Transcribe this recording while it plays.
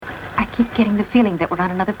keep getting the feeling that we're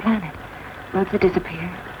on another planet. Roads that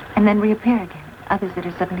disappear and then reappear again. Others that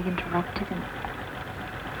are suddenly interrupted and...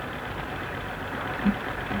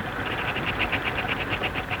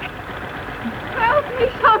 Help me,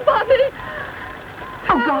 somebody!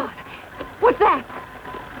 Oh, God! What's that?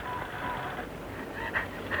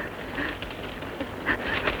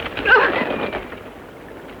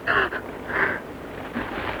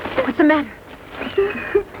 What's the matter?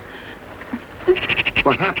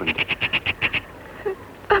 What happened?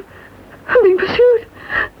 I'm being pursued.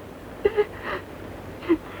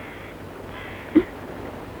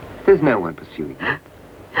 There's no one pursuing you.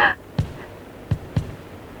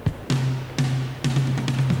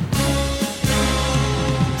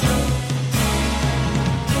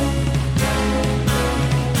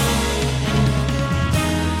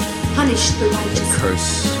 Punish the righteous.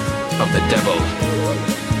 Curse of the devil.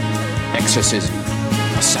 Exorcism,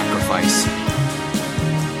 a sacrifice.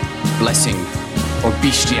 Blessing or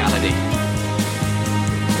bestiality.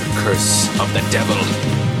 The curse of the devil.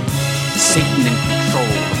 Satan in control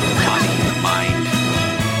of the body and the mind.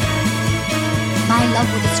 My love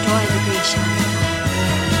will destroy the great shadow.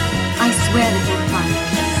 I swear that you will find peace.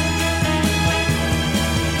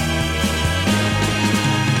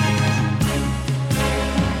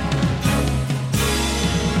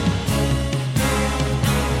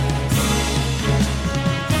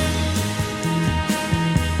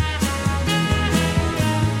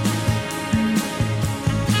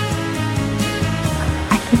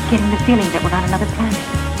 Getting the feeling that we're on another planet.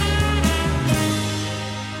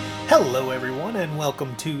 Hello, everyone, and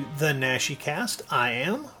welcome to the Nashi Cast. I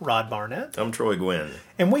am Rod Barnett. I'm Troy Gwynn.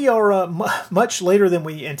 And we are much later than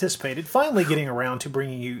we anticipated, finally getting around to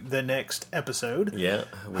bringing you the next episode. Yeah,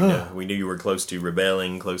 we knew you were close to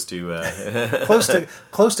rebelling, close to...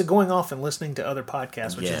 close to going off and listening to other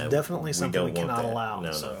podcasts, which is definitely something we cannot allow.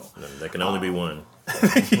 No, there can only be one.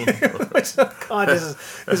 God,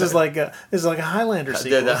 this is like a Highlander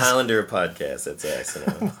sequence. The Highlander podcast. That's us.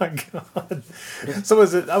 Oh my God! So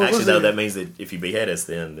is it? Actually, no. That means that if you behead us,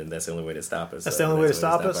 then that's the only way to stop us. That's the only way to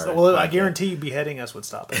stop us. Well, I guarantee you, beheading us would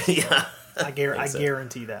stop us. Yeah, I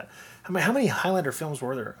guarantee that. How many Highlander films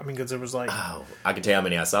were there? I mean, because there was like... Oh, I can tell you how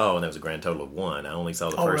many I saw, and that was a grand total of one. I only saw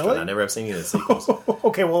the first one. I never have seen any of the sequels.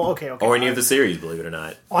 Okay. Or any of the series, believe it or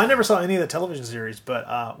not. Well, I never saw any of the television series, but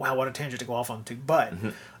wow, what a tangent to go off on to. But,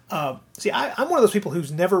 see, I'm one of those people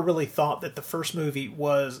who's never really thought that the first movie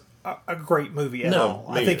was a great movie at all.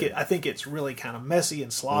 I think it's really kind of messy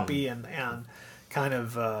and sloppy and kind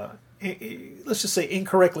of... let's just say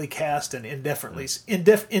incorrectly cast and indifferently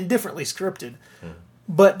scripted.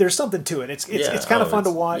 But there's something to it. It's kind of fun to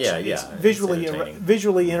watch. It's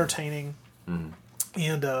visually entertaining.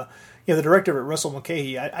 And the director of it, Russell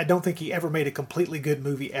Mulcahy, I don't think he ever made a completely good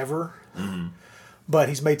movie ever. But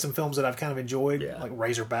he's made some films that I've kind of enjoyed, like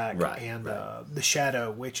Razorback and The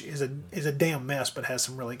Shadow, which is a damn mess, but has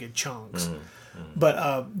some really good chunks.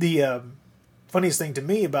 But the funniest thing to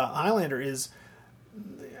me about Highlander is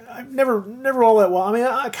I've never all that well. I mean,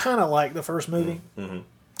 I kind of like the first movie.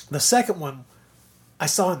 The second one I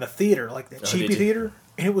saw in the theater, like the cheapy theater,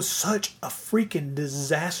 and it was such a freaking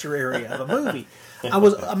disaster area of a movie. I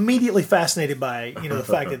was immediately fascinated by the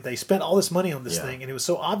fact that they spent all this money on this thing, and it was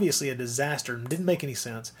so obviously a disaster and didn't make any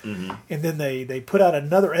sense. And then they put out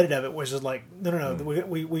another edit of it, which is like, no,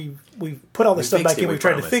 we put all this stuff back in, we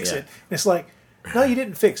tried to fix it, and it's like, no, you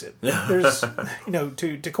didn't fix it. There's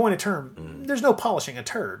to coin a term, there's no polishing a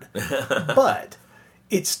turd, but.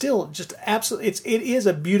 It's still just absolutely... It is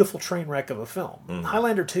a beautiful train wreck of a film.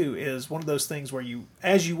 Highlander 2 is one of those things where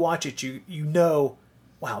as you watch it, you know,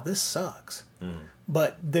 wow, this sucks.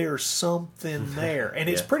 But there's something there. And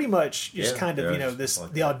it's pretty much just kind of,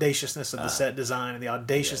 the audaciousness of the set design and the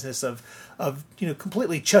audaciousness of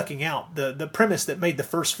completely chucking out the premise that made the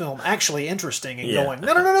first film actually interesting and going,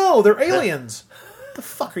 no, they're aliens. What the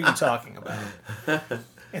fuck are you talking about?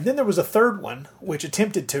 And then there was a third one, which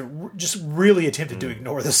attempted to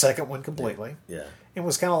ignore the second one completely. Yeah. And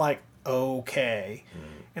was kind of like, okay.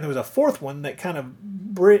 And there was a fourth one that kind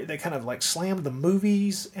of like slammed the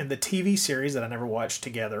movies and the TV series that I never watched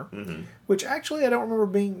together, which actually I don't remember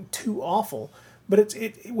being too awful. But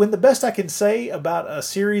when the best I can say about a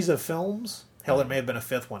series of films, hell, there may have been a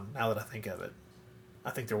fifth one now that I think of it.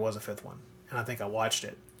 I think there was a fifth one, and I think I watched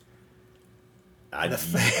it.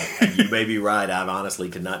 You may be right. I honestly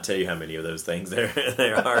could not tell you how many of those things there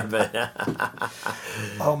are. But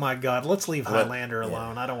oh my God, let's leave Highlander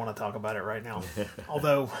alone. I don't want to talk about it right now.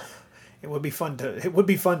 Although It would be fun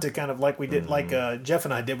to kind of like we did, like Jeff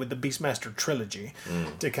and I did with the Beastmaster trilogy,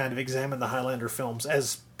 to kind of examine the Highlander films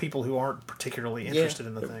as people who aren't particularly interested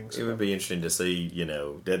in the things. It would be interesting to see,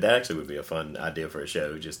 that actually would be a fun idea for a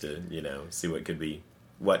show, just to, see what could be,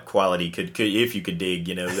 what quality could if you could dig,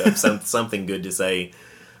 something good to say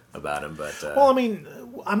about them. But well, I mean,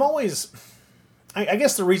 I'm always. I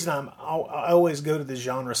guess the reason I always go to the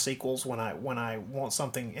genre sequels when I want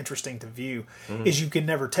something interesting to view is you can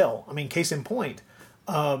never tell. I mean, case in point,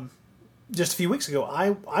 just a few weeks ago,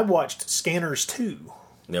 I watched Scanners 2.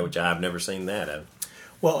 No, which I've never seen that.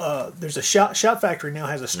 Well, there's a Shout Factory now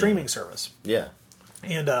has a streaming service. Yeah.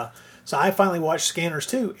 And so I finally watched Scanners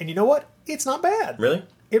 2, and you know what? It's not bad. Really?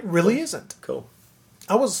 It really isn't. Cool.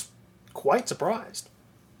 I was quite surprised.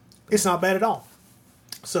 It's not bad at all.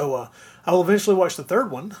 So I will eventually watch the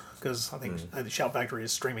third one, because I think the Shout Factory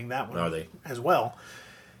is streaming that one. Are they? As well.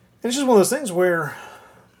 And it's just one of those things where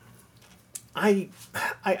I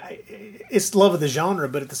it's love of the genre,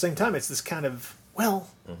 but at the same time, it's this kind of,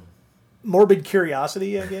 morbid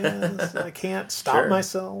curiosity, I guess. I can't stop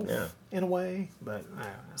myself in a way, but I don't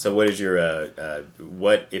know. So what is your,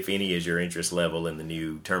 what, if any, is your interest level in the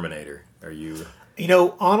new Terminator? Are you...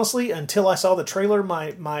 Honestly, until I saw the trailer,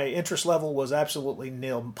 my interest level was absolutely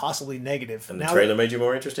nil, possibly negative. And the trailer made you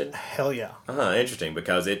more interested? Hell yeah. Interesting,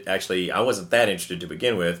 because it actually, I wasn't that interested to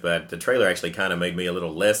begin with, but the trailer actually kind of made me a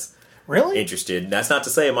little less interested. That's not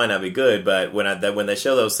to say it might not be good, but when they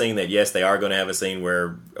show those scenes that, yes, they are going to have a scene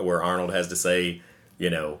where Arnold has to say,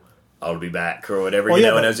 I'll be back, or whatever, and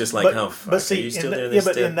I was just like, but see, are you still doing this?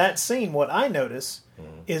 But in that scene, what I notice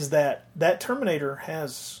is that Terminator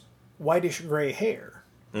has whitish gray hair,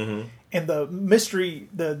 and the mystery,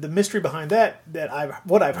 the mystery behind that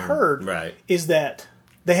I've heard is that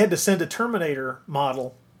they had to send a Terminator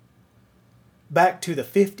model back to the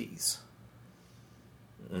 50s,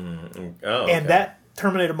 and that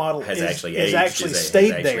Terminator model has actually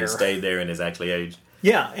stayed there and is actually aged.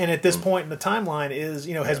 Yeah, and at this point in the timeline is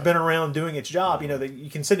has been around doing its job. That you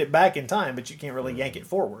can send it back in time, but you can't really yank it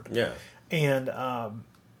forward. Yeah, and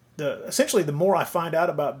essentially, the more I find out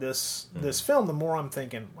about this film, the more I'm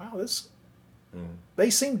thinking, wow, this. They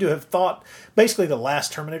seem to have thought basically the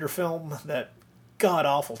last Terminator film, that god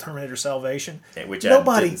awful Terminator Salvation, which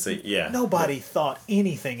nobody I didn't see. Nobody thought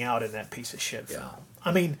anything out in that piece of shit film.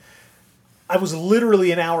 I mean, I was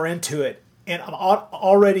literally an hour into it, and I'm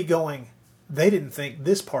already going, they didn't think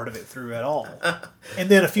this part of it through at all. And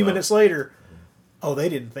then a few minutes later, they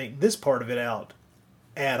didn't think this part of it out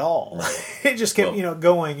at all. It just kept,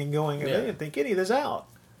 going and going, and they didn't think any of this out.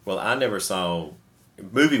 Well, I never saw,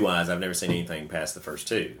 movie-wise, I've never seen anything past the first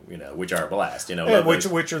two, which are a blast.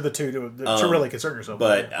 Which are the two to really concern yourself with.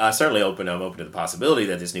 But I certainly I'm open to the possibility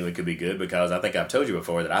that this new one could be good, because I think I've told you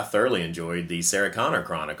before that I thoroughly enjoyed the Sarah Connor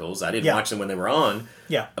Chronicles. I didn't watch them when they were on.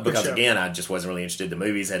 Yeah. Because, again, I just wasn't really interested. The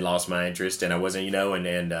movies had lost my interest, and I wasn't,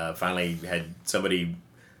 and finally had somebody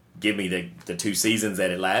give me the 2 seasons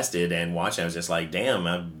that it lasted, and watching, I was just like,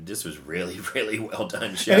 damn, this was really, really well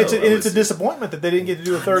done show. And it's a disappointment that they didn't get to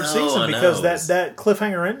do a third season, because that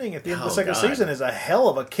cliffhanger ending at the end of the second season is a hell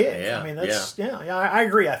of a kick. Yeah, I mean, I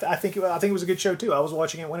agree. I think it was a good show too. I was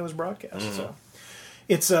watching it when it was broadcast. So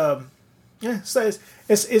it's so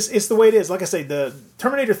it's the way it is. Like I say, the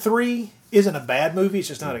Terminator 3 isn't a bad movie. It's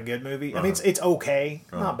just not a good movie. I mean, it's okay,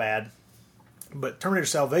 not bad. But Terminator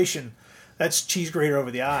Salvation, that's cheese grater over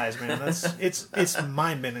the eyes, man. It's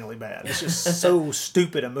mind-bendingly bad. It's just so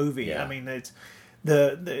stupid a movie. Yeah. I mean, it's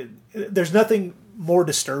there's nothing more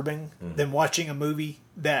disturbing than watching a movie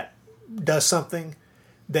that does something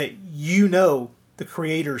that the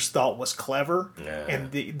creators thought was clever,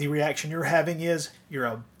 and the reaction you're having is you're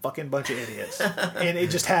a fucking bunch of idiots, and it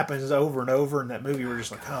just happens over and over. In that movie, we're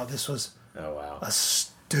just like, this was a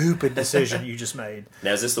stupid decision you just made.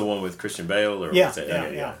 Now, is this the one with Christian Bale? Or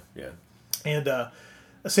Yeah. And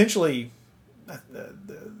essentially,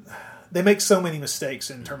 they make so many mistakes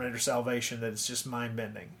in Terminator Salvation that it's just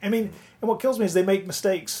mind-bending. I mean, and what kills me is they make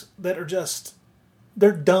mistakes that are just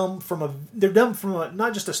they're dumb from a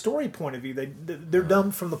not just a story point of view. They're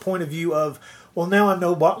dumb from the point of view of, well, now I'm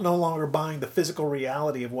no longer buying the physical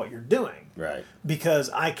reality of what you're doing. Right. Because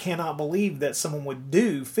I cannot believe that someone would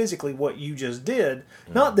do physically what you just did.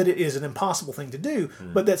 Not that it is an impossible thing to do,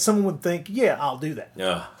 but that someone would think, yeah, I'll do that.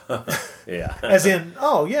 Yeah. As in,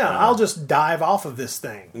 I'll just dive off of this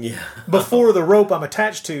thing. Yeah. Before the rope I'm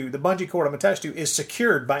attached to, the bungee cord I'm attached to, is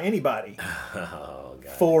secured by anybody.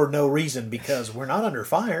 For no reason, because we're not under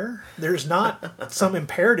fire. There's not some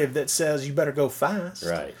imperative that says you better go fast.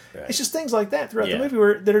 Right. It's just things like that throughout the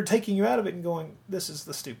movie that are taking you out of it and going, this is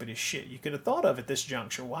the stupidest shit you could have thought of at this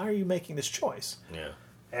juncture. Why are you making this choice? Yeah.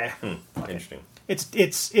 Interesting.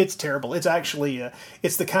 It's terrible. It's actually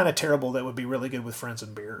it's the kind of terrible that would be really good with friends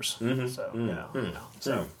and beers. Mm-hmm. So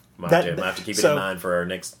so might have to keep it in mind for our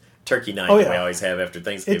next turkey night that we always have after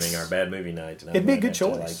Thanksgiving, our bad movie night. It'd be a good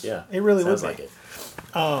choice. It really sounds would be. like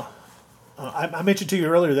it. I mentioned to you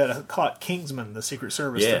earlier that I caught Kingsman: The Secret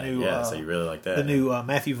Service. Yeah, the new, so you really like that. The new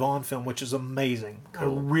Matthew Vaughn film, which is amazing.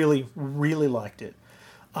 Cool. I really, really liked it.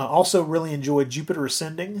 Also, really enjoyed Jupiter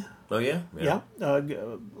Ascending. Oh yeah.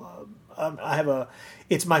 I have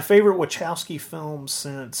it's my favorite Wachowski film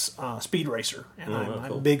since Speed Racer, and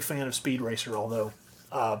I'm a big fan of Speed Racer. Although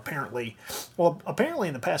apparently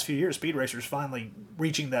in the past few years, Speed Racer is finally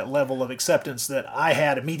reaching that level of acceptance that I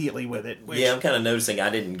had immediately with it. I'm kind of noticing. I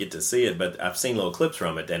didn't get to see it, but I've seen little clips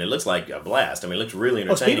from it, and it looks like a blast. I mean, it looks really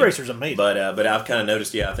entertaining. Speed Racer's amazing. But I've kind of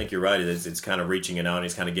noticed. Yeah, I think you're right. It's kind of reaching an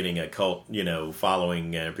audience, kind of getting a cult,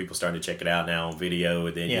 following. People starting to check it out now on video,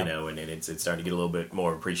 and then and then it's starting to get a little bit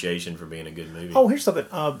more appreciation for being a good movie. Oh, here's something.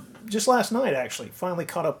 Just last night, actually, finally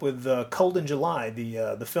caught up with Cold in July,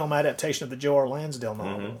 the film adaptation of the Joe R. Lansdale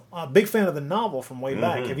novel. Big fan of the novel from way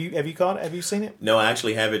back. Have you seen it? No, I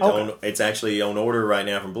actually have it on. It's actually on order right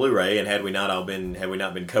now from Blu-ray. And had we not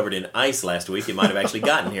been covered in ice last week, it might have actually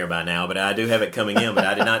gotten here by now. But I do have it coming in. But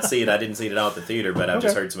I did not see it. I didn't see it at all at the theater. But I've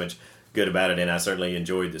just heard so much good about it, and I certainly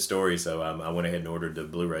enjoyed the story. So I went ahead and ordered the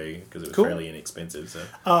Blu-ray because it was fairly inexpensive. So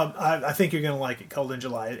I think you're going to like it. Cold in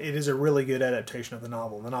July. It is a really good adaptation of the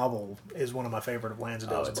novel. The novel is one of my favorite of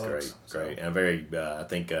Lansdale's books. Great, great. And very.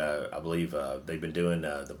 I believe they've been doing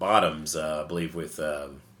the Bottoms. I believe with.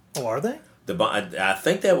 Are they? I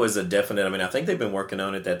think that was a definite. I mean, I think they've been working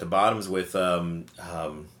on it. That the Bottoms with Bill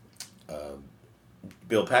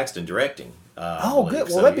Paxton directing. Good.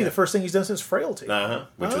 Well, that'd be the first thing he's done since Frailty.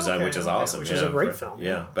 Which is awesome. Which is a great film.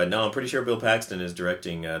 Yeah, but no, I'm pretty sure Bill Paxton is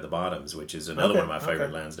directing The Bottoms, which is another one of my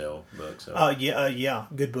favorite Lansdale books. So.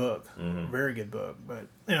 Good book, very good book. But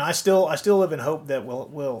I still live in hope that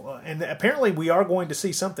we'll and apparently we are going to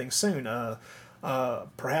see something soon.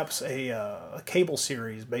 Perhaps a cable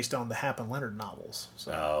series based on the Hap and Leonard novels.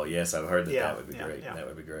 So. Oh yes, I've heard that would be great. Yeah. That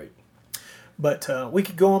would be great. But we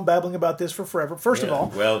could go on babbling about this for forever. First of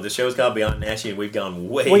all... Well, the show's called Beyond Naschy, and we've gone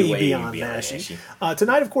way beyond Naschy.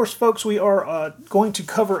 Tonight, of course, folks, we are going to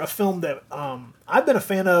cover a film that I've been a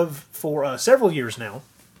fan of for several years now,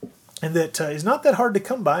 and that is not that hard to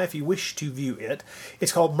come by if you wish to view it.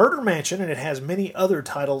 It's called Murder Mansion, and it has many other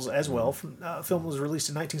titles as well. The film was released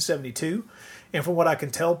in 1972, and from what I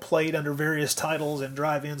can tell, played under various titles and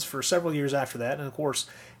drive-ins for several years after that, and of course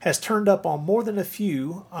has turned up on more than a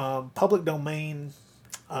few public domain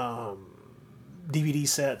DVD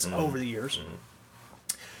sets over the years.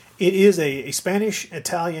 It is a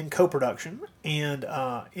Spanish-Italian co-production, and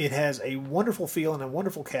it has a wonderful feel and a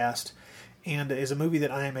wonderful cast, and is a movie that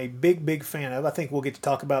I am a big, big fan of. I think we'll get to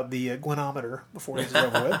talk about the Gwenometer before it's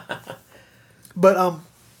over with. But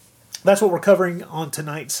that's what we're covering on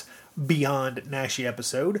tonight's Beyond Naschy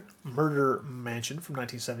episode, Murder Mansion from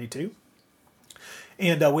 1972.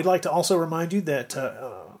 And we'd like to also remind you that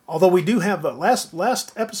although we do have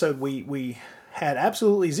last episode, we had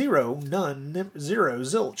absolutely zero,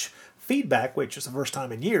 zilch feedback, which is the first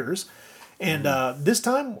time in years. And this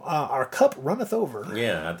time, our cup runneth over.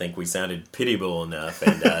 Yeah, I think we sounded pitiable enough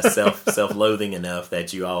and self-loathing enough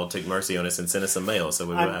that you all took mercy on us and sent us some mail. So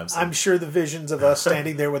we will have some. I'm sure the visions of us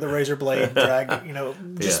standing there with a razor blade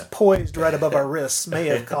poised right above our wrists may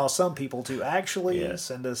have caused some people to actually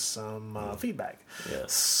send us some feedback. Yeah.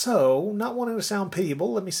 So, not wanting to sound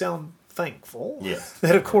pitiable, let me sound thankful. Yes.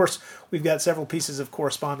 That, of course, we've got several pieces of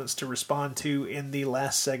correspondence to respond to in the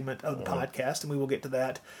last segment of the podcast, and we will get to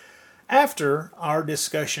that after our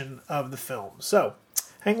discussion of the film. So,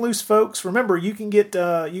 hang loose, folks. Remember, you can get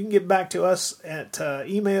back to us at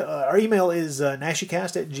email. Our email is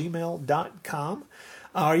nashicast@gmail.com,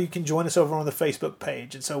 or you can join us over on the Facebook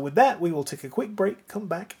page. And so, with that, we will take a quick break, come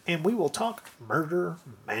back, and we will talk Murder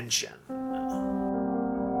Mansion.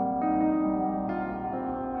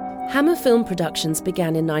 Hammer Film Productions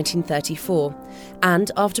began in 1934, and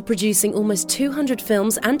after producing almost 200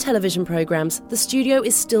 films and television programs, the studio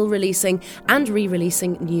is still releasing and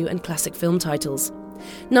re-releasing new and classic film titles.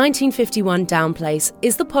 1951 Downplace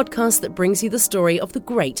is the podcast that brings you the story of the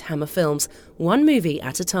great Hammer films, one movie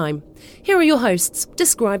at a time. Here are your hosts,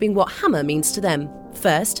 describing what Hammer means to them.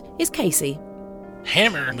 First is Casey.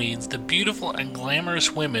 Hammer means the beautiful and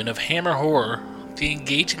glamorous women of Hammer horror, the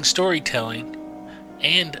engaging storytelling,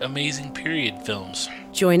 and amazing period films.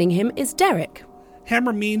 Joining him is Derek.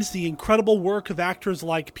 Hammer means the incredible work of actors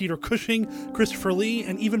like Peter Cushing, Christopher Lee,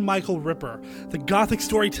 and even Michael Ripper. The gothic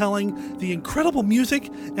storytelling, the incredible music,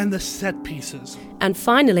 and the set pieces. And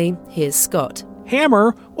finally, here's Scott.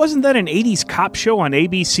 Hammer, wasn't that an 80s cop show on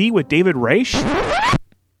ABC with David Raish?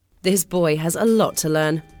 This boy has a lot to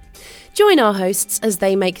learn. Join our hosts as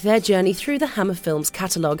they make their journey through the Hammer Films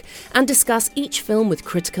catalogue and discuss each film with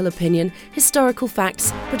critical opinion, historical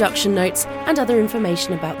facts, production notes, and other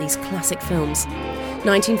information about these classic films.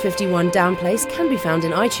 1951 Downplace can be found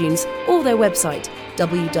in iTunes or their website,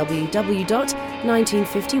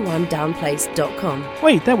 www.1951downplace.com.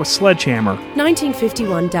 Wait, that was Sledgehammer.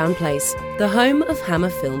 1951 Downplace, the home of Hammer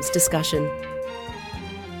Films discussion.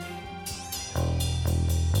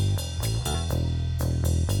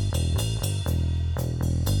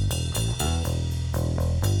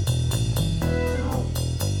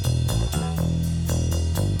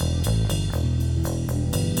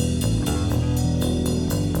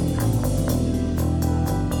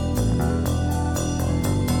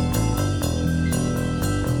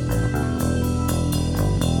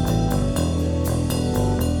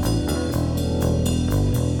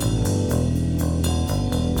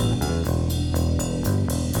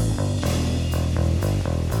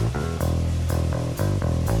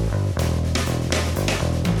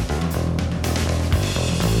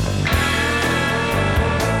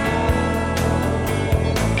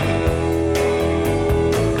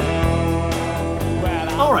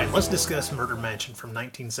 Let's discuss Murder Mansion from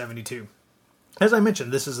 1972. As I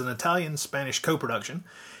mentioned, this is an Italian-Spanish co-production,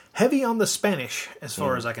 heavy on the Spanish as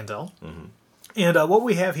far as I can tell. Mm-hmm. And what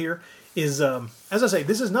we have here is, as I say,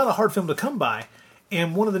 this is not a hard film to come by.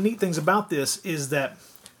 And one of the neat things about this is that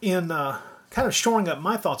in kind of shoring up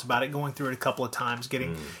my thoughts about it, going through it a couple of times,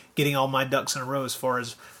 getting all my ducks in a row as far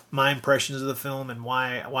as my impressions of the film and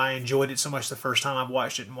why I enjoyed it so much the first time I've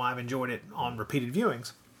watched it and why I've enjoyed it on repeated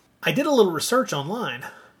viewings. I did a little research online.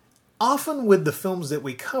 Often with the films that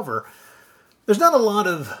we cover, there's not a lot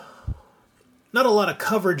of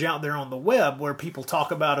coverage out there on the web where people talk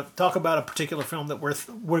about a particular film that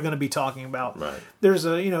we're going to be talking about. Right. There's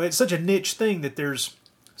it's such a niche thing that there's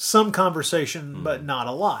some conversation, but not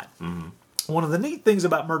a lot. Mm-hmm. One of the neat things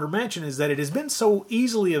about Murder Mansion is that it has been so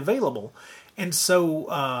easily available, and so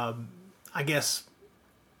I guess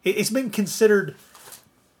it's been considered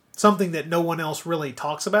something that no one else really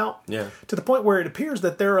talks about. Yeah. To the point where it appears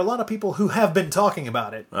that there are a lot of people who have been talking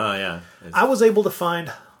about it. Oh, yeah. I was able to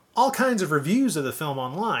find all kinds of reviews of the film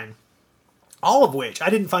online, all of which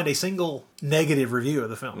I didn't find a single negative review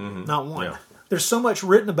of the film. Mm-hmm. Not one. Yeah. There's so much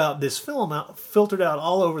written about this film filtered out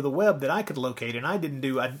all over the web that I could locate, and I didn't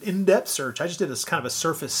do an in-depth search. I just did kind of a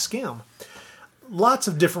surface skim. Lots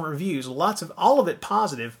of different reviews, all of it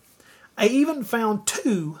positive. I even found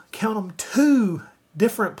two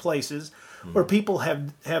different places where people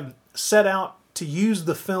have set out to use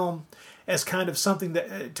the film as kind of something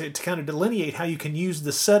that to kind of delineate how you can use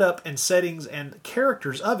the setup and settings and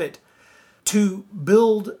characters of it to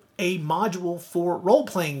build a module for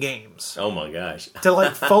role-playing games. Oh my gosh. To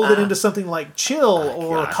like fold it into something like Chill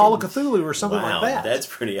or Call of Cthulhu or something like that. That's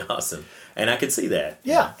pretty awesome. And I could see that.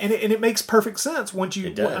 Yeah, and it makes perfect sense once you...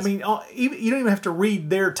 It does. I mean, you don't even have to read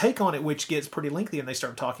their take on it, which gets pretty lengthy, and they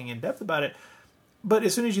start talking in depth about it. But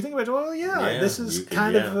as soon as you think about it, well, this is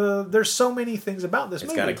kind of... there's so many things about this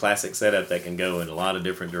movie. It's got a classic setup that can go in a lot of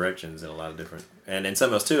different directions and a lot of different... And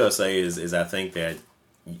something else, too, I'll say is I think that...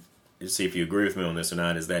 See if you agree with me on this or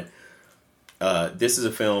not, is that this is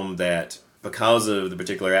a film that, because of the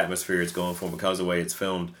particular atmosphere it's going for, because of the way it's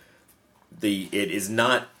filmed, it is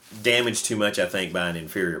not damaged too much, I think, by an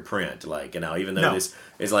inferior print. Like, even though this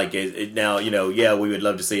is like now, we would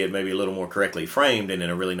love to see it maybe a little more correctly framed and in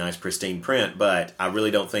a really nice pristine print, but I really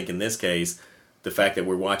don't think in this case the fact that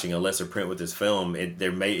we're watching a lesser print with this film, it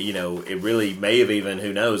really may have even,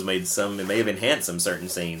 who knows, it may have enhanced some certain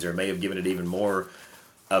scenes, or it may have given it even more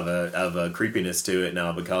of a creepiness to it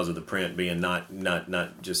now because of the print being not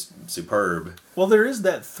just superb. Well, there is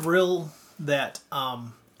that thrill that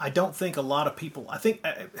I don't think a lot of people... I think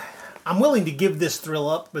I'm willing to give this thrill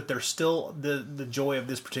up, but there's still the joy of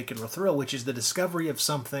this particular thrill, which is the discovery of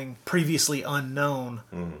something previously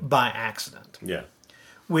unknown by accident. Yeah.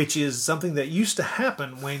 Which is something that used to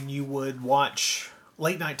happen when you would watch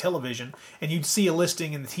late night television and you'd see a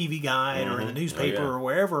listing in the TV guide or in the newspaper or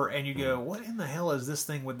wherever, and you go, what in the hell is this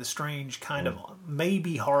thing with the strange kind of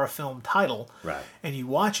maybe horror film title? Right. And you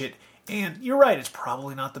watch it, and you're right, it's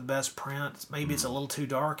probably not the best print. Maybe it's a little too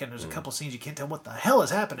dark, and there's a couple scenes you can't tell what the hell is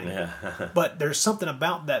happening. Yeah. But there's something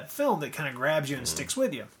about that film that kind of grabs you and sticks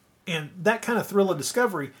with you. And that kind of thrill of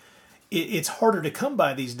discovery it's harder to come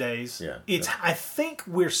by these days. Yeah. I think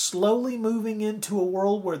we're slowly moving into a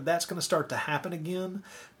world where that's going to start to happen again,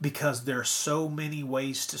 because there's so many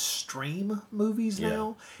ways to stream movies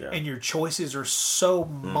now, and your choices are so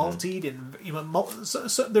multied, and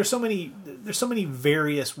there's so many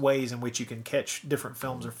various ways in which you can catch different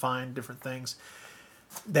films or find different things,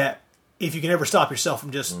 that if you can ever stop yourself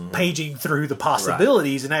from just paging through the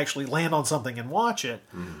possibilities and actually land on something and watch it,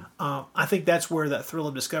 I think that's where that thrill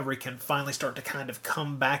of discovery can finally start to kind of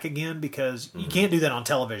come back again, because you can't do that on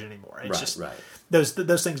television anymore. It's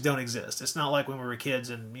those things don't exist. It's not like when we were kids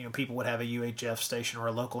and people would have a UHF station or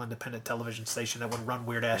a local independent television station that would run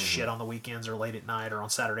weird ass shit on the weekends or late at night or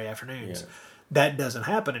on Saturday afternoons. That doesn't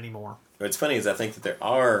happen anymore. What's funny is I think that there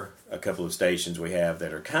are a couple of stations we have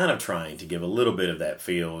that are kind of trying to give a little bit of that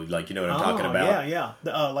feel, like, you know what I'm talking about?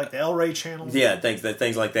 Like the El Rey channel. Yeah, things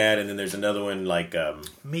like that. And then there's another one like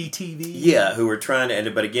Me TV. Yeah, who are trying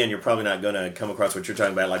to. But again, you're probably not going to come across what you're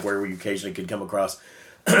talking about, like where you occasionally could come across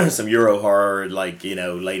some Euro horror, like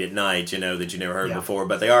late at night, that you never heard before.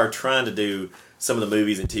 But they are trying to do some of the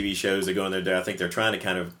movies and TV shows that go in there. I think they're trying to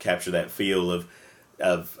kind of capture that feel of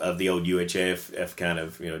the old UHF kind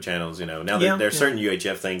of channels. Now there's certain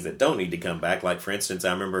UHF things that don't need to come back. Like, for instance,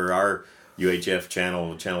 I remember our UHF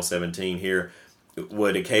channel 17 here,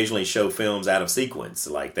 would occasionally show films out of sequence.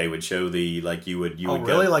 Like they would show the you would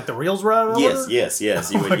really? Like the reels were out of order? Yes. You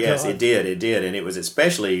would, yes, it did, and it was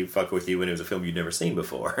especially fuck with you when it was a film you'd never seen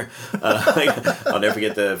before. I'll never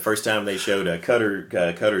forget the first time they showed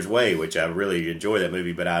Cutter's Way, which I really enjoyed that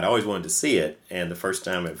movie, but I'd always wanted to see it, and the first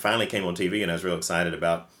time it finally came on TV, and I was real excited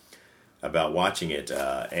about watching it,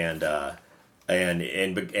 and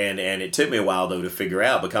it took me a while though to figure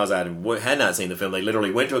out, because I had not seen the film. They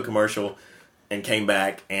literally went to a commercial and came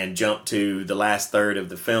back and jumped to the last third of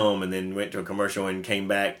the film, and then went to a commercial and came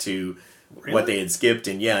back to what they had skipped.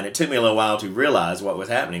 And and it took me a little while to realize what was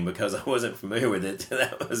happening because I wasn't familiar with it.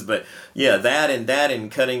 That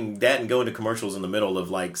and cutting that and going to commercials in the middle of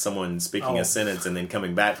like someone speaking a sentence and then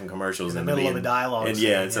coming back from commercials in the middle of a dialogue. And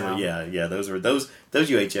those were those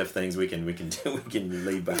UHF things we can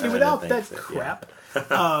leave behind. Without that crap.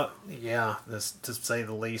 That's to say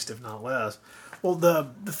the least, if not less. Well, the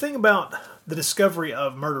thing about the discovery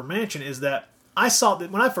of Murder Mansion is that I saw that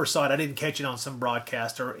when I first saw it, I didn't catch it on some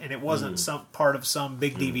broadcaster, and it wasn't some part of some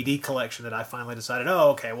big DVD collection that I finally decided,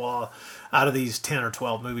 out of these 10 or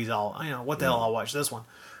 12 movies, what the hell, I'll watch this one.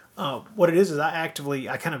 What it is I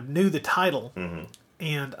kind of knew the title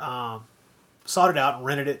and sought it out and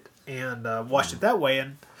rented it and watched it that way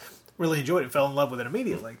and really enjoyed it, fell in love with it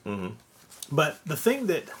immediately. But the thing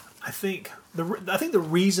that I think the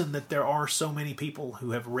reason that there are so many people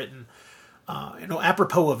who have written,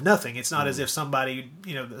 apropos of nothing. It's not as if somebody,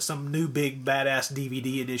 some new big badass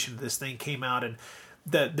DVD edition of this thing came out and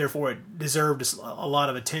that therefore it deserved a lot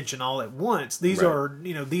of attention all at once. These are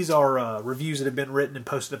reviews that have been written and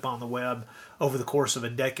posted up on the web over the course of a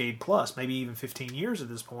decade plus, maybe even 15 years at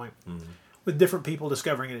this point, with different people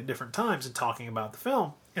discovering it at different times and talking about the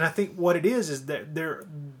film. And I think what it is that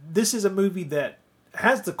this is a movie that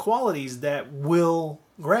has the qualities that will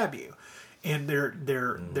grab you, and they're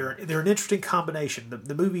an interesting combination.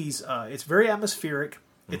 The movie's it's very atmospheric.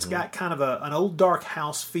 It's got kind of an old dark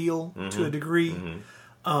house feel to a degree.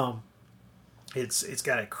 It's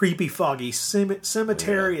got a creepy, foggy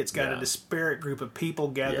cemetery. It's got a disparate group of people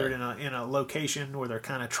gathered in a location where they're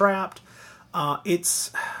kind of trapped.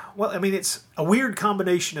 It's a weird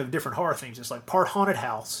combination of different horror themes. It's like part haunted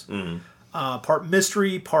house, part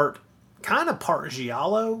mystery, part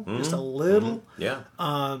giallo, just a little.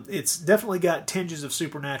 It's definitely got tinges of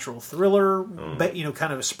supernatural thriller,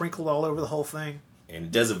 kind of sprinkled all over the whole thing. And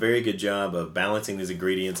it does a very good job of balancing these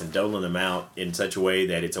ingredients and doling them out in such a way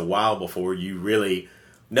that it's a while before you really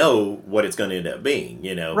know what it's going to end up being,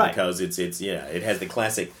 because it has the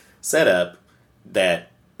classic setup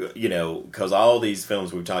that, because all these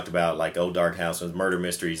films we've talked about, like Old Dark House and murder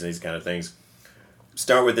mysteries and these kind of things,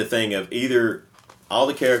 start with the thing of either all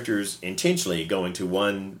the characters intentionally going to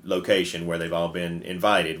one location where they've all been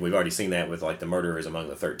invited. We've already seen that with like the Murderers Among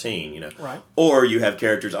the 13, Right. Or you have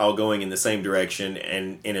characters all going in the same direction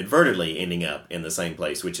and inadvertently ending up in the same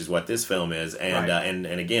place, which is what this film is. And and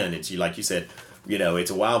again, it's like you said, it's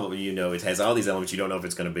a while, but it has all these elements. You don't know if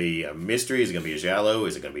it's going to be a mystery, is it going to be a giallo,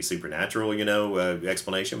 is it going to be supernatural,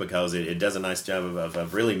 explanation, because it does a nice job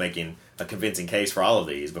of really making a convincing case for all of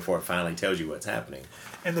these before it finally tells you what's happening.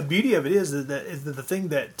 And the beauty of it is that the thing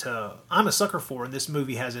that I'm a sucker for, and this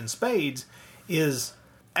movie has in spades, is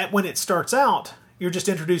when it starts out, you're just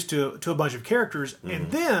introduced to a bunch of characters,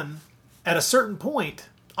 and then at a certain point,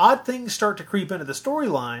 odd things start to creep into the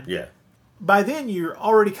storyline. Yeah. by then you're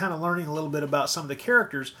already kind of learning a little bit about some of the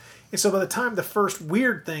characters, and so by the time the first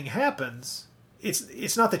weird thing happens,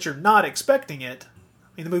 it's not that you're not expecting it. I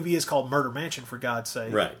mean, the movie is called Murder Mansion, for God's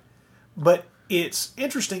sake. Right. But it's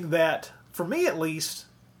interesting that, for me at least,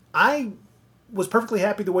 I was perfectly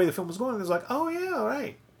happy the way the film was going. It was like, oh yeah, all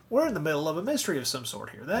right. We're in the middle of a mystery of some sort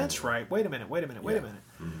here. That's right. Wait a minute.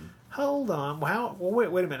 Mm-hmm. Hold on.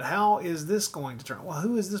 Wait a minute. How is this going to turn? Well,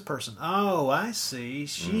 who is this person? Oh, I see.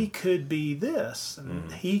 She could be this,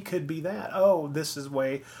 and he could be that. Oh, this is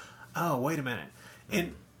way. Oh, wait a minute.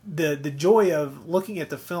 And the joy of looking at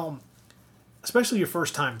the film, especially your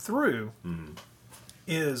first time through,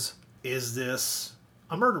 is this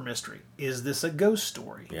a murder mystery? Is this a ghost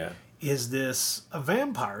story? Yeah. Is this a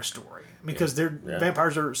vampire story? Because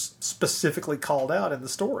vampires are specifically called out in the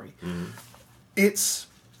story. It's,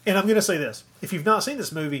 and I'm going to say this: if you've not seen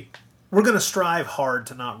this movie, we're going to strive hard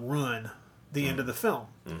to not ruin the end of the film,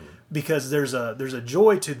 because there's a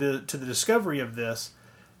joy to the discovery of this,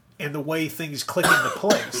 and the way things click into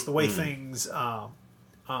place, the way things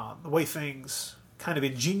kind of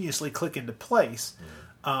ingeniously click into place.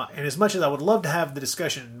 And as much as I would love to have the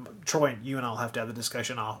discussion, Troy, you and I will have to have the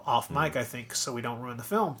discussion off mic, I think, so we don't ruin the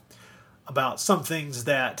film, about some things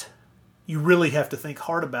that you really have to think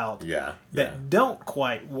hard about that don't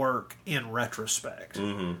quite work in retrospect.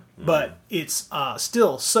 But it's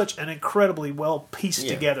still such an incredibly well pieced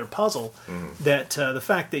together puzzle that the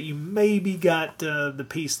fact that you maybe got the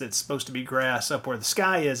piece that's supposed to be grass up where the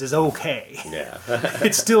sky is okay. Yeah.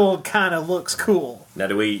 It still kind of looks cool. Now,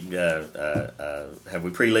 do we have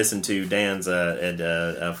we pre-listened to Dan's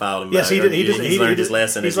filed him? Yes, he did. He's learned his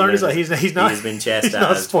lesson. He's learned his lesson. He's not. He's been chastised. He's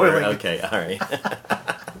not spoiling. Okay, all right.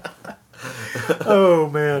 Oh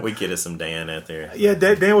man, we kidded some Dan out there. Yeah,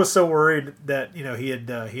 Dan was so worried that he had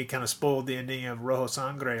kind of spoiled the ending of Rojo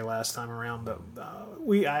Sangre last time around, but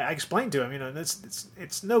I explained to him,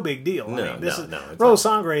 it's no big deal. Rojo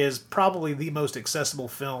Sangre is probably the most accessible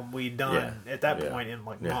film we'd done at that point in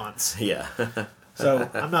months. Yeah. So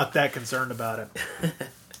I'm not that concerned about it.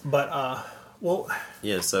 But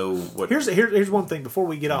yeah. So what? Here's one thing before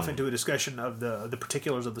we get off into a discussion of the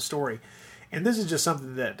particulars of the story. And this is just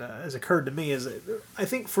something that has occurred to me. Is I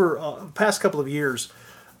think for the past couple of years,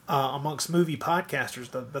 amongst movie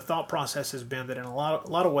podcasters, the thought process has been that in a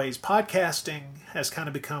lot of ways, podcasting has kind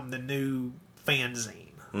of become the new fanzine.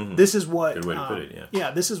 This is what good way to put it.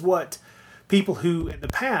 Yeah, this is what people who in the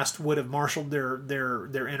past would have marshaled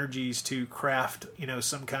their energies to craft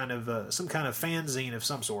some kind of fanzine of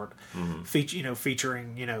some sort,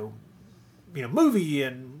 featuring movie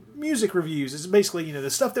and music reviews. It's basically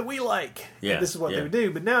the stuff that we like. Yeah, this is what they would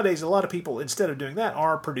do. But nowadays, a lot of people, instead of doing that,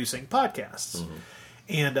 are producing podcasts,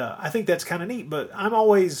 and I think that's kind of neat. But I'm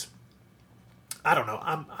always, I don't know.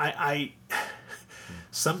 I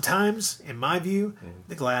sometimes, in my view,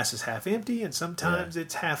 the glass is half empty, and sometimes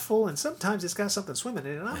it's half full, and sometimes it's got something swimming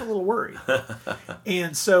in it, and I'm a little worried.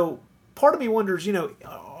 And so, part of me wonders,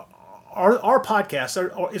 our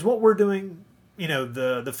podcasts is what we're doing.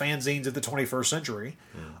 The fanzines of the 21st century,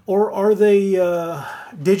 or are they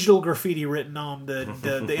digital graffiti written on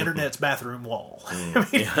the internet's bathroom wall? I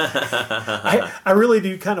mean, I really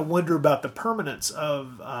do kind of wonder about the permanence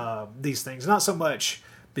of these things. Not so much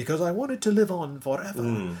because I want it to live on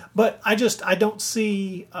forever, but I don't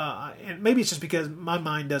see, and maybe it's just because my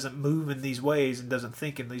mind doesn't move in these ways and doesn't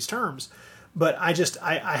think in these terms. But I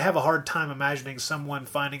have a hard time imagining someone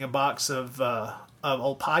finding a box of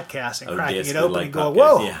old podcasts and cracking it open and going,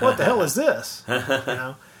 "Whoa, what the hell is this?"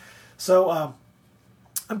 So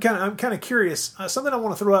I'm kind of curious. Something I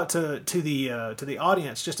want to throw out to the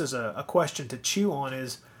audience, just as a question to chew on,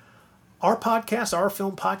 is our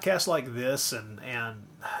film podcasts like this and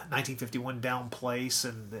 1951 Down Place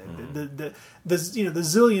and the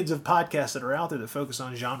zillions of podcasts that are out there that focus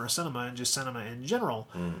on genre cinema and just cinema in general.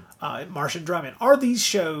 Martian Drive-In, are these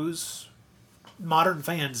shows modern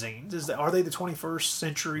fanzines? Are they the 21st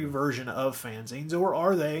century version of fanzines, or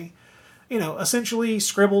are they, essentially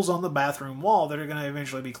scribbles on the bathroom wall that are going to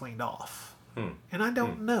eventually be cleaned off? And I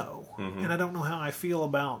don't know, and I don't know how I feel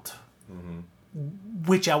about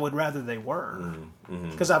which I would rather they were,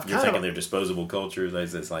 because You're thinking they're disposable culture.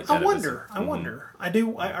 It's like I wonder. I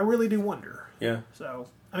do. I really do wonder. Yeah. So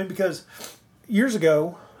because years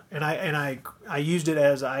ago. And I used it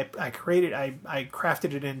as I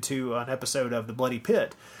crafted it into an episode of The Bloody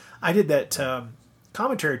Pit. I did that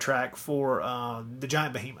commentary track for The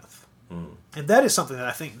Giant Behemoth, and that is something that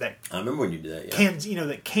I think that I remember when you did that. Yeah.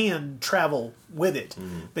 That can travel with it,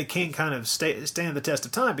 that can kind of stand the test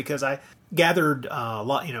of time, because I gathered a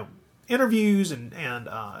lot interviews and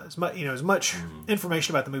as much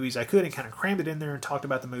information about the movie as I could, and kind of crammed it in there and talked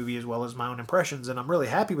about the movie as well as my own impressions. And I'm really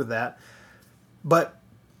happy with that. But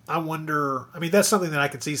I wonder. I mean, that's something that I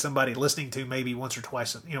could see somebody listening to maybe once or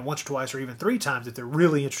twice, or even 3 times if they're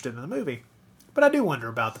really interested in the movie. But I do wonder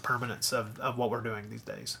about the permanence of what we're doing these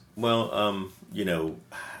days. Well,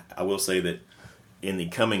 I will say that in the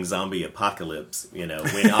coming zombie apocalypse,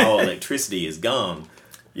 when all electricity is gone,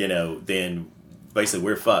 then basically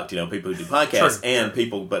we're fucked. People who do podcasts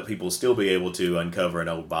people will still be able to uncover an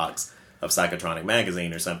old box of Psychotronic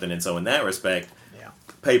magazine or something. And so in that respect,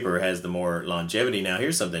 paper has the more longevity. Now,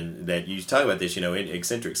 here's something that you talk about this,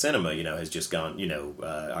 Eccentric Cinema, has just gone,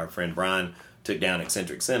 our friend Brian took down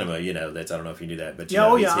Eccentric Cinema, that's, I don't know if you knew that, but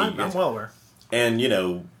I'm well aware. And,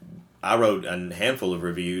 I wrote a handful of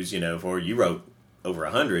reviews, for you wrote over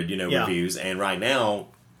 100, reviews, and right now,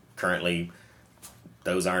 currently,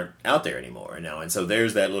 those aren't out there anymore. And so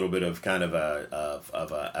there's that little bit of kind of a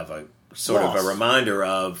sort of a reminder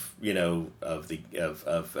of,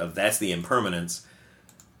 of that's the impermanence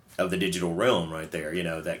of the digital realm right there,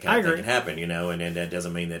 that kind of thing can happen, and that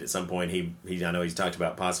doesn't mean that at some point I know he's talked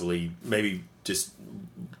about possibly maybe just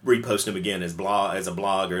reposting them again as a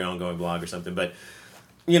blog or an ongoing blog or something, but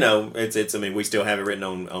it's I mean, we still have it written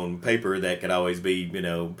on paper that could always be,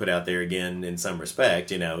 put out there again in some respect,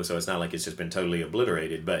 so it's not like it's just been totally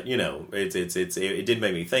obliterated, but it did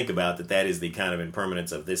make me think about that is the kind of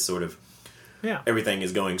impermanence of this sort of. Yeah. Everything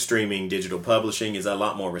is going streaming. Digital publishing is a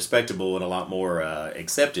lot more respectable and a lot more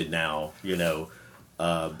accepted now,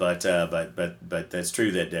 But that's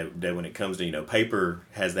true that when it comes to paper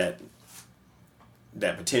has that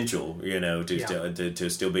potential, to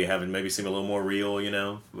still be having maybe seem a little more real,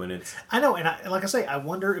 when it's. I know, and like I say, I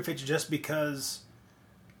wonder if it's just because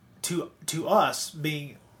to us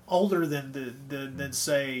being older than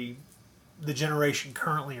say the generation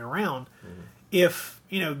currently around, if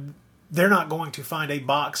they're not going to find a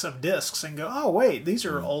box of discs and go, oh wait, these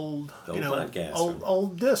are old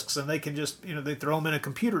discs, and they can just they throw them in a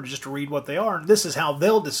computer just to read what they are, and this is how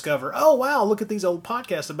they'll discover, oh wow, look at these old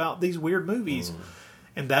podcasts about these weird movies,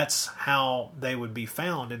 and that's how they would be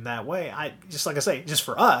found in that way. Like I say, just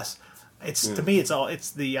for us, it's to me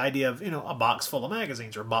it's the idea of a box full of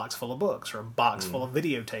magazines or a box full of books or a box full of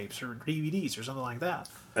videotapes or DVDs or something like that.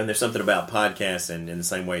 And there's something about podcasts and in the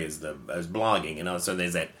same way as blogging, and also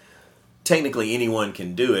there's that. Technically, anyone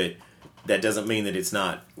can do it. That doesn't mean that it's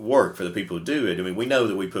not work for the people who do it. I mean, we know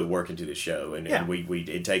that we put work into the show, and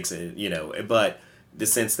it takes but the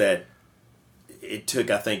sense that it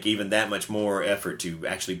took, I think, even that much more effort to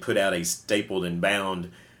actually put out a stapled and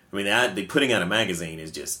bound. I mean, the putting out a magazine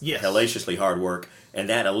is just hellaciously hard work, and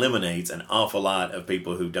that eliminates an awful lot of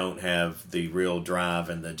people who don't have the real drive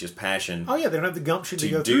and the just passion. Oh yeah, they don't have the gumption to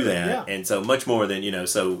go do through that, Yeah. And so much more than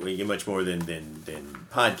much more than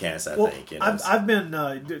podcasts. I think. I've been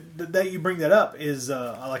that you bring that up is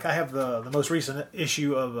like I have the most recent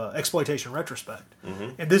issue of Exploitation Retrospect,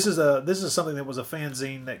 and this is something that was a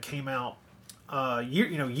fanzine that came out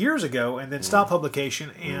years ago and then stopped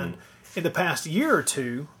publication, and in the past year or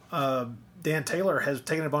two. Dan Taylor has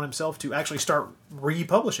taken it upon himself to actually start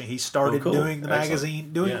republishing. He started doing the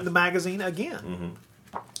magazine again,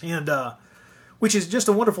 and which is just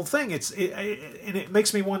a wonderful thing. And it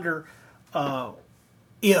makes me wonder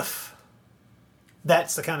if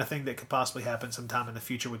that's the kind of thing that could possibly happen sometime in the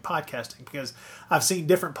future with podcasting, because I've seen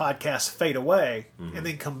different podcasts fade away and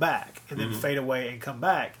then come back, and then fade away and come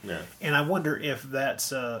back, and I wonder if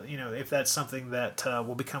that's if that's something that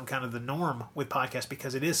will become kind of the norm with podcasts,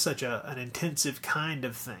 because it is such an intensive kind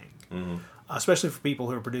of thing, especially for people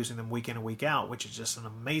who are producing them week in and week out, which is just an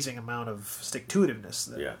amazing amount of stick-to-itiveness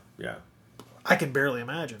that I can barely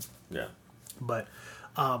imagine. But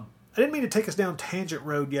I didn't mean to take us down tangent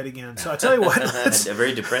road yet again. So I tell you what, a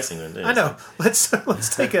very depressing one. I know. Let's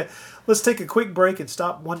take a quick break and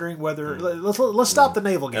stop wondering whether let's stop the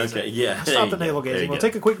navel gazing. Okay, yeah. Let's stop the navel gazing. We'll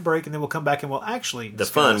take a quick break and then we'll come back and we'll actually the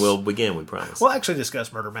fun will begin. We promise. We'll actually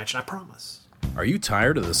discuss Murder Mansion. I promise. Are you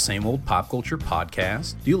tired of the same old pop culture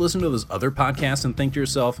podcast? Do you listen to those other podcasts and think to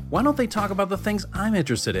yourself, why don't they talk about the things I'm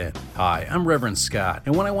interested in? Hi, I'm Reverend Scott,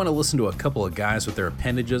 and when I want to listen to a couple of guys with their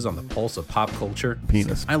appendages on the pulse of pop culture,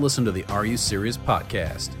 penis, I listen to the Are You Serious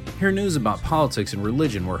podcast. Hear news about politics and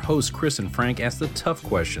religion where hosts Chris and Frank ask the tough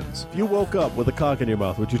questions. If you woke up with a cock in your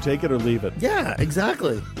mouth, would you take it or leave it? Yeah,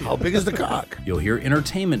 exactly. How big is the cock? You'll hear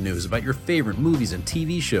entertainment news about your favorite movies and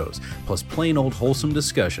TV shows, plus plain old wholesome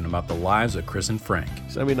discussion about the lives of Chris and Frank.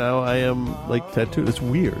 I mean, now I am like tattooed. It's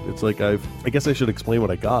weird. It's like I guess I should explain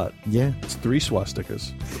what I got. Yeah. It's 3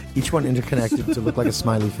 swastikas. Each one interconnected to look like a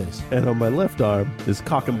smiley face. And on my left arm is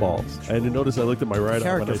cock and balls. And you notice I looked at my right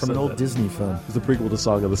arm. Character from an old Disney film. It's a prequel to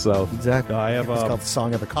Song of the South. Exactly. I have it's called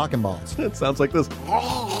Song of the Cock and Balls. It sounds like this.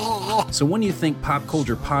 So when you think pop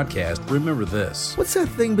culture podcast, remember this. What's that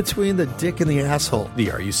thing between the dick and the asshole?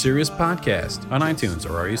 The Are You Serious Podcast on iTunes or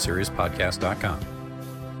areyouseriouspodcast.com.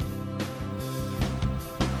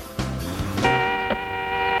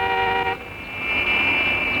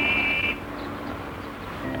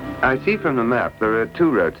 I see from the map there are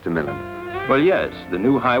 2 roads to Millen. Well, yes, the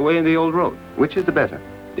new highway and the old road. Which is the better?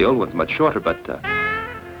 The old one's much shorter, but...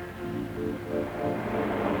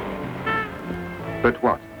 But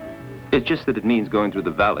what? It's just that it means going through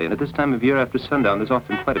the valley, and at this time of year after sundown, there's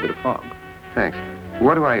often quite a bit of fog. Thanks.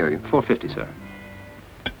 What do I owe you? $4.50, sir.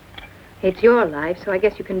 It's your life, so I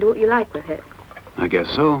guess you can do what you like with it. I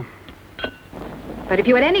guess so. But if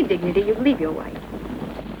you had any dignity, you'd leave your wife.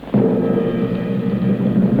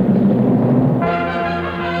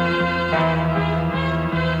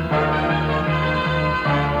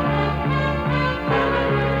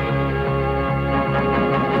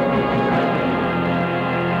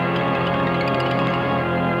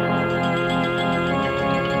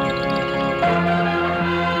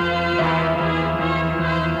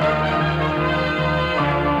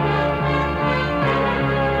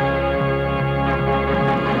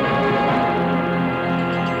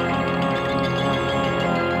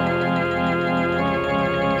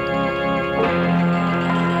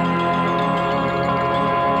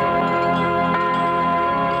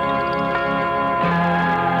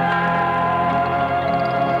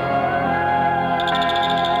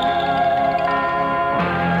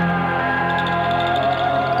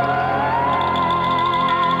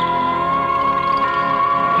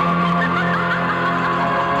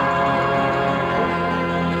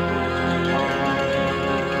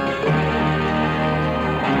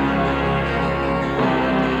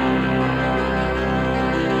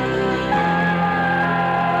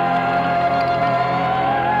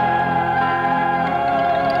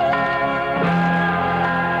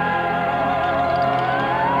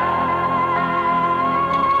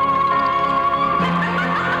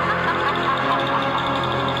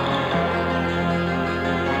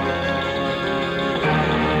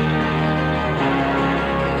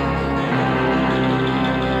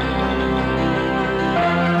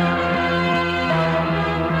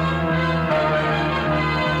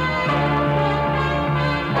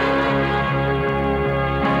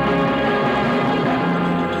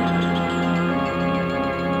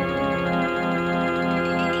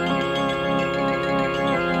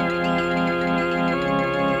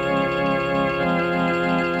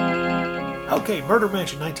 Okay, Murder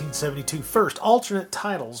Mansion, 1972. First, alternate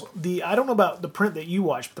titles. I don't know about the print that you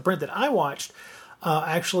watched, but the print that I watched,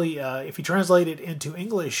 actually, if you translate it into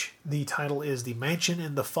English, the title is The Mansion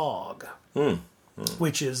in the Fog,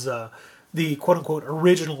 which is the quote-unquote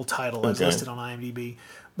original title as listed on IMDb.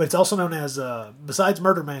 But it's also known as, besides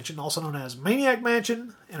Murder Mansion, also known as Maniac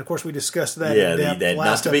Mansion, and of course we discussed that in depth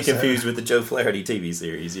last not to be episode. confused with the Joe Flaherty TV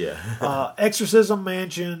series, Exorcism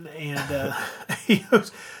Mansion, and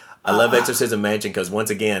I love Exorcism Mansion because,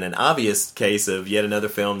 once again, an obvious case of yet another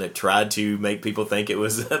film that tried to make people think it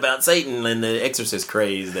was about Satan and the Exorcist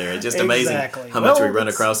craze there. It's just amazing how much we run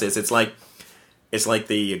across this. It's like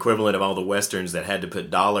the equivalent of all the Westerns that had to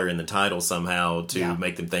put dollar in the title somehow to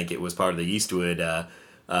make them think it was part of the Eastwood.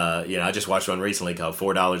 I just watched one recently called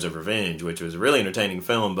 $4 of Revenge, which was a really entertaining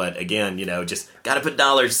film, but again, just got to put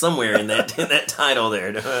dollars somewhere in that title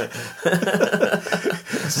there.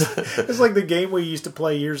 It's like the game we used to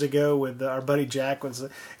play years ago with our buddy Jack was,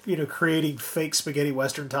 creating fake spaghetti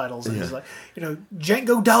Western titles. And he's like,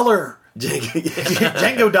 Django Dollar.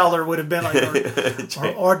 Django Dollar would have been like,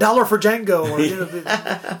 or $1 for Django. Or,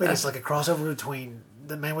 it's like a crossover between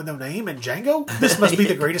The Man with No Name and Django. This must be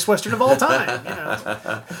the greatest Western of all time.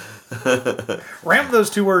 Ram those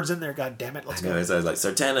 2 words in there, god damn it. Let's go. It sounds like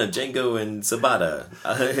Sartana, Django, and Sabata.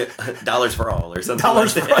 Dollars for all, or something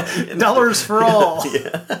dollars like that. Dollars for all.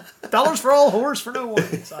 Dollars for all, whores for no one.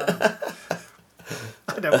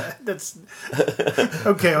 That's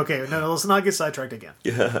okay. No, let's not get sidetracked again.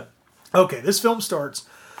 Yeah. Okay, this film starts,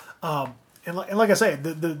 and like I say,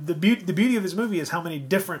 the beauty of this movie is how many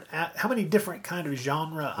different kind of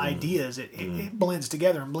genre ideas it blends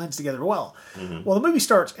together and blends together well. Mm-hmm. Well, the movie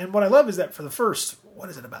starts, and what I love is that for the first,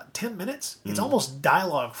 about 10 minutes, it's almost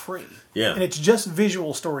dialogue free. Yeah, and it's just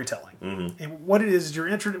visual storytelling. Mm-hmm. And what it is,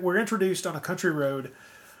 we're introduced on a country road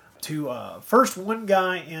to first one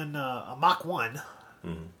guy in a Mach 1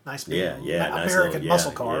 nice big nice American little,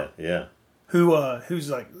 muscle car. Yeah. Who's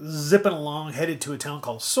like zipping along, headed to a town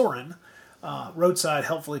called Soren. Roadside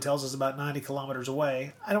helpfully tells us about 90 kilometers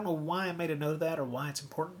away. I don't know why I made a note of that or why it's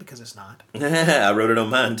important, because it's not. I wrote it on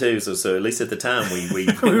mine too, so at least at the time we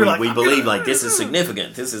believe like this is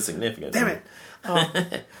significant. This is significant. Damn it.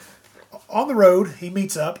 On the road, he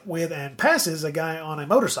meets up with and passes a guy on a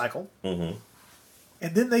motorcycle. Mm-hmm.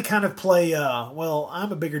 And then they kind of play, well,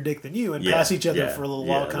 I'm a bigger dick than you, and pass each other for a little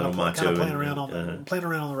while, kind of playing around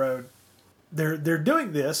on the road. They're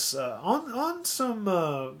doing this on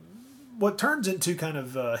some what turns into kind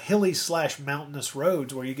of hilly / mountainous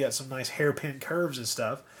roads where you get some nice hairpin curves and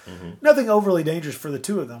stuff. Mm-hmm. Nothing overly dangerous for the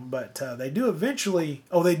two of them, but they do eventually.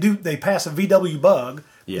 They pass a VW Bug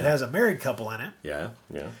that has a married couple in it. Yeah.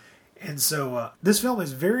 And so this film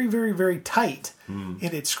is very, very, very tight in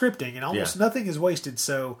its scripting, and almost nothing is wasted.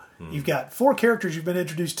 So you've got 4 characters you've been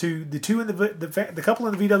introduced to: the two in the couple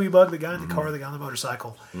in the VW Bug, the guy in the car, the guy on the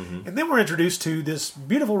motorcycle, and then we're introduced to this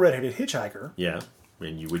beautiful redheaded hitchhiker. Yeah.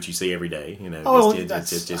 Which you see every day,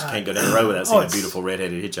 just can't go down the road without seeing a beautiful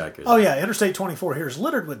redheaded hitchhiker. Oh yeah, Interstate 24 here is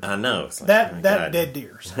littered with I know that dead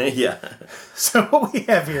deers. Yeah. So what we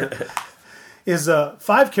have here is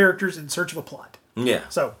 5 characters in search of a plot. Yeah.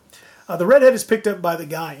 So the redhead is picked up by the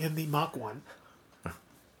guy in the Mach 1,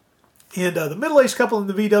 and the middle-aged couple in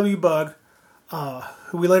the VW Bug,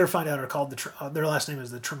 who we later find out are called their last name is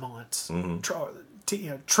the Tremonts. Mm-hmm. Tremonts.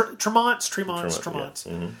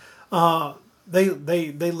 Yeah. Mm-hmm.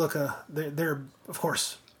 They look they're of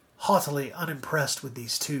course haughtily unimpressed with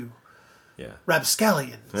these two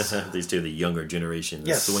rapscallions. These two, the younger generation,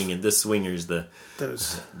 the swingers, the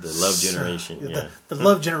love generation, the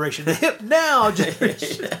love generation, the hip now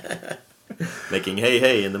generation, making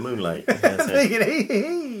hey in the moonlight, making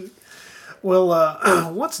hey. Well,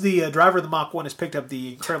 once the driver of the Mach 1 has picked up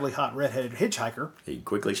the incredibly hot redheaded hitchhiker, he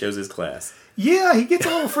quickly shows his class. Yeah, he gets a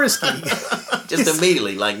little frisky. Just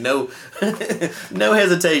immediately, like no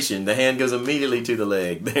hesitation. The hand goes immediately to the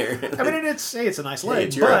leg there. I mean, it's a nice leg.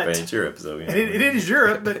 It's Europe, it's Europe. So, and it is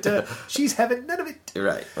Europe, but she's having none of it.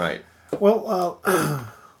 Right. Well,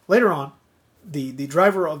 later on, the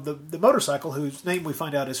driver of the motorcycle, whose name we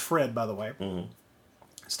find out is Fred, by the way,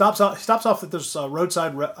 stops off at this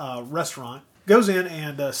roadside restaurant, goes in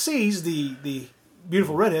and sees the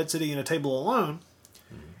beautiful redhead sitting at a table alone.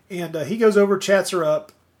 And he goes over, chats her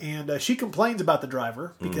up, and she complains about the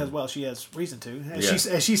driver because, she has reason to.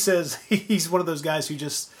 As she says, he's one of those guys who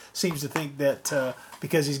just seems to think that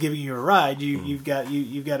because he's giving you a ride, you've got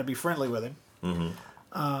to be friendly with him. Mm-hmm.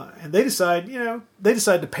 And they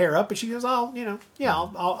decide to pair up, and she goes, I'll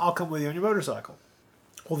come with you on your motorcycle.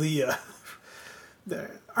 Well, the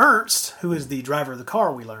Ernst, who is the driver of the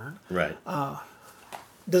car, we learn, right.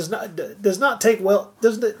 Does not take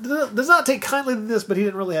kindly to this, but he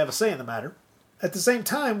didn't really have a say in the matter. At the same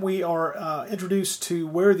time, we are introduced to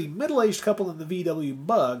where the middle-aged couple in the VW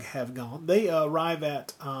Bug have gone. They arrive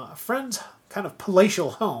at a friend's kind of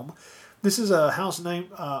palatial home. This is a house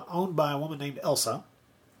owned by a woman named Elsa,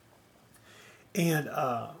 and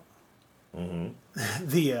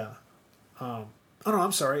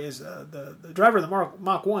I'm sorry. Is the driver of the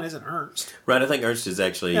Mach 1 isn't Ernst? Right, I think Ernst is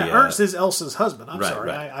actually... Yeah, Ernst is Elsa's husband. I'm sorry.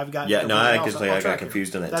 Right. I've got... Yeah, no, I got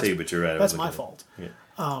confused on that too, but you're right. That's my fault. Yeah.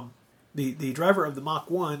 The driver of the Mach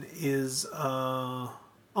 1 is...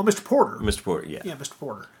 Mr. Porter. Mr. Porter, yeah. Yeah, Mr.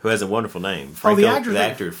 Porter. Who has a wonderful name. The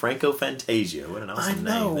actor Franco Fantasia. What an awesome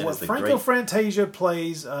name. I know. Franco Fantasia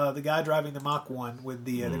plays the guy driving the Mach 1 with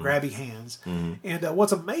the grabby hands. Mm-hmm. And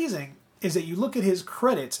what's amazing is that you look at his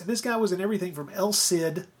credits, and this guy was in everything from El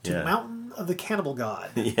Cid to Mountain of the Cannibal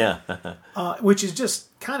God. Yeah. Which is just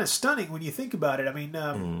kind of stunning when you think about it. I mean,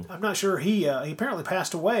 I'm not sure he apparently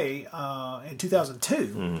passed away in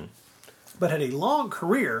 2002, but had a long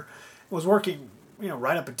career, was working,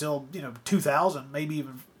 right up until, 2000, maybe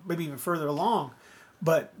even further along.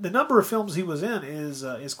 But the number of films he was in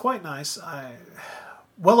is quite nice.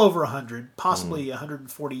 Well over 100, possibly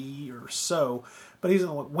 140 or so. But he's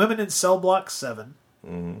in Women in Cell Block 7.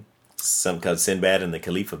 Mm-hmm. Something called Sinbad and the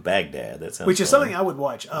Caliph of Baghdad. That sounds Which is something I would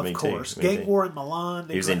watch, of course. Gang War in Milan.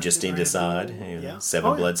 He was in Justine Desaad.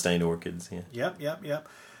 Seven Bloodstained Orchids. Yeah. Yep.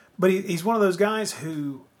 But he's one of those guys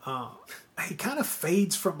who he kind of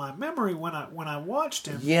fades from my memory when I watched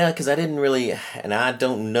him. Yeah, because I didn't really, and I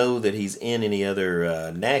don't know that he's in any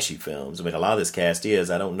other Naschy films. I mean, a lot of this cast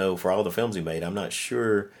is. I don't know for all the films he made. I'm not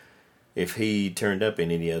sure if he turned up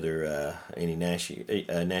in any other any Naschy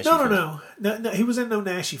films. No. He was in no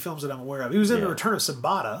Naschy films that I'm aware of. He was in The Return of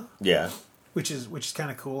Simbada. Yeah, which is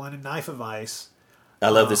kind of cool, and in Knife of Ice. I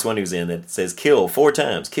love this one who's in that says "kill 4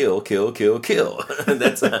 times, kill, kill, kill, kill."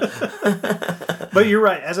 That's But you're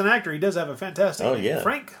right. As an actor, he does have a fantastic name. yeah.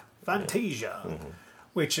 Frank Fantasia,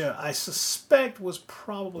 which I suspect was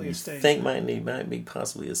probably a stage. I think might be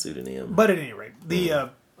possibly a pseudonym. But at any rate, the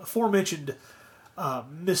aforementioned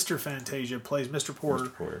Mr. Fantasia plays Mr.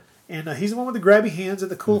 Porter. And he's the one with the grabby hands and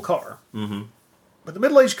the cool car. Mm-hmm. But the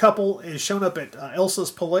middle-aged couple is shown up at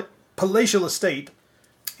Elsa's palatial estate.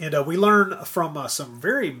 And we learn from some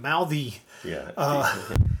very mouthy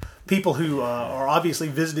people who are obviously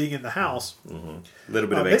visiting in the house. Mm-hmm. A little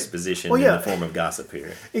bit of exposition in the form of gossip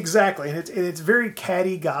here. Exactly. And it's very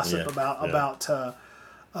catty gossip about the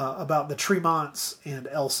Tremonts and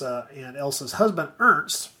Elsa and Elsa's husband,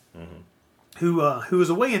 Ernst, who is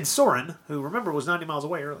away in Soren, who, remember, was 90 miles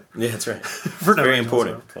away earlier. Yeah, that's right. For no very reason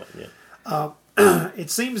important. it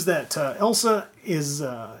seems that Elsa is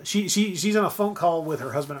she's on a phone call with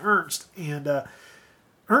her husband Ernst, and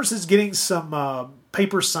Ernst is getting some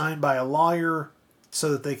papers signed by a lawyer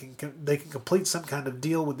so that they can complete some kind of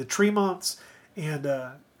deal with the Tremonts. And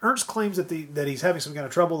Ernst claims that he's having some kind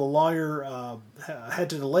of trouble. The lawyer had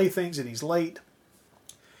to delay things, and he's late.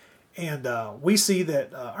 And we see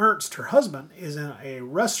that Ernst, her husband, is in a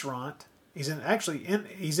restaurant. He's in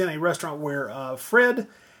a restaurant where Fred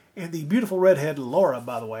and the beautiful redhead Laura,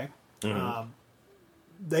 by the way,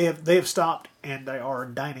 they have stopped and they are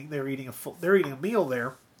dining. They're eating a meal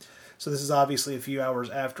there. So this is obviously a few hours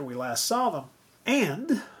after we last saw them.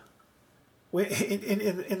 And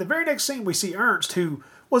in the very next scene, we see Ernst, who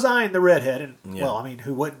was eyeing the redhead, and well, I mean,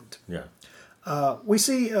 who wouldn't? Yeah. We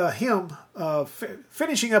see him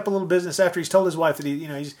finishing up a little business after he's told his wife that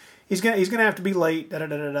he's gonna have to be late. Da da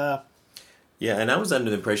da da da. Yeah, and I was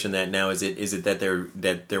under the impression that now is it that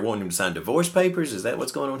they're wanting him to sign divorce papers? Is that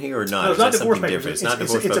what's going on here, or not? No, it's not divorce papers. Different? It's not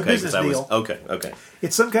divorce papers. It's a business deal. Okay.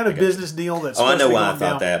 It's some kind of business deal that's. Oh, I know why I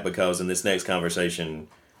thought that, because in this next conversation,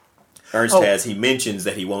 Ernst he mentions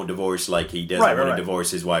that he won't divorce, like he doesn't want to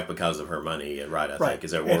divorce his wife because of her money. Right, I think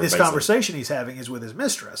is that what? And this conversation he's having is with his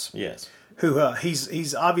mistress. Yes. Who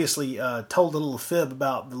he's obviously told a little fib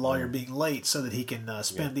about the lawyer being late so that he can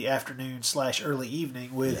spend the afternoon / early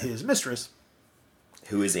evening with his mistress,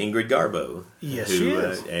 who is Ingrid Garbo. Yes, she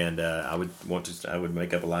is. And I would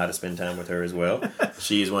make up a lie to spend time with her as well.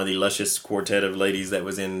 She is one of the luscious quartet of ladies that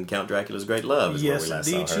was in Count Dracula's Great Love. Yes,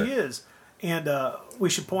 indeed she is. And we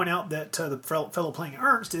should point out that the fellow playing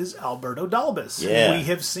Ernst is Alberto Dalbus, who we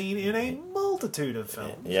have seen in a multitude of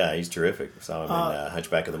films. Yeah, he's terrific. Saw him in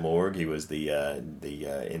Hunchback of the Morgue. He was the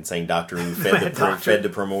insane doctor who fed the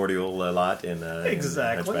primordial lot in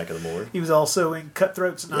Hunchback of the Morgue. He was also in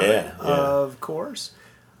Cutthroat's Night, of course.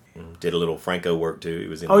 Did a little Franco work too. He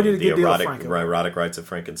was in the erotic Rites of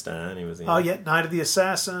Frankenstein. He was in. Night of the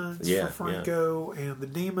Assassins for Franco, and The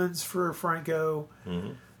Demons for Franco.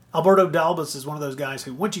 Mm-hmm. Alberto Dalbus is one of those guys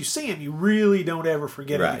who, once you see him, you really don't ever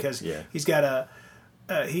forget him, because he's got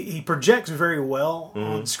he projects very well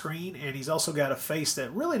on screen, and he's also got a face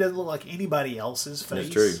that really doesn't look like anybody else's face. That's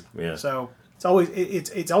true. Yeah. So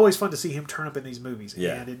it's always fun to see him turn up in these movies,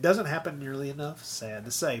 and it doesn't happen nearly enough. Sad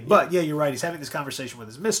to say, but you're right. He's having this conversation with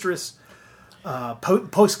his mistress,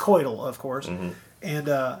 post-coital, of course.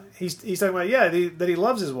 And he's talking about that he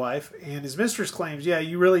loves his wife, and his mistress claims,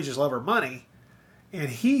 you really just love her money. And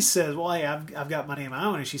he says, well, hey, I've got money of my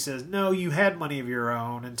own. And she says, no, you had money of your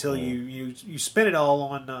own until you spent it all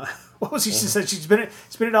on, what was he? She said she spent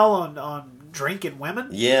it all on drink and women?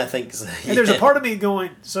 Yeah, I think so. And there's a part of me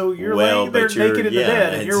going, so you're laying there naked in the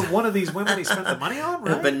bed, and you're one of these women he spent the money on,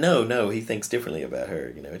 right? But no, he thinks differently about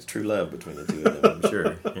her. It's true love between the two of them, I'm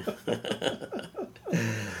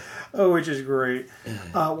sure. Which is great.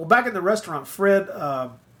 Well, back in the restaurant, Fred,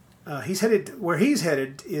 he's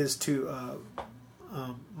headed is to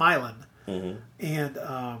Milan, and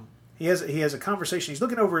he has a conversation. He's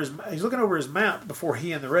looking over his map before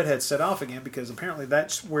he and the redhead set off again, because apparently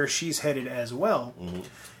that's where she's headed as well.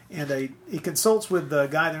 And he consults with the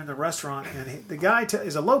guy there in the restaurant, and the guy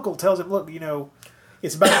is a local. Tells him, look,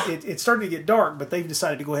 it's it's starting to get dark, but they've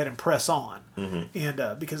decided to go ahead and press on,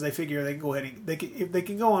 and because they figure they can go ahead and if they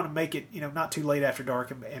can go on and make it not too late after dark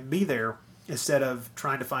and be there, instead of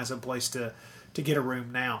trying to find some place to get a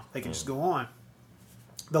room now, they can just go on.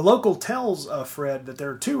 The local tells Fred that there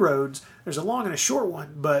are 2 roads. There's a long and a short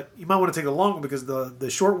one, but you might want to take the long one, because the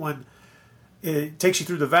short one, it takes you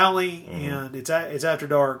through the valley, and it's after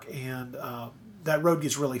dark, and that road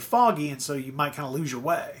gets really foggy, and so you might kind of lose your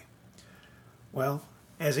way. Well,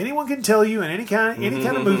 as anyone can tell you in any kind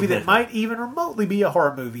of movie that might even remotely be a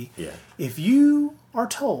horror movie, if you are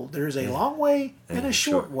told there is a long way and a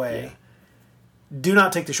short way, do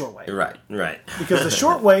not take the short way. Right. Because the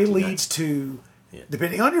short way leads to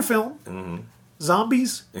depending on your film,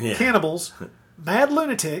 zombies, cannibals, mad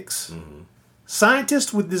lunatics,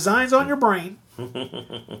 scientists with designs on your brain,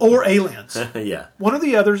 or aliens. Yeah. One of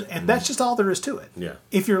the others, and that's just all there is to it. Yeah.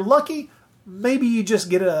 If you're lucky, maybe you just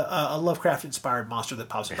get a Lovecraft-inspired monster that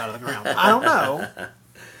pops up out of the ground. I don't know.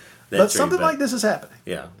 But something like this is happening.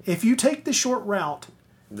 Yeah. If you take the short route...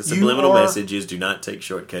 The subliminal message is do not take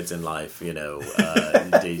shortcuts in life, you know. Slow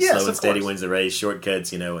and steady wins the race.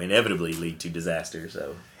 Shortcuts, you know, inevitably lead to disaster,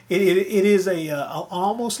 so... It is an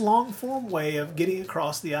almost long-form way of getting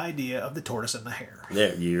across the idea of the tortoise and the hare.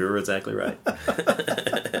 Yeah, you're exactly right.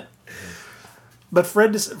 But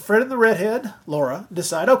Fred and the redhead, Laura,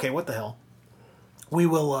 decide, okay, what the hell?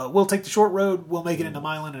 We'll take the short road, we'll make it into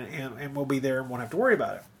Milan, and we'll be there and won't have to worry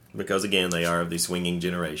about it. Because, again, they are of the swinging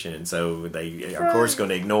generation, and so they are, of course, going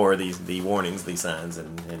to ignore the warnings, these signs,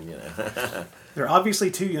 and you know. They're obviously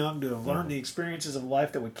too young to have learned the experiences of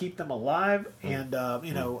life that would keep them alive and,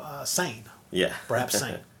 sane. Yeah. Perhaps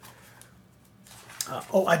sane.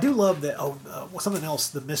 I do love that. Something else.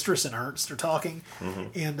 The mistress and Ernst are talking,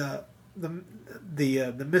 and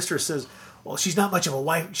the mistress says, "Well, she's not much of a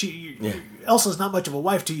wife. Elsa's not much of a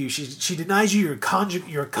wife to you. She denies you your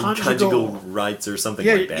conjugal rights or something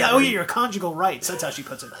like that. Yeah, your conjugal rights. That's how she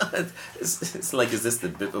puts it. It's like, is this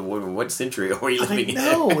what century are we living in?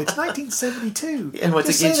 No, it's 1972. And once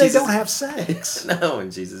Just again, say they don't have sex. No,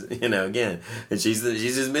 and she's again, and she's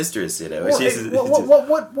his mistress. You know,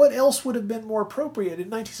 what else would have been more appropriate in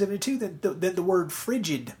 1972 than the word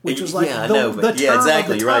frigid, which was like the term exactly. of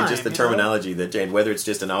the You're right. time, Just the terminology that, and whether it's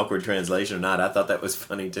just an awkward translation or not, I thought that was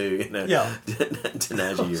funny too. You know, yeah.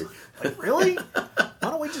 Like, really? Why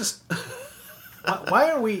don't we just? Why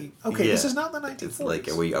are we? Okay, this is not the 1940s. It's like,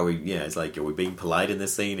 are we? Yeah, it's like, are we being polite in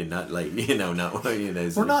this scene and not like, not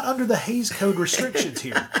We're not under the Hays Code restrictions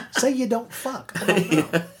here. Say you don't fuck. I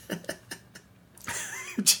don't know.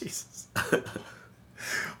 Jesus.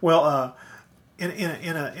 Well, in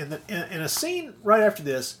a scene right after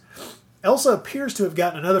this, Elsa appears to have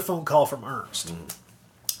gotten another phone call from Ernst,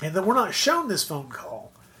 and then we're not shown this phone call.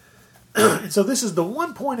 And so this is the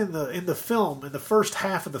one point in the film, in the first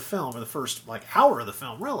half of the film, or the first hour of the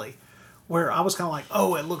film, really, where I was kind of like,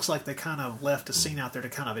 oh, it looks like they kind of left a scene out there to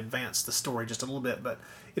kind of advance the story just a little bit. But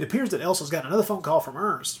it appears that Elsa's got another phone call from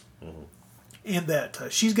Ernst, and that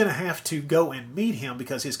she's going to have to go and meet him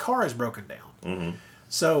because his car is broken down.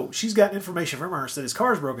 So she's got information from Ernst that his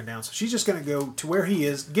car is broken down. So she's just going to go to where he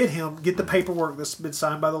is, get the paperwork that's been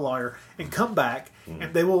signed by the lawyer, and come back.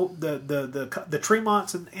 And they will the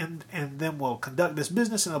Tremonts and them will conduct this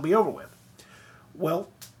business, and it'll be over with. Well,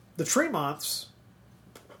 the Tremonts,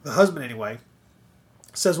 the husband anyway,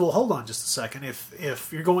 says, "Well, hold on just a second. If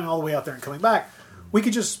you're going all the way out there and coming back, we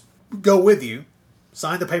could just go with you,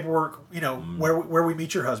 sign the paperwork, where we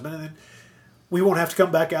meet your husband, and then." We won't have to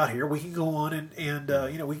come back out here. We can go on and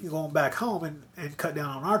we can go on back home and cut down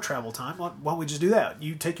on our travel time. Why don't we just do that?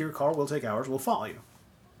 You take your car, we'll take ours, we'll follow you.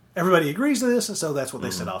 Everybody agrees to this, and so that's what they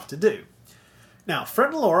set off to do. Now,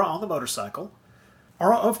 Fred and Laura on the motorcycle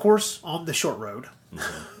are, of course, on the short road.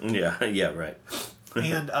 Yeah, right.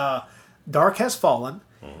 And dark has fallen,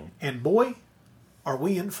 and boy, are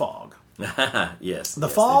we in fog. Yes. The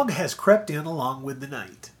fog has crept in along with the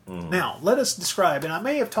night. Now, let us describe, and I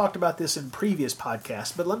may have talked about this in previous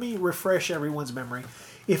podcasts, but let me refresh everyone's memory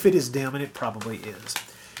if it is dim, and it probably is.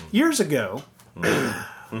 Years ago,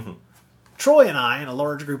 Troy and I and a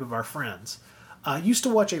large group of our friends used to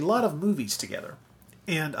watch a lot of movies together.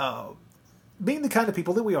 And being the kind of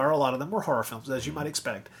people that we are, a lot of them were horror films, as you might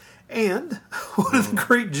expect. And one of the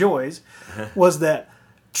great joys was that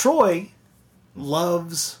Troy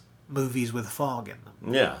loves movies with fog in them.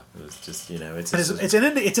 Yeah, it's just it's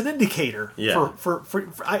an indicator. Yeah.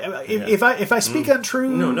 If I speak untrue,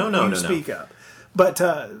 no, speak up. But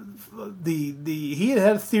he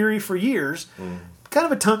had a theory for years, kind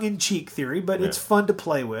of a tongue-in-cheek theory, but it's fun to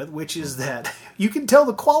play with, which is that you can tell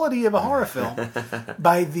the quality of a horror film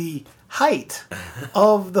by the height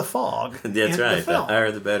of the fog. That's right. The film. The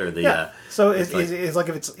higher, the better. So it's like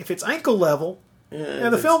if it's ankle level. Yeah,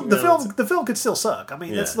 the film could still suck. I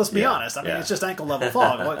mean, let's be honest. I mean, it's just ankle level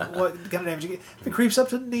fog. What kind of damage you get? If it creeps up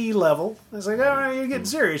to knee level, it's like, all right, you're getting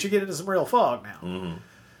serious. You're getting into some real fog now.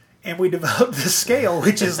 And we developed this scale,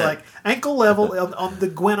 which is like ankle level on the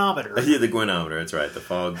gwenometer. Yeah, the gwenometer. That's right. The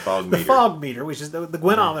fog meter. The fog meter, which is the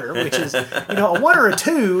gwenometer, which is a 1 or a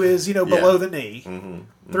 2 is below the knee.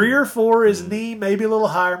 3 or 4 is knee, maybe a little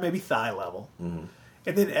higher, maybe thigh level.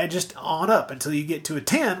 And then just on up until you get to a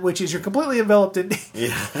 10, which is you're completely enveloped in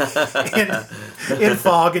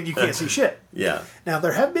fog and you can't see shit. Yeah. Now,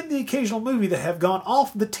 there have been the occasional movie that have gone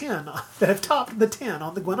off the 10, that have topped the 10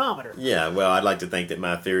 on the Gwenometer. Yeah, well, I'd like to think that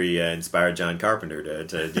my theory inspired John Carpenter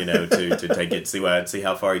to take it, see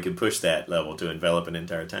how far he could push that level to envelop an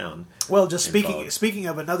entire town. Well, just speaking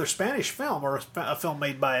of another Spanish film, or a film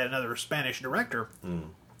made by another Spanish director,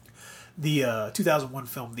 the 2001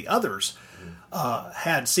 film The Others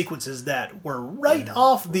had sequences that were right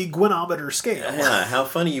off the Gwenometer scale. Yeah, how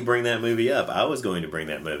funny you bring that movie up. I was going to bring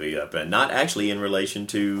that movie up, and not actually in relation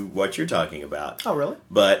to what you're talking about. Oh, really?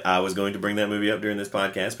 But I was going to bring that movie up during this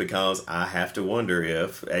podcast because I have to wonder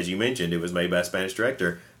if, as you mentioned, it was made by a Spanish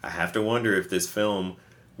director. I have to wonder if this film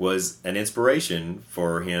was an inspiration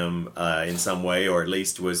for him in some way, or at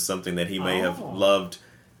least was something that he may have loved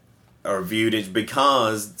or viewed it,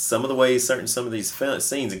 because some of the ways some of these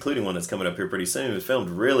scenes, including one that's coming up here pretty soon, was filmed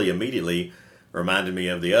really immediately reminded me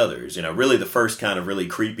of The Others. Really the first kind of really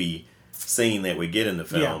creepy scene that we get in the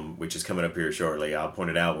film, which is coming up here shortly. I'll point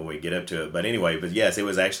it out when we get up to it. But anyway, yes, it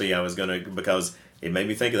was actually, I was going to, because it made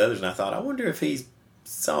me think of The Others, and I thought, I wonder if he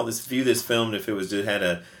viewed this film, and if it was just had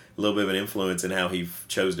a little bit of an influence in how he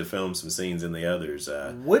chose to film some scenes in The Others.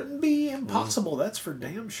 Wouldn't be impossible, that's for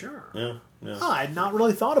damn sure. Yeah. I had not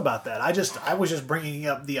really thought about that. I was just bringing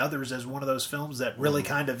up The Others as one of those films that really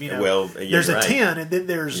kind of, there's a 10, and then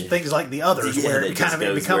there's things like The Others where it kind of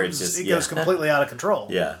goes completely out of control.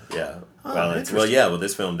 Yeah. Oh,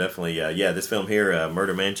 this film definitely, this film here,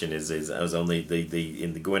 Murder Mansion, is only in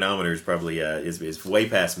the Gwenometer is probably is way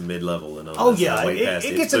past mid level, and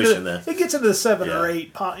it gets into the 7 or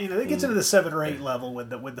 8, it gets into the 7 or 8 level with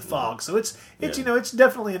the fog. So it's it's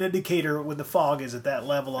definitely an indicator when the fog is at that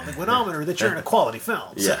level on the Gwenometer that you're in a quality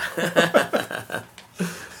film. So. Yeah.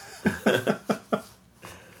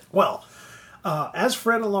 Well, as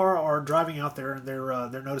Fred and Laura are driving out there and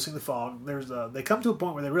they're noticing the fog, they come to a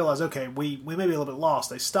point where they realize, okay, we may be a little bit lost.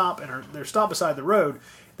 They stop and they're stopped beside the road.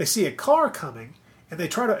 They see a car coming, and they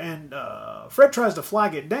try to Fred tries to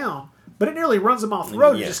flag it down, but it nearly runs them off the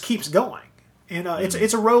road and just keeps going. And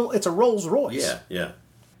it's a Rolls Royce. Yeah.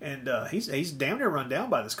 And he's damn near run down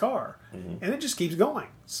by this car, and it just keeps going.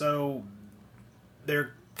 So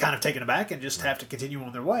they're kind of taken aback and just have to continue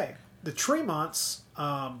on their way. The Tremonts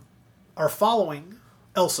are following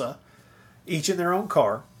Elsa, each in their own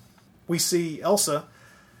car. We see Elsa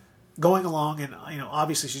going along, and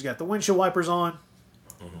obviously she's got the windshield wipers on.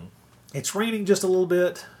 It's raining just a little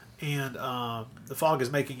bit, and the fog is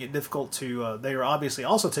making it difficult to. They are obviously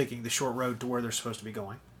also taking the short road to where they're supposed to be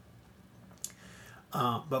going.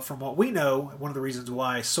 But from what we know, one of the reasons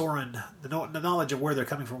why Soren, the knowledge of where they're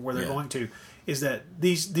coming from, where they're going to, is that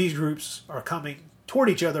these groups are coming toward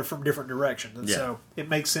each other from different directions, and so it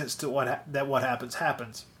makes sense to what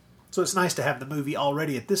happens. So it's nice to have the movie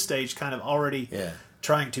already at this stage, kind of already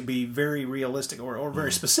trying to be very realistic or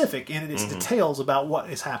very specific in its details about what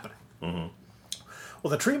is happening.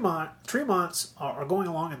 Well, the Tremonts are going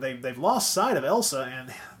along, and they've lost sight of Elsa,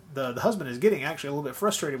 and the husband is getting actually a little bit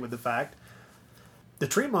frustrated with the fact the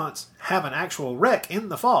Tremonts have an actual wreck in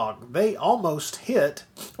the fog. They almost hit,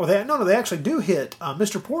 they actually do hit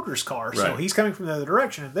Mr. Porter's car. Right. So he's coming from the other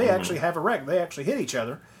direction, and they actually have a wreck. They actually hit each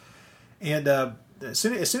other, and as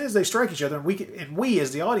soon as they strike each other, and we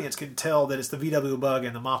as the audience can tell that it's the VW Bug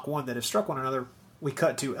and the Mach 1 that have struck one another. We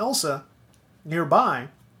cut to Elsa nearby,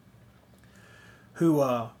 who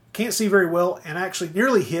can't see very well, and actually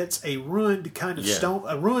nearly hits a ruined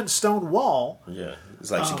stone wall. Yeah. It's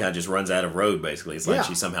like she kind of just runs out of road, basically. It's like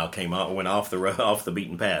she somehow went off the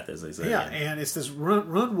beaten path, as they say. Yeah, and it's this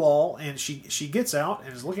ruined wall, and she gets out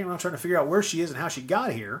and is looking around trying to figure out where she is and how she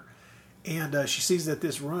got here. And she sees that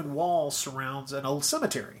this ruined wall surrounds an old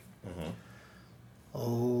cemetery.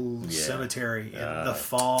 Old cemetery in the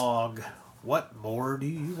fog. What more do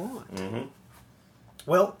you want?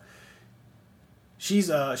 Well,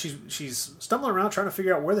 she's stumbling around trying to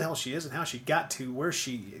figure out where the hell she is and how she got to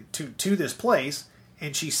to this place.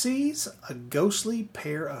 And she sees a ghostly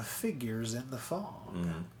pair of figures in the fog.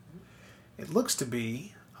 It looks to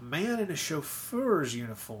be a man in a chauffeur's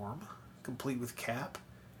uniform, complete with cap,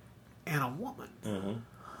 and a woman.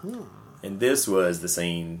 And this was the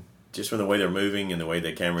scene, just from the way they're moving and the way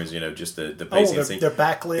the cameras, just the pacing of the scene. They're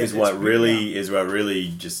backlit. Is what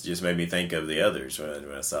really just made me think of The Others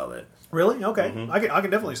when I saw that. Really? Okay. I can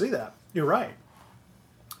definitely see that. You're right.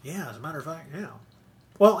 Yeah, as a matter of fact, yeah.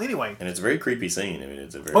 Well, anyway, and it's a very creepy scene. I mean,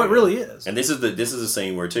 it's a very. Oh, it really is. And this is a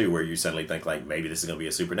scene where you suddenly think like maybe this is going to be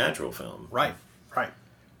a supernatural film. Right.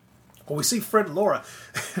 Well, we see Fred and Laura.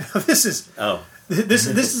 This is this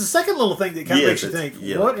is the second little thing that kind of makes you think,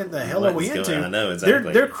 what in the hell are we into? I know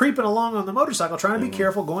exactly. They're creeping along on the motorcycle, trying to be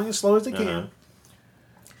careful, going as slow as they can.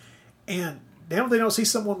 And damn, they don't see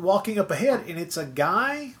someone walking up ahead, and it's a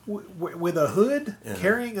guy with a hood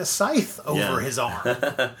carrying a scythe over his arm.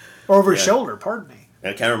 Or over his shoulder, pardon me.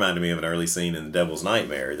 It kind of reminded me of an early scene in The Devil's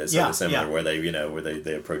Nightmare that's sort of similar, where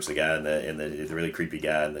they approach the guy and the really creepy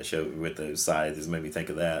guy in the show with the scythe. This made me think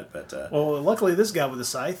of that. But well, luckily this guy with the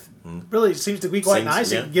scythe really seems to be quite nice.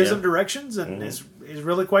 He gives them directions and is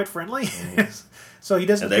really quite friendly. So he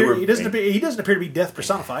doesn't appear to be death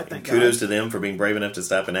personified. Thank God. Kudos to them for being brave enough to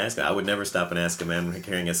stop and ask. I would never stop and ask a man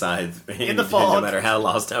carrying a scythe in the fog. No matter how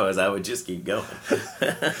lost I was, I would just keep going.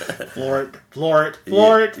 Floor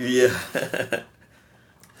it. Yeah.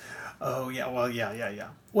 Oh, yeah, well, yeah.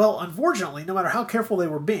 Well, unfortunately, no matter how careful they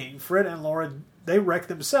were being, Fred and Laura, they wrecked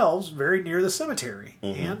themselves very near the cemetery,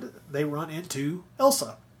 and they run into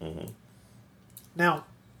Elsa. Now,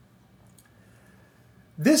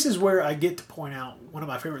 this is where I get to point out one of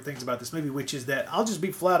my favorite things about this movie, which is that I'll just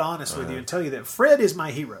be flat honest with you and tell you that Fred is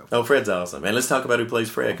my hero. Oh, Fred's awesome. And let's talk about who plays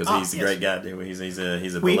Fred, because he's a great guy. He's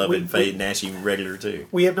a beloved Fade Nashi regular, too.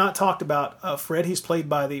 We have not talked about Fred. He's played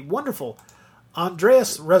by the wonderful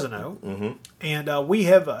Andreas Resino, and we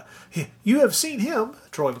have you have seen him,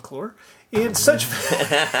 Troy McClure, in such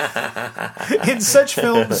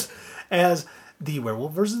films as The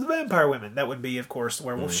Werewolf versus the Vampire Women. That would be, of course,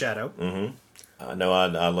 Werewolf Shadow. No,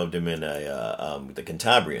 I loved him in the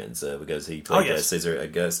Cantabrians because he played Caesar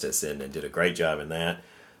Augustus and did a great job in that.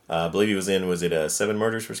 I believe he was in, Seven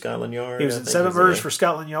Murders for Scotland Yard? He was in Seven Murders for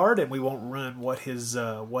Scotland Yard, and we won't run what his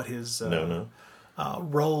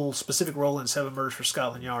specific role in Seven Murders for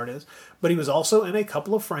Scotland Yard is. But he was also in a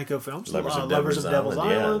couple of Franco films, Lovers of Devil's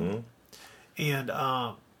Island. And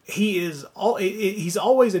he's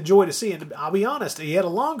always a joy to see. And I'll be honest, he had a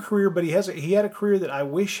long career, but he had a career that I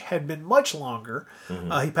wish had been much longer.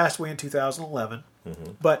 He passed away in 2011.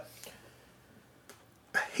 But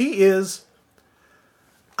he is...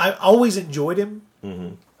 I always enjoyed him.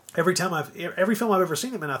 Every film I've ever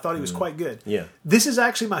seen him in, I thought he was quite good. Yeah, this is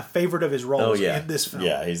actually my favorite of his roles in this film.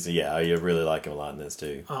 Yeah, I really like him a lot in this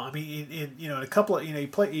too. I mean, in a couple of he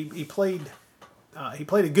played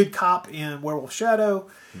a good cop in Werewolf Shadow,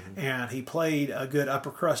 and he played a good upper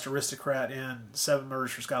crust aristocrat in Seven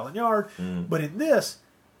Murders for Scotland Yard. But in this,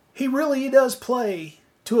 he really does play,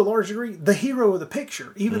 to a large degree, the hero of the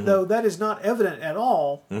picture, even though that is not evident at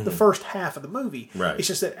all the first half of the movie. Right. It's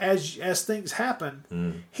just that as things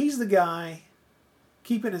happen, he's the guy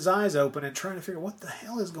keeping his eyes open and trying to figure what the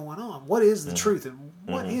hell is going on. What is the truth and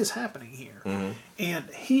what is happening here? And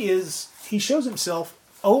he shows himself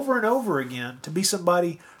over and over again to be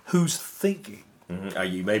somebody who's thinking.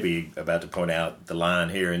 You may be about to point out the line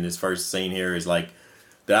here in this first scene here is like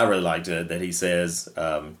that I really liked that he says.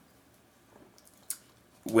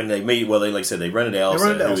 When they meet, like I said, they run into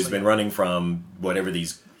Elsa, who's been running from whatever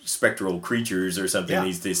these spectral creatures or something.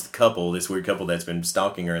 This weird couple that's been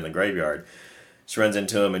stalking her in the graveyard. She runs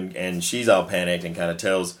into him, and she's all panicked and kind of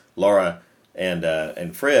tells Laura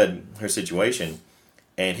and Fred her situation.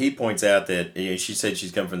 And he points out that she said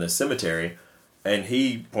she's come from the cemetery, and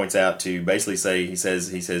he points out to basically say he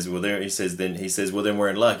says well then we're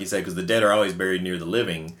in luck. He said because the dead are always buried near the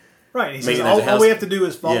living. Right. He says, all we have to do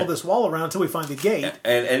is follow this wall around until we find the gate.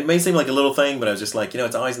 And it may seem like a little thing, but I was just like,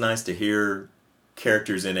 it's always nice to hear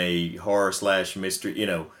characters in a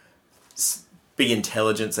horror/mystery, be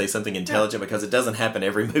intelligent, say something intelligent, because it doesn't happen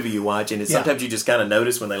every movie you watch, and sometimes you just kind of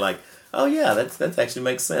notice when they like, oh yeah, that actually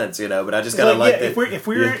makes sense, But I just kind of like that. If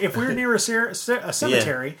we're near a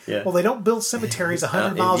cemetery, well, they don't build cemeteries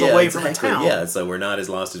 100 miles away from a town. Yeah, so we're not as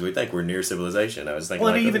lost as we think. We're near civilization. I was thinking.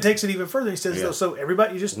 Well, and he even takes it even further. He says, so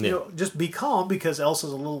everybody, just be calm because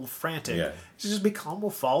Elsa's a little frantic. Yeah. He says, just be calm. We'll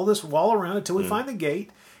follow this wall around until we find the gate.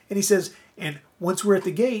 And he says, and once we're at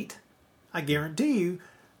the gate, I guarantee you,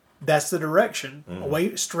 that's the direction.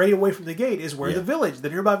 Straight away from the gate is where the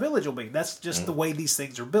nearby village will be. That's just the way these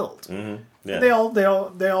things are built. And they all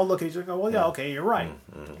look at each other and go, well, okay, you're right.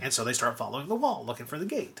 And so they start following the wall, looking for the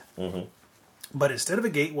gate. But instead of a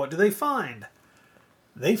gate, what do they find?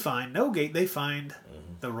 They find no gate. They find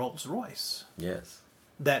the Rolls Royce. Yes.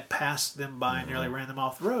 That passed them by and nearly ran them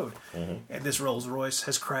off the road. And this Rolls Royce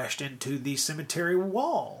has crashed into the cemetery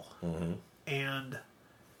wall. And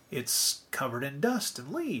it's covered in dust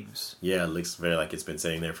and leaves. Yeah, it looks very like it's been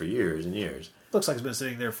sitting there for years and years. Looks like it's been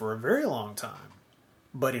sitting there for a very long time.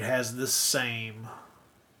 But it has the same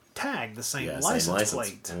tag, the same license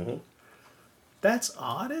plate. That's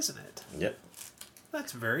odd, isn't it? Yep.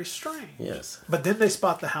 That's very strange. Yes. But then they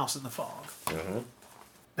spot the house in the fog.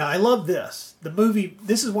 Now, I love this. The movie,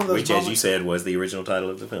 this is one of those Which, as you said, was the original title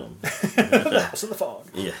of the film. The House in the Fog.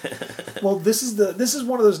 Yeah. Well, this is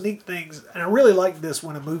one of those neat things, and I really like this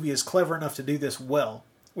when a movie is clever enough to do this well,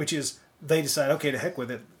 which is they decide, okay, to heck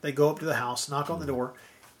with it. They go up to the house, knock on the door,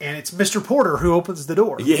 and it's Mr. Porter who opens the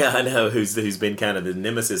door. Yeah, I know, who's been kind of the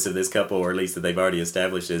nemesis of this couple, or at least that they've already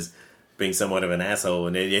established as being somewhat of an asshole.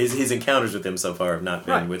 And his encounters with them so far have not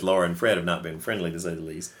been, with Laura and Fred, have not been friendly, to say the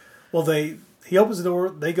least. Well, he opens the door,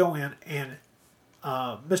 they go in, and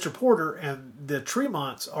Mr. Porter and the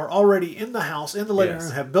Tremonts are already in the house, in the living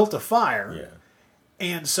room, have built a fire. Yeah.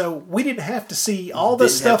 And so we didn't have to see all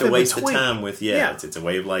this stuff in between. Didn't have to waste the time with, It's a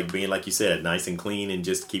way of like being, like you said, nice and clean and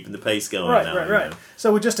just keeping the pace going. Right.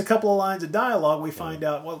 So with just a couple of lines of dialogue, we find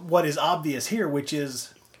out what is obvious here, which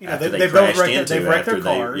is, they've wrecked their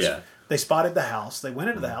cars. They spotted the house. They went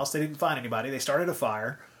into the house. They didn't find anybody. They started a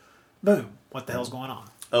fire. Boom. What the hell's going on?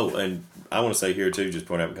 Oh, and I want to say here, too, just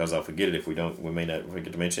point out, because I'll forget it we may not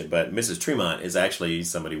forget to mention it, but Mrs. Tremont is actually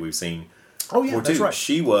somebody we've seen. Oh, yeah, that's right.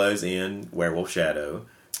 She was in Werewolf Shadow.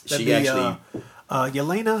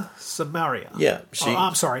 Yelena Samaria. Yeah.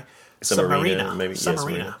 I'm sorry. Samarina. Maybe.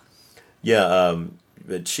 Samarina. Yeah,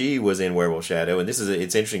 but she was in Werewolf Shadow, and it's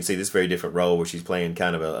interesting to see this very different role where she's playing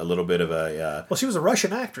kind of a little bit of a... Well, she was a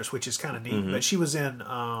Russian actress, which is kind of neat, but she was in...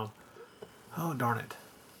 oh, darn it.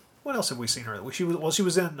 What else have we seen her? She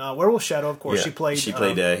was in Werewolf Shadow, of course. Yeah. She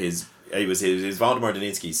played his Valdemar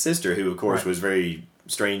Daninsky's sister, who, of course, was very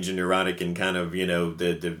strange and neurotic and kind of,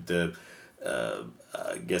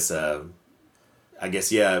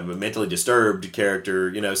 mentally disturbed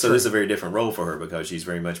character, So this is a very different role for her because she's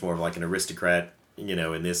very much more of like an aristocrat,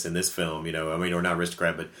 in this film, or not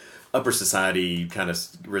aristocrat, but upper society kind of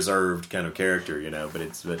reserved kind of character, but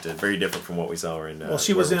it's very different from what we saw her in. Well,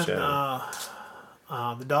 she was in The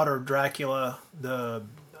Daughter of Dracula,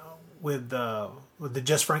 with the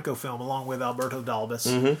Jess Franco film, along with Alberto Dalbas.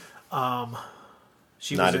 Mm-hmm.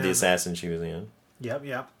 She Night was of the Assassin she was in.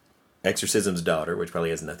 Yep. Exorcism's Daughter, which probably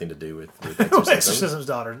has nothing to do with Exorcism. Exorcism's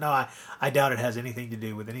Daughter. No, I doubt it has anything to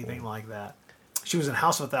do with anything like that. She was in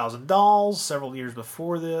House of 1,000 Dolls several years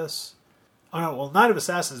before this. Oh no, well, Night of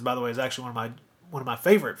Assassins, by the way, is actually one of my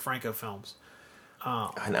favorite Franco films.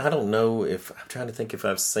 And I don't know I'm trying to think if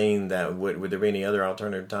I've seen that. Would there be any other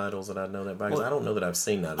alternative titles that I'd know that by? Because I don't know that I've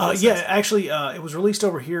seen that. Actually, it was released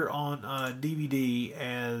over here on DVD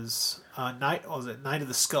as Night of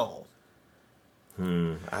the Skull.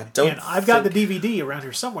 I don't. And I've got the DVD around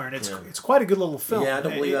here somewhere, and it's quite a good little film. Yeah, I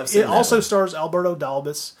don't believe I've seen it. It also stars Alberto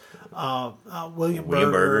Dalbas, William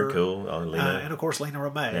Berger, cool, and of course Lena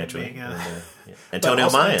Romay, being Antonio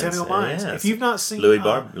Mayans. Yes. If you've not seen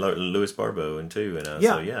Louis Barbeau and too,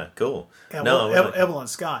 so cool. Evelyn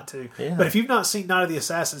Scott too. Yeah. But if you've not seen Night of the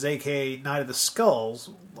Assassins, aka Night of the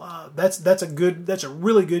Skulls, that's a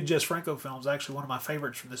really good Jess Franco film. It's actually one of my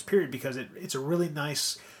favorites from this period because it's a really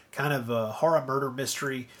nice kind of a horror murder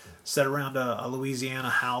mystery set around a Louisiana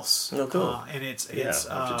house. Oh, cool. And it's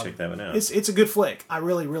I'll have to check that one out. It's a good flick. I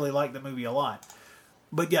really, really like the movie a lot.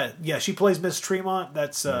 But yeah, she plays Miss Tremont.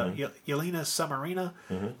 That's Yelena Samarina,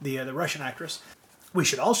 the Russian actress. We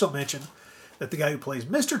should also mention that the guy who plays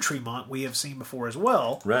Mr. Tremont we have seen before as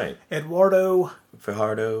well. Right. Eduardo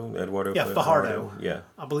Fajardo. Fajardo. Yeah.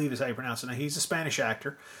 I believe is how you pronounce it. Now, he's a Spanish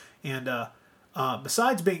actor. And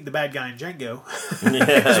besides being the bad guy in Django,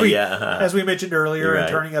 as we mentioned earlier, and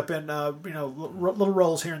turning up in little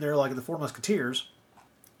roles here and there like the Four Musketeers.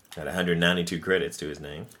 Got 192 credits to his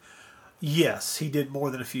name. Yes, he did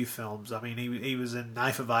more than a few films. I mean, he was in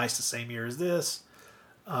Knife of Ice the same year as this.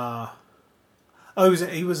 He had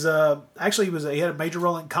a major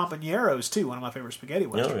role in Compañeros too, one of my favorite spaghetti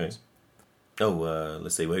westerns.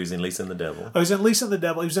 Let's see. Well, he was in Lisa and the Devil. He was in Lisa and the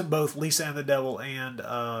Devil. He was in both Lisa and the Devil and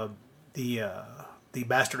the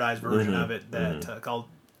bastardized version of it that called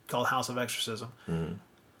House of Exorcism. Mm-hmm.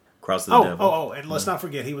 Cross of the Devil. And let's not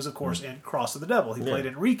forget he was of course in Cross of the Devil. He played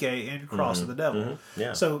Enrique in Cross of the Devil. Mm-hmm.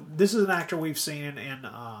 Yeah. So this is an actor we've seen in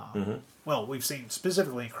we've seen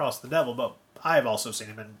specifically in Cross of the Devil, but I have also seen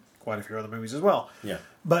him in quite a few other movies as well. Yeah.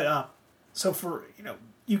 But so for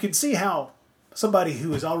you can see how somebody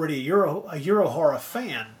who is already a Euro horror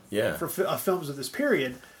fan for films of this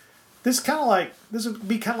period. This would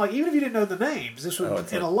be kind of like, even if you didn't know the names, this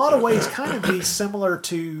would, in a lot of ways, kind of be similar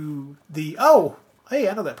to the, hey,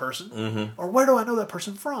 I know that person, or where do I know that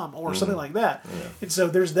person from, or something like that. Yeah. And so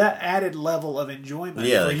there's that added level of enjoyment.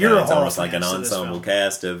 Yeah, it's almost like an ensemble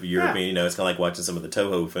cast of European. It's kind of like watching some of the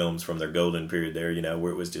Toho films from their golden period there.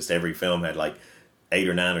 Where it was just every film had like 8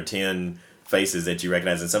 or 9 or 10 faces that you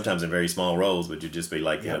recognize, and sometimes in very small roles, but you'd just be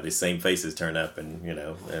like, these same faces turn up, and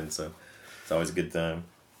and so it's always a good time.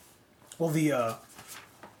 Well, I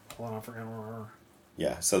forgot where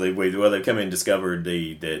Yeah, so they come in and discovered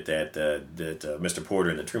that Mr. Porter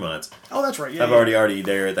and the Trumonts. Oh, that's right. Yeah, have already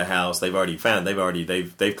there at the house. They've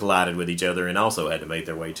collided with each other and also had to make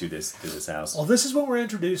their way to this house. Well, this is when we're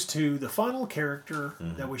introduced to the final character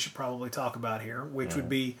that we should probably talk about here, which would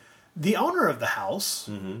be the owner of the house,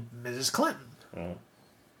 Mrs. Clinton.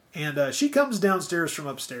 And she comes downstairs from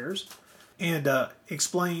upstairs and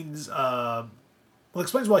explains why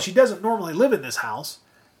she doesn't normally live in this house,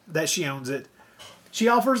 that she owns it. She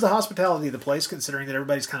offers the hospitality of the place, considering that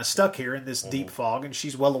everybody's kind of stuck here in this deep fog, and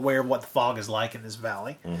she's well aware of what the fog is like in this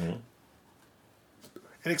valley. And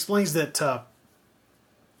explains that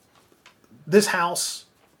this house,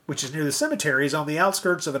 which is near the cemetery, is on the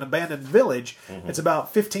outskirts of an abandoned village. It's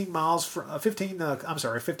about 15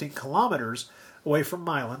 kilometers away from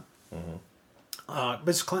Milan.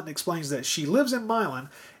 Mrs. Clinton explains that she lives in Milan,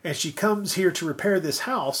 and she comes here to repair this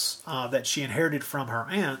house that she inherited from her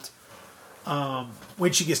aunt.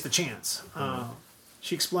 When she gets the chance.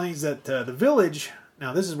 She explains that the village.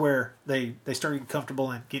 Now this is where they start getting comfortable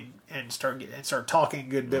and start talking a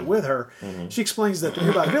good bit with her. She explains that the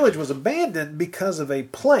nearby village was abandoned because of a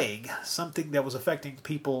plague, something that was affecting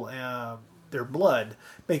people, their blood,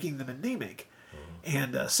 making them anemic,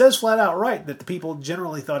 and says flat out right that the people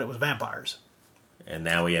generally thought it was vampires. And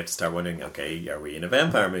now we have to start wondering, okay, are we in a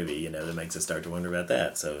vampire movie? That makes us start to wonder about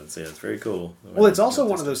that. So it's very cool. Well, it's also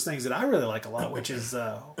one of those things that I really like a lot, which is,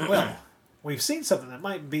 we've seen something that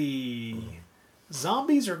might be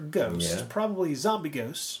zombies or ghosts. Yeah. Probably zombie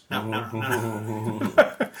ghosts. No.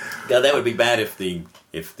 God, that would be bad if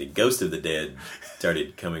the ghost of the dead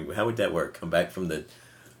started coming. How would that work? Come back from the...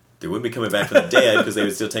 They wouldn't be coming back from the dead because they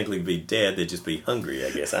would still technically be dead. They'd just be hungry,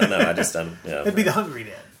 I guess. I don't know. It'd be the hungry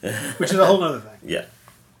dead, which is a whole other thing. Yeah.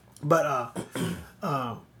 But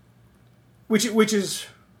which is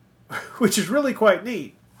really quite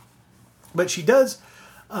neat. But she does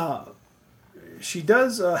have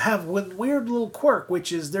one weird little quirk,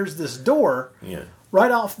 which is there's this door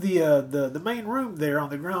right off the main room there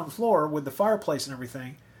on the ground floor with the fireplace and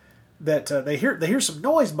everything. That they hear some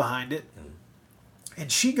noise behind it. And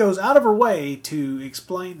she goes out of her way to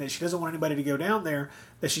explain that she doesn't want anybody to go down there,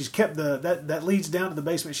 that she's kept that leads down to the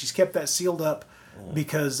basement. She's kept that sealed up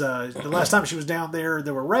because the last time she was down there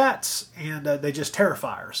were rats, and they just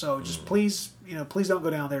terrify her. So just please don't go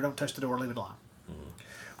down there. Don't touch the door. Leave it alone.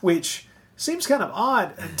 Which seems kind of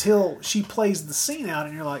odd until she plays the scene out,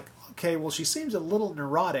 and you're like, okay, well, she seems a little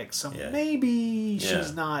neurotic, so maybe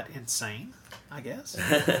she's not insane, I guess.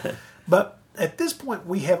 But at this point,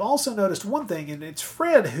 we have also noticed one thing, and it's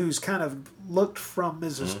Fred who's kind of looked from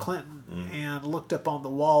Mrs. Clinton and looked up on the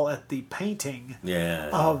wall at the painting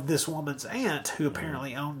of this woman's aunt, who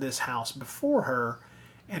apparently owned this house before her,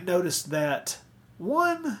 and noticed that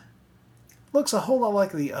one looks a whole lot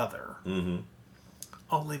like the other.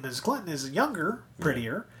 Only Mrs. Clinton is younger,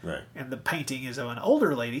 prettier, and the painting is of an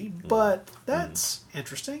older lady, but that's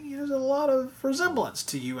interesting. There's a lot of resemblance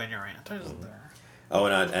to you and your aunt, isn't there? Oh,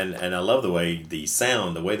 and I love the way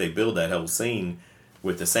the way they build that whole scene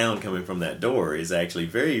with the sound coming from that door is actually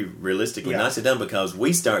very realistically nicely done, because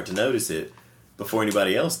we start to notice it before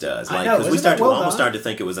anybody else does. Because we almost start to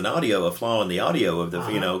think it was a flaw in the audio of the,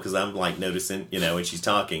 because I'm like noticing, and she's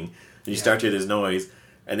talking, and you start to hear this noise,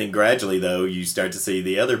 and then gradually though you start to see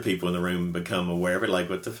the other people in the room become aware of it, like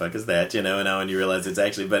what the fuck is that, and you realize it's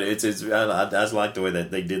actually, but I just like the way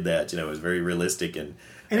that they did that, it was very realistic and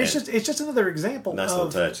it's just another example nice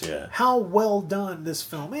of little touch, how well done this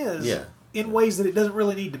film is in ways that it doesn't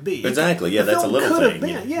really need to be. Exactly, that's a little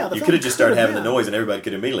thing. You could have just started having the noise and everybody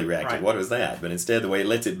could immediately react to what was that. But instead, the way it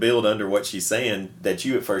lets it build under what she's saying, that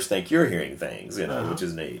you at first think you're hearing things, which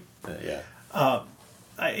is neat.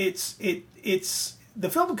 It's the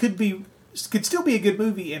film could still be a good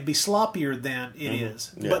movie and be sloppier than it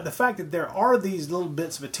is. But the fact that there are these little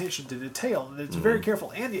bits of attention to detail, and it's very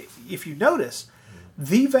careful. And if you notice,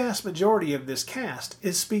 the vast majority of this cast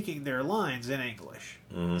is speaking their lines in English.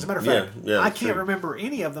 As a matter of fact, I can't remember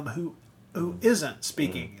any of them who isn't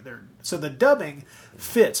speaking. So the dubbing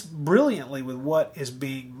fits brilliantly with what is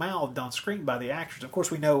being mouthed on screen by the actors. Of course,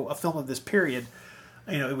 we know a film of this period,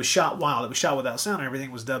 it was shot wild. It was shot without sound, and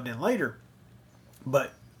everything was dubbed in later.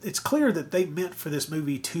 But it's clear that they meant for this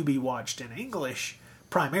movie to be watched in English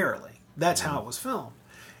primarily. That's how it was filmed.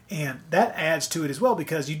 And that adds to it as well,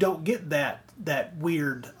 because you don't get that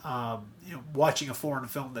weird, watching a foreign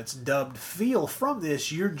film that's dubbed feel from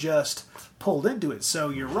this. You're just pulled into it. So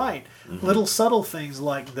you're right. Little subtle things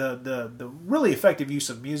like the really effective use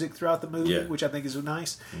of music throughout the movie, which I think is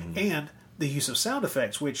nice, and the use of sound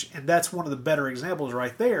effects, and that's one of the better examples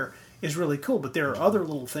right there, is really cool. But there are other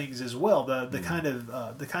little things as well. The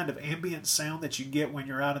kind of ambient sound that you get when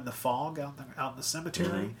you're out in the fog out in the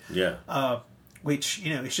cemetery. Which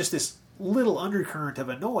it's just this little undercurrent of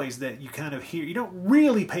a noise that you kind of hear. You don't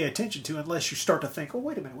really pay attention to unless you start to think, oh,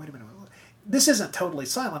 wait a minute. This isn't totally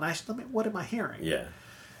silent. What am I hearing? Yeah.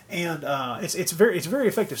 And it's very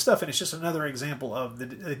effective stuff, and it's just another example of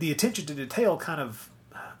the attention to detail kind of,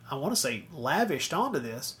 I want to say, lavished onto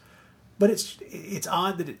this, but it's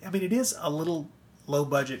odd that it is a little low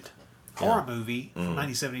budget horror movie from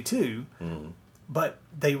 1972, but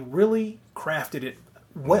they really crafted it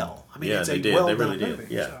well. It's a well done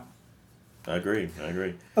movie. Yeah. So. I agree.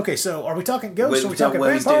 Okay, so are we talking ghosts or are we talking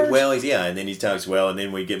vampires? And then he talks, and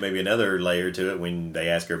then we get maybe another layer to it when they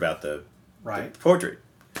ask her about the portrait.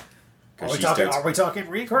 Are we talking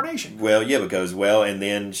reincarnation? Well, yeah, because, and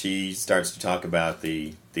then she starts to talk about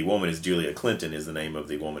the woman is Julia Clinton is the name of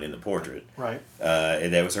the woman in the portrait. Right.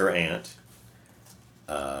 And that was her aunt.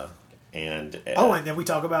 And then we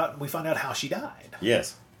find out how she died.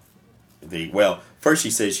 Yes. First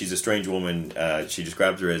she says she's a strange woman. She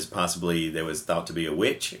describes her as possibly there was thought to be a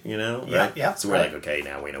witch, right? Yeah. So we're like, okay,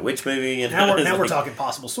 now we're in a witch movie. And now we're talking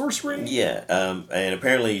possible sorcery. Yeah. And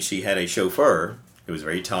apparently she had a chauffeur who was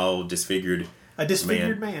very tall, disfigured. A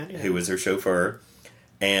disfigured man. Who was her chauffeur.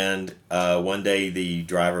 And one day the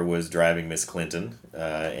driver was driving Miss Clinton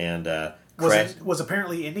and was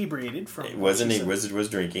apparently inebriated from was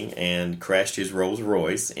drinking and crashed his Rolls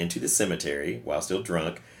Royce into the cemetery while still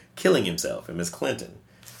drunk, killing himself and Miss Clinton.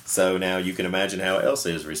 So now you can imagine how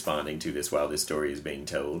Elsa is responding to this while this story is being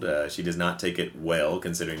told. She does not take it well,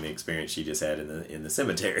 considering the experience she just had in the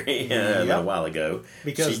cemetery a little while ago.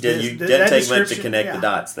 Because she didn't take much to connect the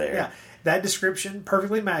dots there. Yeah, that description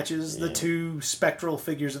perfectly matches the two spectral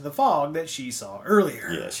figures in the fog that she saw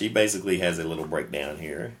earlier. Yeah, she basically has a little breakdown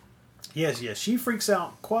here. Yes, she freaks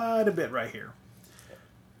out quite a bit right here.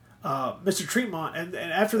 Mr. Tremont, and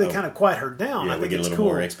after they kind of quiet her down, I think we get it's a little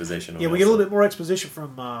cool. more exposition. We get a little bit more exposition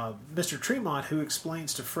from Mr. Tremont, who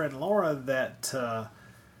explains to Fred and Laura that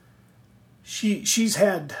she's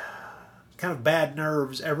had kind of bad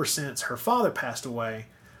nerves ever since her father passed away,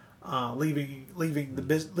 leaving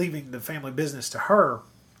the family business to her.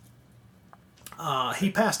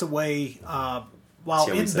 He passed away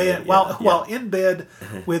while in bed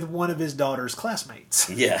with one of his daughter's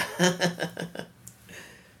classmates. Yeah.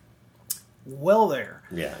 Well there.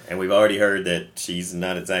 Yeah, and we've already heard that she's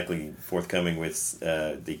not exactly forthcoming with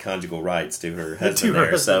the conjugal rights to her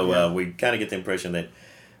husband we kind of get the impression that...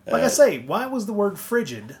 like I say, why was the word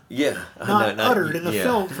frigid not uttered in a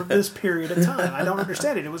film from this period of time? I don't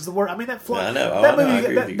understand it. It was the word...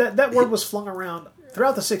 that word was flung around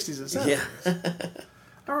throughout the 60s and 70s. Yeah.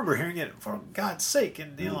 I remember hearing it, for God's sake,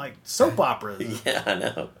 in like soap operas. Yeah, I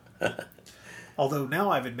know. Although now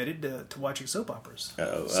I've admitted to watching soap operas.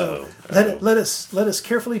 Let us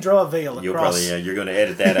carefully draw a veil across. You're going to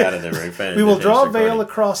edit that out of the very we will draw a veil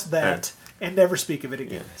across that and never speak of it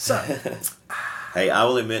again. Yeah. So, hey, I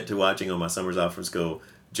will admit to watching on my summers off from school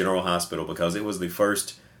General Hospital because it was the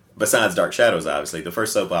first, besides Dark Shadows, obviously, the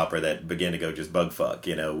first soap opera that began to go just bug fuck,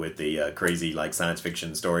 with the crazy like science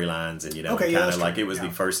fiction storylines and it was the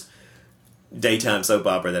first daytime soap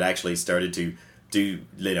opera that actually started to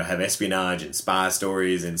have espionage and spy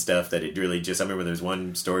stories and stuff that it really just... I remember there was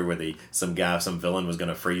one story where some villain was going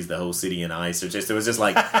to freeze the whole city in ice. It was just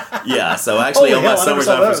like... Yeah, so actually on my summers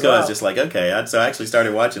off from school, I was just like, okay. So I actually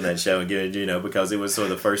started watching that show and getting, because it was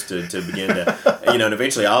sort of the first to begin to... and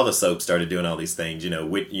eventually all the soaps started doing all these things,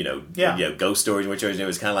 ghost stories, which it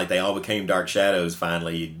was kind of like they all became Dark Shadows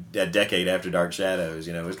finally a decade after Dark Shadows.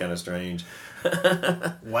 It was kind of strange.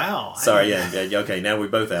 Wow. Sorry, okay, now we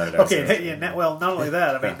both outed ourselves. Okay, not only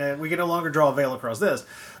that, we can no longer draw a veil across this.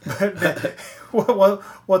 But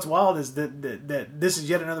what's wild is that this is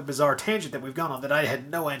yet another bizarre tangent that we've gone on that I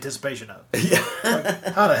had no anticipation of. Yeah.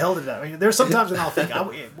 How the hell did that? There's sometimes when I'll think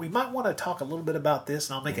we might want to talk a little bit about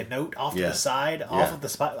this, and I'll make a note off to the side,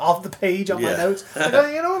 off the page on my notes. Like,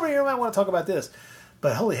 over here, I might want to talk about this.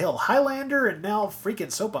 But holy hell, Highlander and now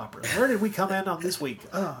freaking soap operas. Where did we come in on this week?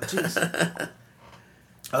 Oh, jeez.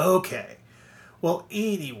 Okay. Well,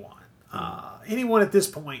 anyone at this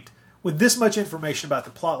point, with this much information about the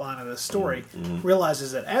plot line of this story,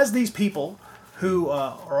 realizes that as these people who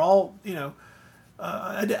are all,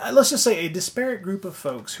 let's just say a disparate group of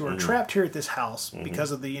folks who are trapped here at this house because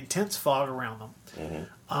of the intense fog around them,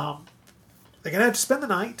 they're going to have to spend the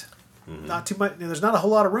night. Not too much. There's not a whole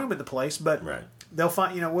lot of room in the place, but... Right. They'll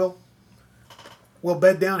find, we'll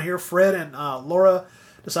bed down here. Fred and Laura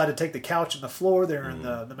decide to take the couch and the floor. They're in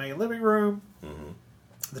the main living room.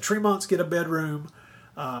 The Tremonts get a bedroom.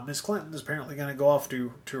 Miss Clinton is apparently going to go off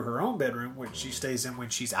to her own bedroom, which she stays in when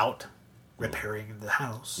she's out repairing the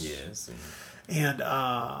house. Yes. And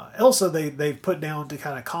Elsa, they've put down to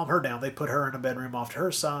kind of calm her down. They put her in a bedroom off to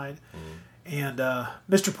her side. And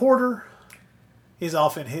Mr. Porter is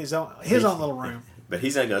off in his own little room. But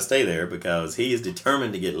he's not going to stay there because he is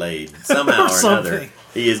determined to get laid somehow or another.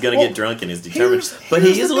 He is going to get drunk and is determined. But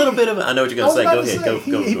he is a little bit of... I know what you're going to say. Go ahead.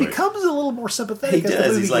 Go. He becomes a little more sympathetic. He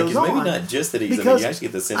does. He's like, maybe not just that he's... I mean, you actually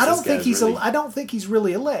get the sense I don't think he's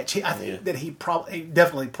really a lech. I think that he probably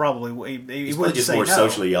he's probably just more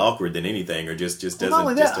socially awkward than anything, or just doesn't... Not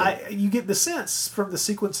only that, you get the sense from the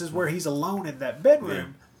sequences where he's alone in that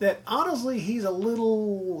bedroom that honestly he's a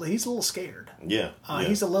little scared. Yeah.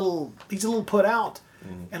 He's a little put out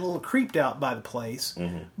and a little creeped out by the place,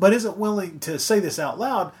 but isn't willing to say this out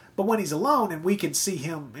loud. But when he's alone and we can see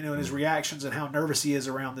him, in his reactions and how nervous he is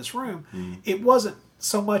around this room, it wasn't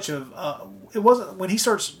so much of it wasn't when he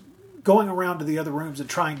starts going around to the other rooms and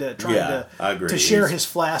trying to share his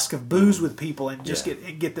flask of booze with people and just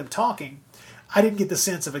get them talking. I didn't get the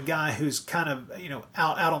sense of a guy who's kind of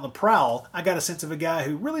out on the prowl. I got a sense of a guy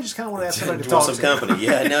who really just kind of wanted to have somebody to talk to. Some company.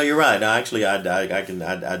 Yeah, no, you're right. No, actually, I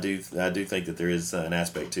do think that there is an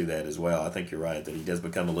aspect to that as well. I think you're right that he does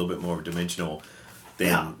become a little bit more dimensional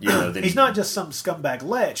than than he's not just some scumbag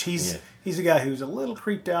lech. He's a guy who's a little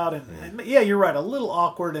creeped out and you're right, a little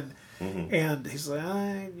awkward and he's like,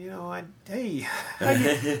 hey,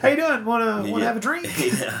 how you doing? Want to have a drink?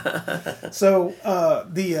 So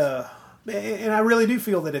and I really do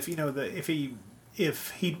feel that if he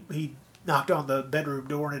knocked on the bedroom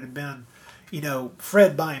door and it had been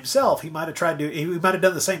Fred by himself, he might have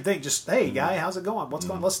done the same thing. Just, hey guy, how's it going? What's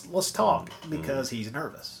going on? Let's talk, because he's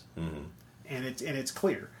nervous, and it's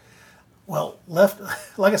clear. Well,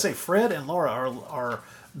 like I say, Fred and Laura are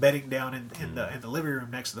bedding down in the living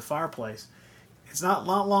room next to the fireplace. It's not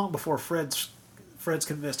long before Fred's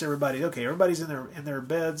convinced everybody. Okay, everybody's in their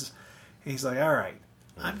beds, and he's like, all right,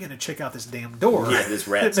 I'm going to check out this damn door. Yeah, this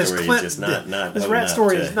rat story is just not. This rat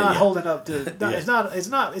story is not holding up to. It's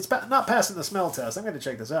not passing the smell test. I'm going to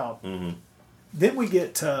check this out. Then we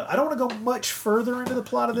get to. I don't want to go much further into the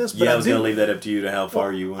plot of this, but I was going to leave that up to you to how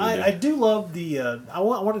far you want to go. I do love the. I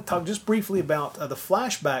want to talk just briefly about the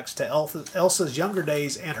flashbacks to Elsa's younger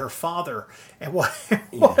days and her father, and what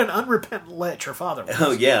an unrepentant lech her father was.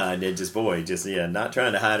 Oh yeah, and it just not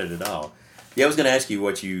trying to hide it at all. Yeah, I was going to ask you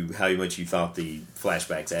how much you thought the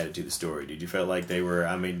flashbacks added to the story. Did you feel like they were?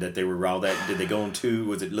 I mean, that they were all that? Did they go on too?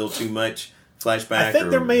 Was it a little too much flashback? I think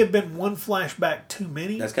there may have been one flashback too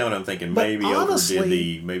many. That's kind of what I'm thinking. Maybe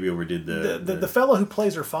overdid the fellow who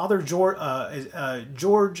plays her father, George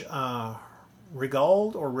Rigaud,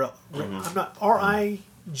 or I'm not Rigau.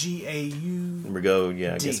 Rigaud,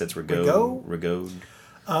 yeah, I guess that's Rigaud.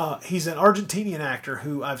 He's an Argentinian actor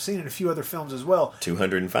who I've seen in a few other films as well.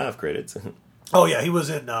 205 credits. Oh yeah, he was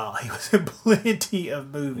in plenty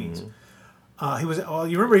of movies. You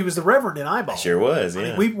remember he was the Reverend in Eyeball. Sure was,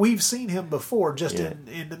 yeah. I mean, we've seen him before just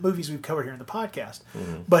in the movies we've covered here in the podcast.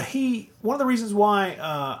 But one of the reasons why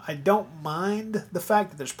I don't mind the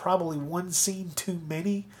fact that there's probably one scene too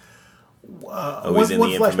many. He was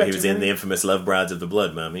in the infamous Love Brides of the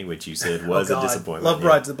Blood Mummy, which you said was a disappointment. Love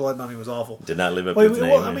Brides of the Blood Mummy was awful. Did not live up to its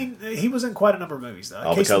name. Well, I mean, he was in quite a number of movies, though.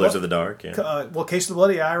 All the Colors of the Dark, yeah. Case of the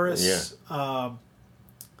Bloody Iris. Yeah. All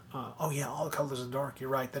the Colors of the Dark.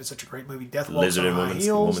 You're right. That is such a great movie. Death Walks on High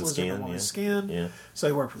Heels. Lizard and Woman's Skin. Yeah. So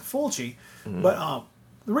he worked with Fulci. But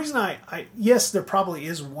the reason yes, there probably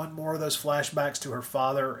is one more of those flashbacks to her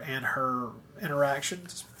father and her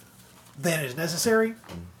interactions than is necessary.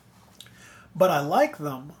 But I like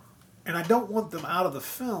them, and I don't want them out of the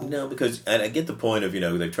film. No, because I get the point of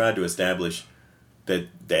they've tried to establish that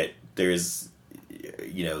there's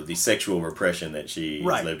the sexual repression that she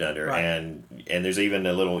has lived under, and there's even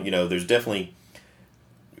a little there's definitely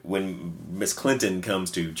when Miss Clinton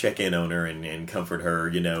comes to check in on her and comfort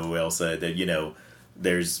her, Elsa, that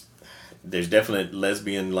there's definite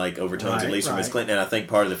lesbian like overtones, at least from Miss Clinton, and I think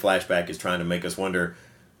part of the flashback is trying to make us wonder.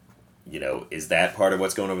 Is that part of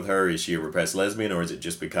what's going on with her? Is she a repressed lesbian, or is it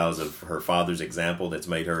just because of her father's example that's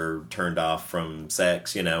made her turned off from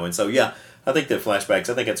sex? And so, yeah, I think that flashbacks,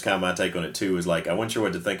 I think that's kind of my take on it too, is like, I wasn't sure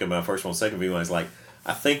what to think of my first one. Second view, I was like,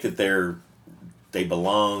 I think that they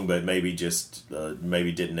belong, but maybe just,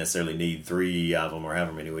 maybe didn't necessarily need 3 of them or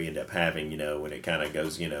however many we end up having, when it kind of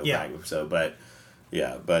goes, back. So, but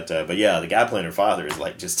the guy playing her father is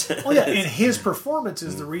like just. Well, yeah, and his performance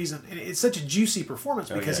is the reason. And it's such a juicy performance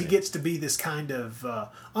because he gets to be this kind of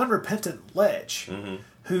unrepentant lech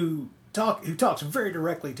who talks very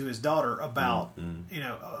directly to his daughter about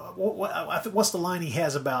what's the line he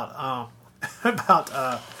has about about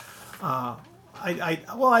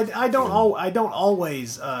I don't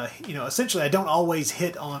always essentially I don't always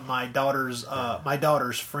hit on my daughter's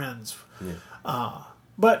friends. Yeah.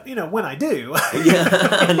 But when I do, yeah,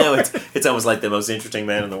 I know it's almost like the most interesting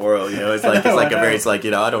man in the world. It's like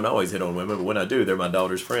I don't always hit on women, but when I do, they're my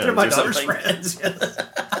daughter's friends. They're my daughter's friends.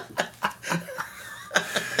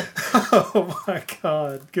 Oh my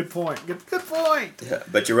God! Good point. Good point. Yeah,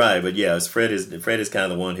 but you're right. But yeah, Fred is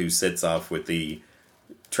kind of the one who sits off with the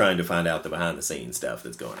trying to find out the behind the scenes stuff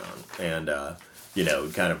that's going on, and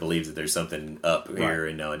kind of believes that there's something up here,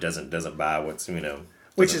 and it doesn't buy what's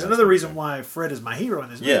Which is another reason why Fred is my hero in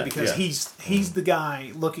this movie, because he's the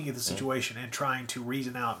guy looking at the situation and trying to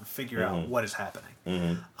reason out and figure out what is happening.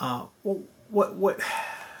 Mm-hmm. What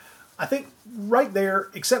I think right there,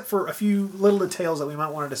 except for a few little details that we might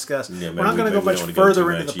want to discuss, we're not going to go much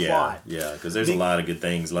further into the plot. Yeah, because there's a lot of good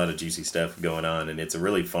things, a lot of juicy stuff going on, and it's a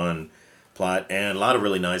really fun plot and a lot of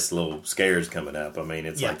really nice little scares coming up. I mean,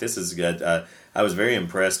 it's like this is good. I was very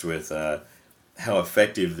impressed with how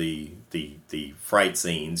effective the fright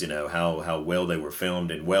scenes, how well they were filmed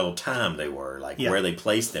and well timed they were, where they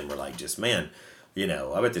placed them were like just man.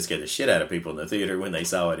 I bet this scared the shit out of people in the theater when they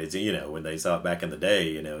saw it. It's, when they saw it back in the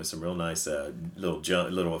day, some real nice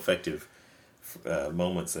little effective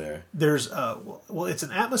moments there. There's it's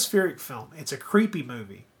an atmospheric film. It's a creepy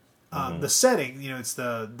movie. The setting, it's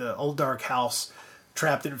the old dark house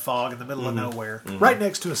trapped in fog in the middle of nowhere, right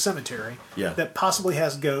next to a cemetery that possibly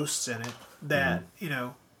has ghosts in it. That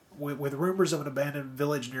with rumors of an abandoned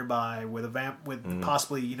village nearby, with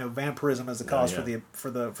possibly vampirism as the cause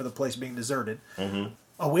for the place being deserted.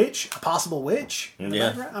 A witch, a possible witch.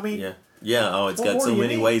 I mean, Oh, it's got so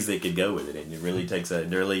many ways they could go with it, and it really takes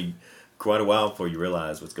quite a while before you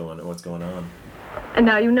realize what's going on. And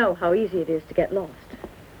now you know how easy it is to get lost.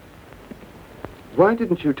 Why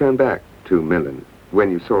didn't you turn back to Millen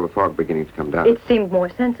when you saw the fog beginning to come down? It seemed more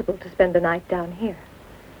sensible to spend the night down here.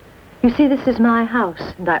 You see, this is my house,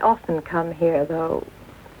 and I often come here, though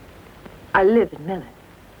I live in Millen.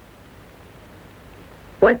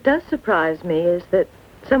 What does surprise me is that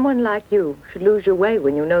someone like you should lose your way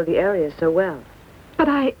when you know the area so well. But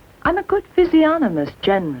I'm a good physiognomist,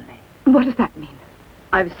 generally. What does that mean?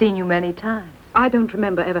 I've seen you many times. I don't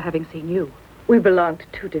remember ever having seen you. We belong to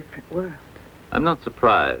two different worlds. I'm not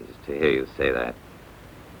surprised to hear you say that.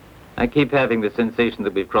 I keep having the sensation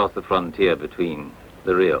that we've crossed the frontier between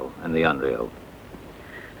the real and the unreal.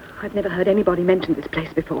 I've never heard anybody mention this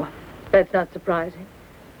place before. That's not surprising.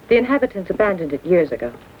 The inhabitants abandoned it years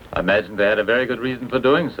ago. I imagine they had a very good reason for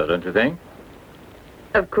doing so, don't you think?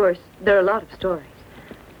 Of course, there are a lot of stories.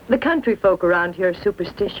 The country folk around here are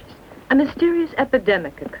superstitious. A mysterious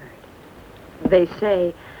epidemic occurred. They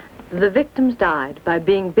say the victims died by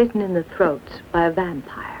being bitten in the throats by a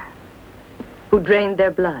vampire who drained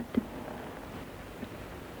their blood.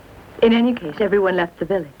 In any case, everyone left the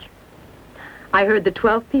village. I heard that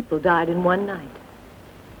 12 people died in one night.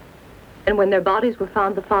 And when their bodies were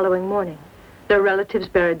found the following morning, their relatives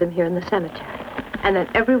buried them here in the cemetery. And then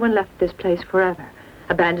everyone left this place forever,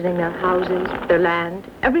 abandoning their houses, their land,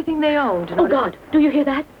 everything they owned. Oh, God, do you hear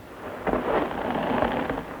that?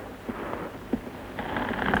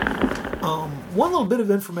 One little bit of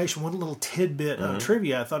information, one little tidbit of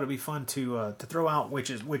trivia I thought it'd be fun to throw out, which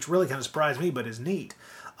really kind of surprised me, but is neat.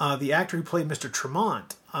 The actor who played Mr.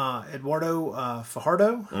 Tremont, Eduardo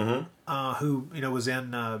Fajardo, who was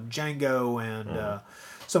in Django and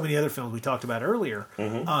so many other films we talked about earlier.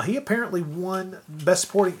 He apparently won Best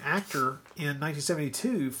Supporting Actor in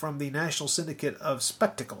 1972 from the National Syndicate of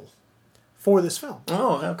Spectacle for this film.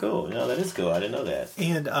 Oh, how cool. No, that is cool. I didn't know that.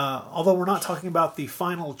 And although we're not talking about the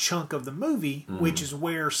final chunk of the movie, which is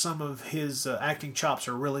where some of his acting chops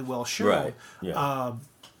are really well shown. Right. Yeah.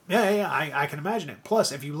 I can imagine it.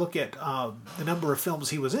 Plus, if you look at the number of films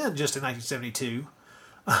he was in just in 1972,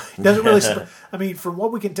 it doesn't really... I mean, from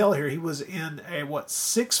what we can tell here, he was in,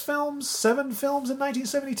 7 films in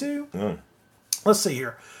 1972? Let's see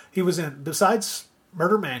here. He was in, besides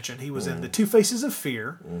Murder Mansion, he was in The Two Faces of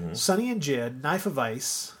Fear, Sonny and Jed, Knife of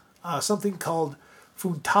Ice, something called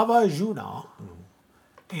Funtava Juna,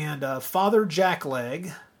 and Father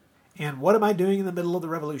Jackleg, and What Am I Doing in the Middle of the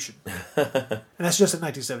Revolution? And that's just in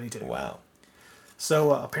 1972. Wow.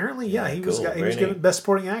 So apparently, he was given Best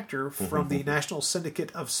Supporting Actor from the National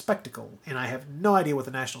Syndicate of Spectacle, and I have no idea what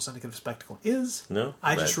the National Syndicate of Spectacle is. No,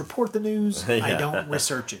 I just report the news. I don't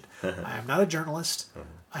research it. I am not a journalist.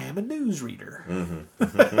 I am a news reader.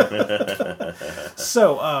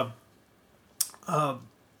 So,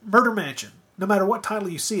 Murder Mansion, no matter what title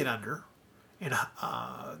you see it under, and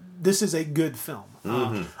this is a good film.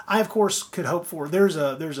 I of course could hope for there's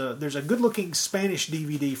a good looking Spanish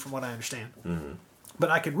DVD from what I understand, but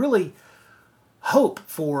I could really hope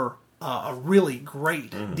for a really great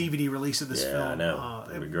DVD release of this film. I know.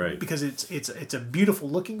 It'd be great because it's a beautiful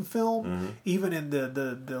looking film, even in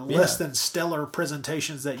the less than stellar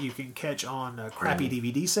presentations that you can catch on crappy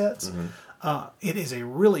DVD sets. It is a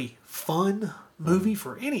really fun movie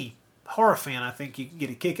for any horror fan. I think you can get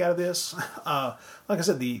a kick out of this. Like I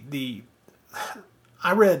said,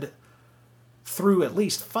 I read through at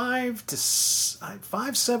least 5,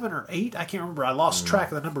 7, or 8. I can't remember. I lost track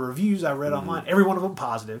of the number of reviews I read online. Every one of them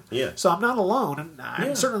positive. Yeah. So I'm not alone, and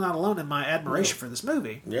I'm certainly not alone in my admiration for this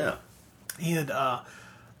movie. Yeah. And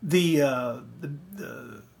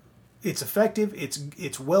it's effective.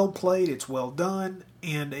 It's well played. It's well done,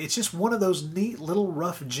 and it's just one of those neat little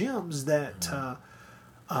rough gems that.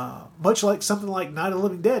 Much like something like Night of the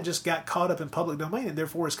Living Dead just got caught up in public domain and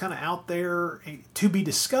therefore is kind of out there to be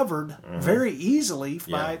discovered very easily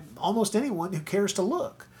by almost anyone who cares to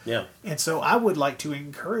look. Yeah. And so I would like to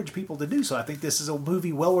encourage people to do so. I think this is a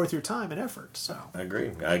movie well worth your time and effort. So I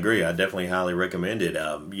agree. I definitely highly recommend it.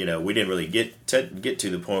 We didn't really get to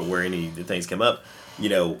the point where any of the things come up.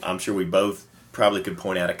 I'm sure we both probably could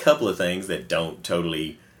point out a couple of things that don't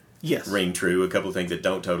totally ring true, a couple of things that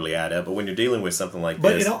don't totally add up. But when you're dealing with something like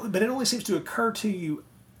this, but it only seems to occur to you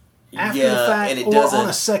after the fact, and it or doesn't,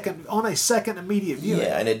 on a second immediate viewing.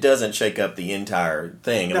 Yeah, and it doesn't shake up the entire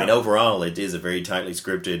thing. No. I mean, overall, it is a very tightly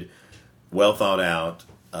scripted, well thought out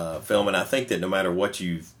film, and I think that no matter what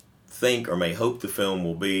you think or may hope the film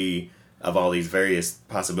will be, of all these various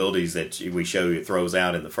possibilities that we show it throws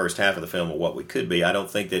out in the first half of the film, or what we could be, I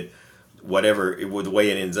don't think that. The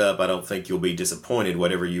way it ends up, I don't think you'll be disappointed.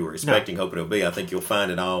 Whatever you were expecting, hoping it'll be, I think you'll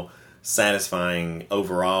find it all satisfying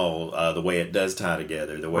overall. The way it does tie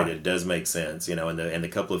together, the way that it does make sense, and the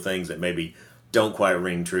couple of things that maybe don't quite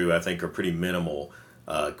ring true, I think are pretty minimal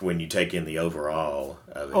when you take in the overall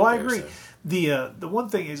of it. I agree. So. The one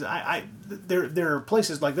thing is, there are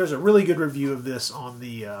places like there's a really good review of this on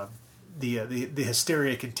the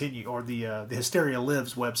Hysteria Continue or the Hysteria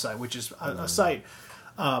Lives website, which is a site.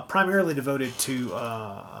 Primarily devoted to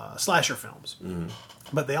slasher films,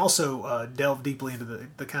 but they also delve deeply into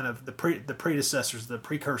the kind of the predecessors, the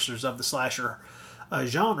precursors of the slasher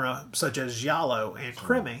genre, such as giallo and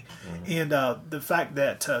krimi, and the fact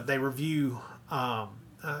that they review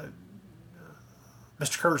Mr.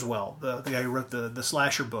 Kurzweil, the guy who wrote the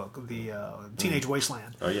slasher book, the Teenage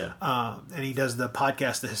Wasteland. Oh yeah, and he does the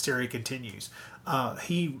podcast, The Hysteria Continues.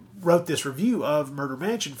 He wrote this review of Murder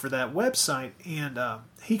Mansion for that website, and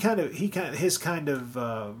his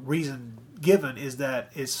reason given is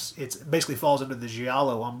that it's basically falls under the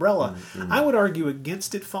giallo umbrella. I would argue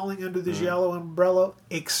against it falling under the giallo umbrella,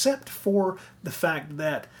 except for the fact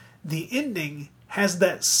that the ending has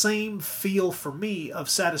that same feel for me of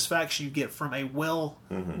satisfaction you get from a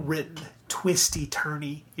well-written,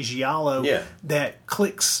 twisty-turny giallo that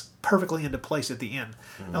clicks perfectly into place at the end.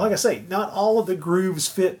 Now, like I say, not all of the grooves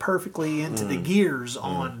fit perfectly into the gears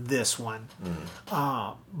on this one,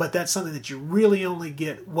 but that's something that you really only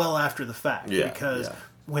get well after the fact, because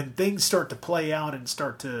when things start to play out and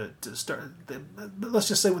let's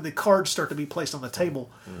just say when the cards start to be placed on the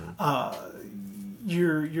table,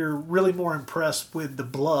 you're really more impressed with the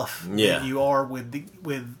bluff than you are with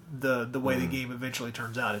the way the game eventually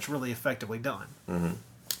turns out. It's really effectively done.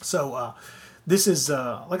 So this is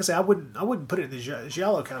like I say, I wouldn't put it in the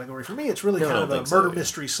giallo category. For me, it's really kind of a murder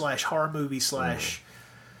mystery / horror movie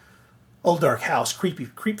 / Old Dark House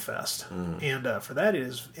creep fest, and for that it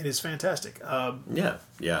is fantastic. I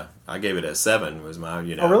gave it a 7. Was my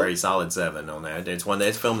really? very solid 7 on that. It's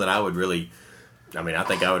a film that I would really, I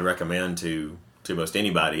think I would recommend to most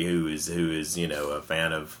anybody who is a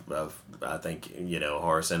fan of I think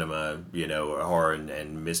horror cinema, or horror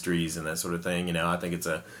and mysteries and that sort of thing. I think it's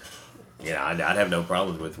I'd have no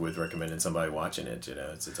problems with recommending somebody watching it.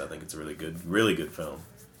 I think it's a really good film.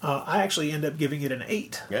 I actually end up giving it an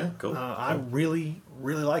 8. Yeah, cool. I really,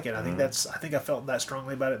 really like it. I think I felt that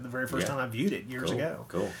strongly about it the very first time I viewed it years ago.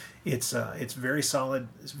 Cool. It's very solid.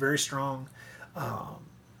 It's very strong.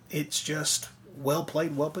 It's just well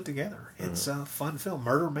played, well put together. It's a fun film.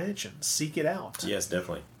 Murder Mansion. Seek it out. Yes,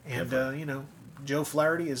 definitely. And Joe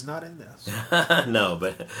Flaherty is not in this. No,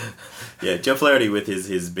 but Joe Flaherty with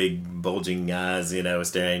his big bulging eyes,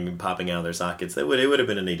 staring, popping out of their sockets. It would have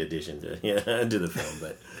been a neat addition to the film.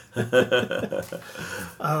 But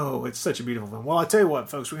oh, it's such a beautiful film. Well, I tell you what,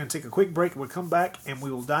 folks, we're going to take a quick break, and we'll come back and we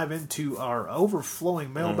will dive into our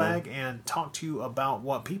overflowing mailbag and talk to you about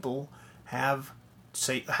what people have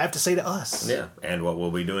to say to us. Yeah, and what we'll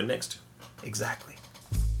be doing next. Exactly.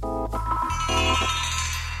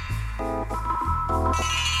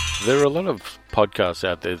 There are a lot of podcasts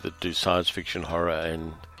out there that do science fiction, horror,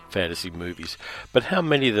 and fantasy movies, but how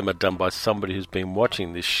many of them are done by somebody who's been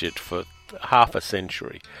watching this shit for half a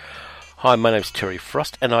century? Hi, my name's Terry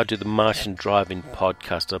Frost, and I do the Martian Drive-In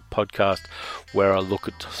podcast, a podcast where I look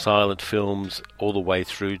at silent films all the way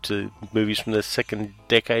through to movies from the second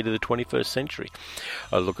decade of the 21st century.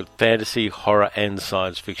 I look at fantasy, horror, and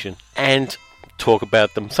science fiction, and talk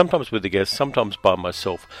about them, sometimes with a guest, sometimes by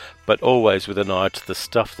myself, but always with an eye to the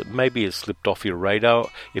stuff that maybe has slipped off your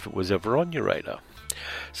radar, if it was ever on your radar.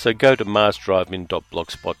 So go to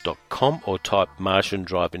marsdrivein.blogspot.com or type Martian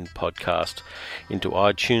Drive-In Podcast into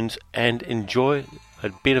iTunes and enjoy a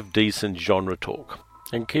bit of decent genre talk.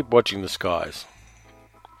 And keep watching the skies.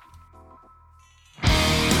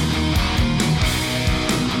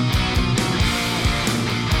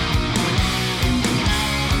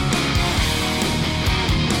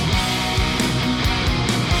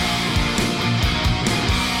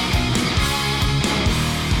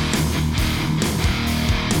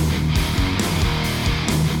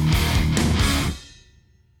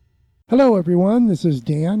 Hello, everyone. This is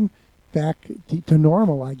Dan, back to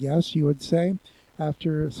normal, I guess you would say,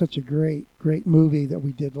 after such a great movie that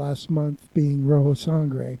we did last month, being Rojo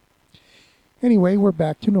Sangre. Anyway, we're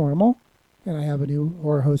back to normal, and I have a new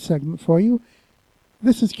horror host segment for you.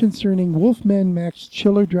 This is concerning Wolfman Mac's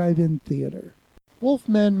Chiller Drive-In Theater.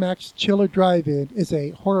 Wolfman Mac's Chiller Drive-In is a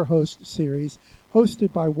horror host series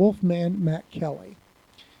hosted by Wolfman Mac Kelly.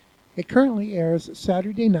 It currently airs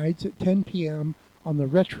Saturday nights at 10 p.m. on the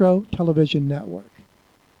Retro Television Network.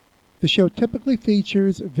 The show typically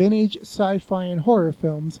features vintage sci-fi and horror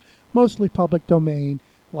films, mostly public domain,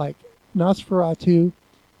 like Nosferatu,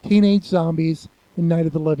 Teenage Zombies, and Night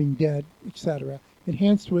of the Living Dead, etc.,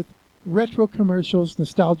 enhanced with retro commercials,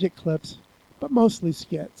 nostalgic clips, but mostly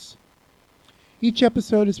skits. Each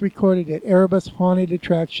episode is recorded at Erebus Haunted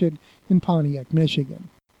Attraction in Pontiac, Michigan.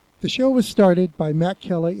 The show was started by Mac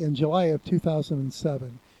Kelly in July of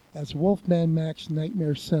 2007. As Wolfman Mac's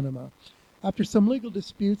Nightmare Cinema. After some legal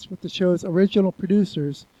disputes with the show's original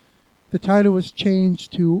producers, the title was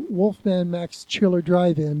changed to Wolfman Mac's Chiller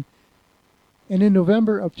Drive-In, and in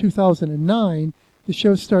November of 2009, the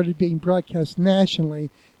show started being broadcast nationally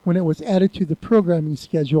when it was added to the programming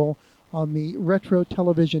schedule on the Retro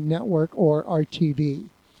Television Network, or RTV.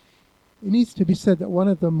 It needs to be said that one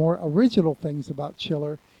of the more original things about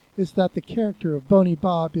Chiller is that the character of Boney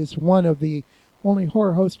Bob is one of the only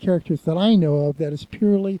horror host characters that I know of that is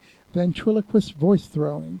purely ventriloquist voice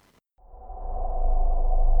throwing.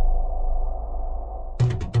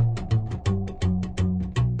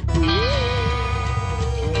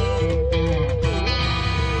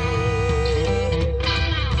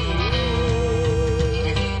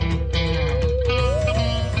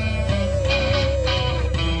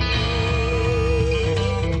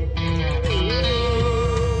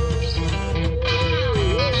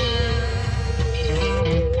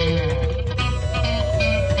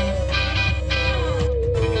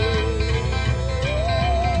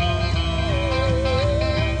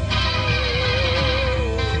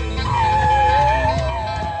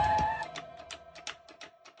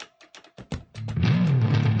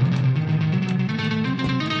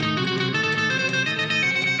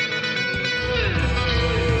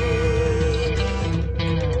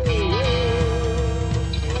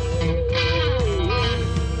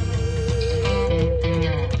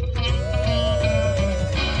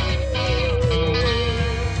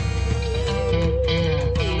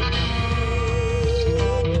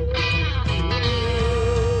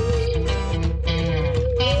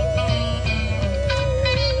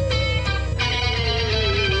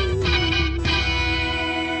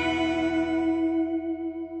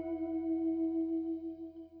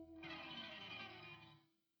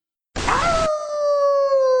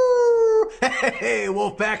 Hey,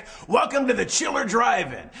 Wolfpack, welcome to the Chiller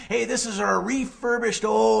Drive-In. Hey, this is our refurbished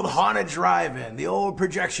old haunted drive-in, the old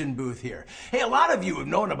projection booth here. Hey, a lot of you have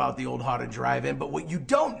known about the old haunted drive-in, but what you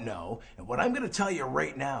don't know, and what I'm going to tell you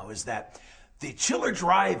right now, is that the Chiller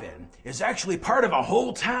Drive-In is actually part of a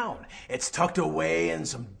whole town. It's tucked away in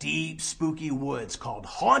some deep, spooky woods called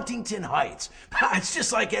Hauntington Heights. It's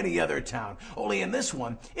just like any other town, only in this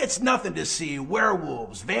one, it's nothing to see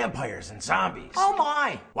werewolves, vampires, and zombies. Oh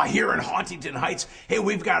my! Why, here in Hauntington Heights, hey,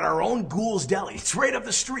 we've got our own Ghoul's Deli. It's right up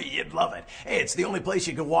the street. You'd love it. Hey, it's the only place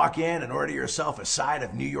you can walk in and order yourself a side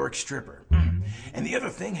of New York stripper. And the other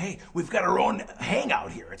thing, hey, we've got our own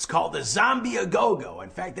hangout here. It's called the Zombie A-Go-Go. In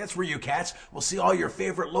fact, that's where you cats will see all your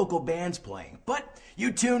favorite local bands playing. But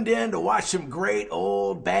you tuned in to watch some great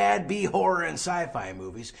old bad B-horror and sci-fi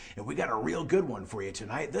movies, and we got a real good one for you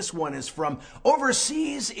tonight. This one is from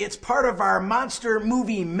overseas. It's part of our monster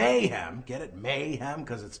movie mayhem. Get it? Mayhem,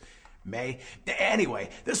 because it's May. Anyway,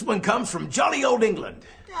 this one comes from jolly old England.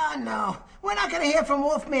 Oh, no. We're not going to hear from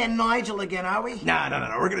Wolfman Nigel again, are we? No.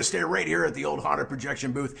 We're going to stay right here at the old haunted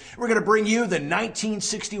projection booth. We're going to bring you the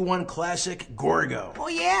 1961 classic Gorgo. Oh,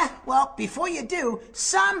 yeah? Well, before you do,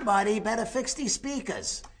 somebody better fix these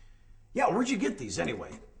speakers. Yeah, where'd you get these anyway?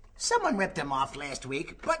 Someone ripped them off last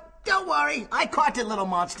week, but don't worry, I caught the little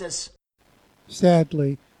monsters.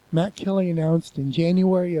 Sadly, Matt Kelly announced in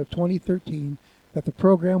January of 2013 that the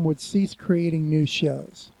program would cease creating new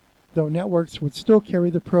shows, though networks would still carry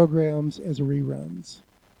the programs as reruns.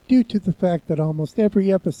 Due to the fact that almost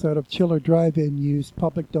every episode of Chiller Drive-In used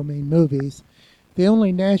public domain movies, the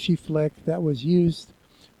only Naschy flick that was used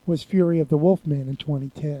was Fury of the Wolfman in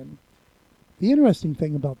 2010. The interesting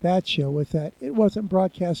thing about that show was that it wasn't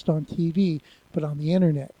broadcast on TV, but on the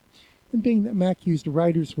internet. And being that Mac used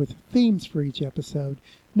writers with themes for each episode,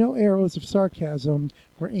 no arrows of sarcasm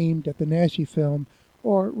were aimed at the Naschy film,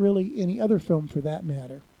 or really any other film for that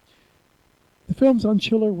matter. The films on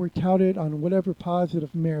Chiller were touted on whatever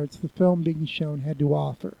positive merits the film being shown had to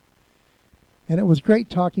offer. And it was great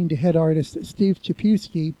talking to head artist Steve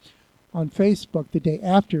Chapusky on Facebook the day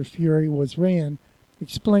after Fury was ran,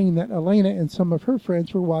 explaining that Elena and some of her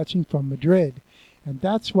friends were watching from Madrid, and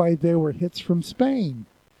that's why there were hits from Spain.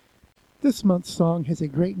 This month's song has a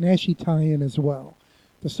great Naschy tie-in as well.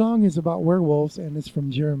 The song is about werewolves and is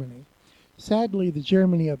from Germany. Sadly, the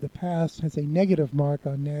Germany of the past has a negative mark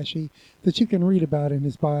on Naschy that you can read about in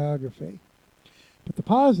his biography. But the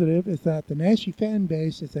positive is that the Naschy fan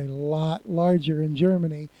base is a lot larger in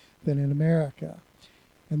Germany than in America.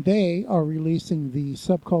 And they are releasing the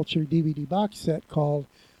Subculture DVD box set called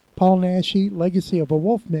Paul Naschy, Legacy of a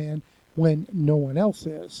Wolfman, when no one else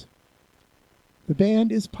is. The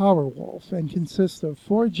band is Powerwolf and consists of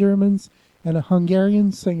 4 Germans and a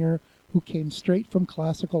Hungarian singer who came straight from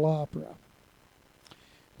classical opera.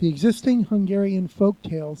 The existing Hungarian folk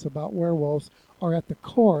tales about werewolves are at the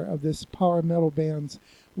core of this power metal band's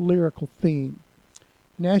lyrical theme.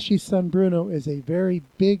 Naschy's son Bruno is a very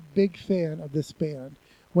big fan of this band,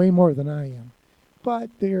 way more than I am, but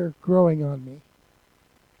they're growing on me.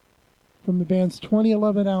 From the band's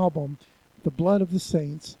 2011 album, The Blood of the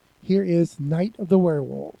Saints, here is Night of the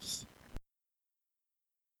Werewolves.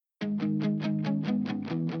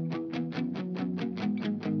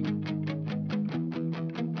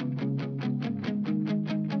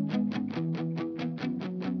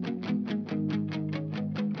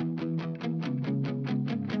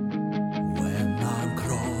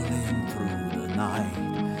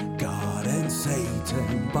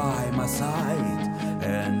 Satan by my side,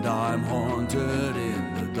 and I'm haunted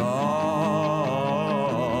in the dark.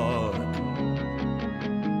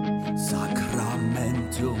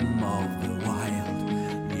 Sacramentum of the wild,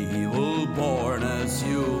 evil born as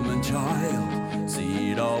human child,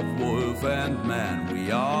 seed of wolf and man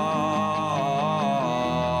we are.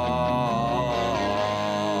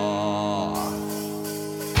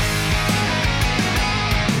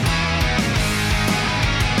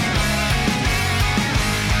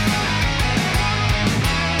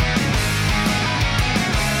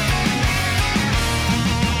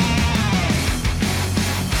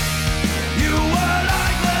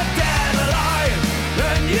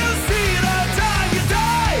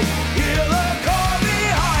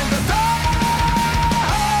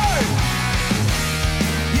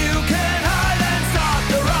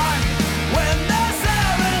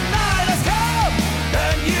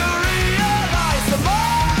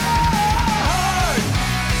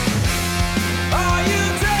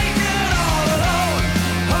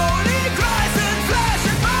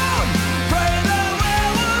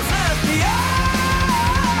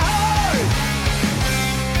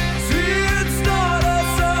 See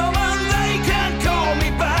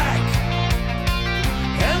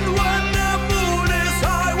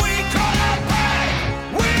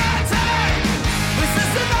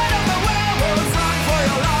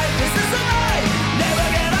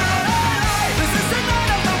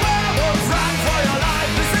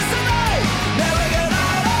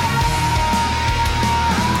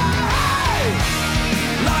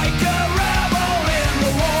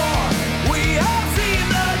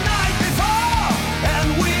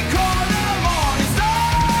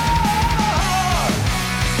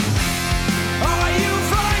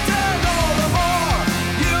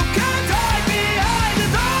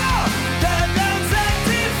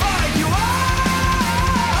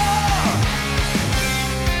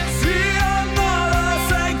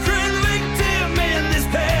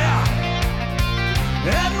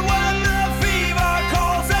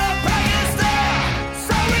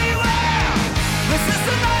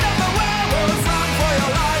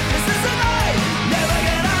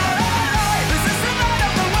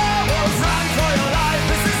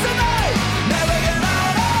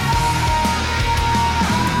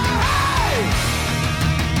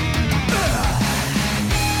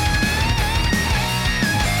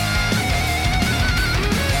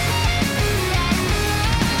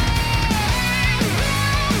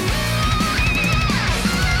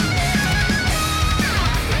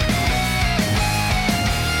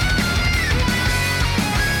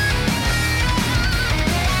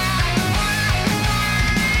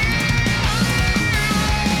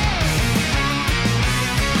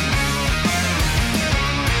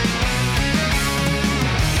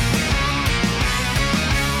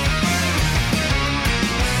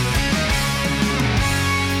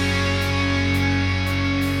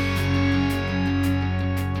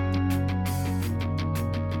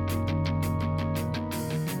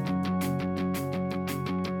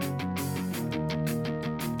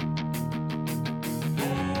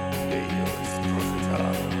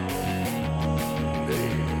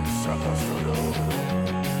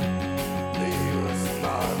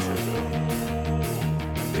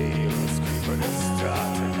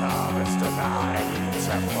night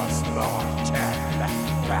was mortem.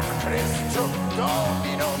 Christum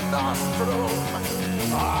Dominum nostrum.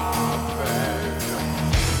 Amen.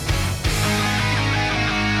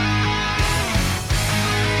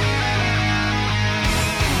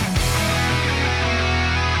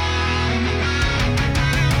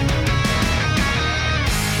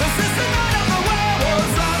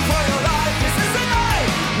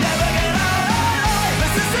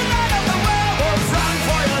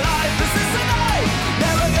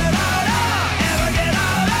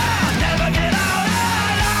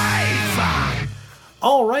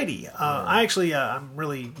 Alrighty, I'm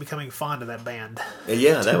really becoming fond of that band.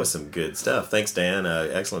 Yeah, that was some good stuff. Thanks, Dan.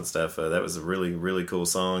 Excellent stuff. That was a really, really cool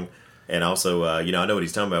song. And also, I know what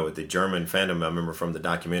he's talking about with the German fandom. I remember from the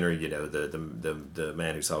documentary, the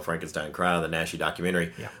man who saw Frankenstein cry, the Naschy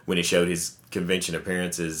documentary, when he showed his convention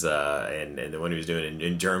appearances and the one he was doing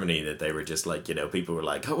in Germany, that they were just like, people were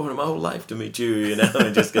like, I wanted my whole life to meet you,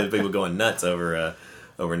 and just because people going nuts over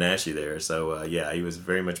Naschy there. So, he was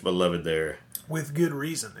very much beloved there. With good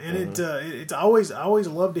reason. And it's I always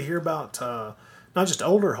love to hear about not just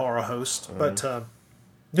older horror hosts, but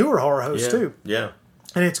newer horror hosts too. Yeah.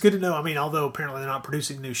 And it's good to know, although apparently they're not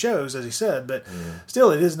producing new shows, as he said, but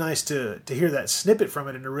still it is nice to hear that snippet from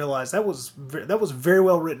it and to realize that was very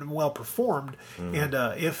well written and well performed. And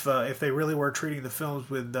if they really were treating the films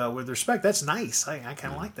with respect, that's nice. I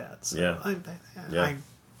kind of like that. So I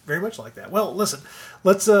very much like that. Well, listen,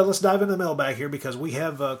 let's dive into the mailbag here because we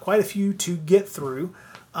have quite a few to get through.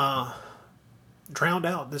 Drowned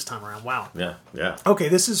out this time around. Wow. Yeah. Okay,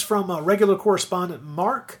 this is from regular correspondent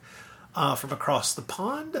Mark from across the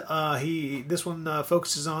pond. This one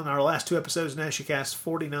focuses on our last two episodes, NashyCast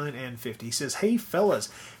 49 and 50. He says, "Hey fellas,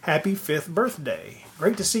 happy 5th birthday.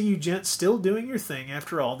 Great to see you gents still doing your thing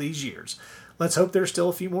after all these years. Let's hope there's still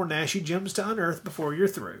a few more Naschy gems to unearth before you're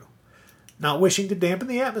through. Not wishing to dampen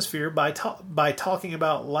the atmosphere by talking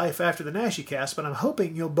about life after the NashyCast, but I'm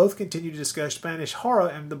hoping you'll both continue to discuss Spanish horror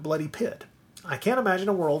and the Bloody Pit. I can't imagine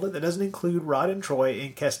a world that doesn't include Rod and Troy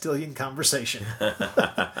in Castilian conversation."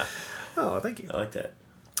 Oh, thank you. I like that.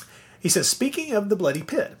 He says, "Speaking of the Bloody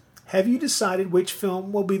Pit, have you decided which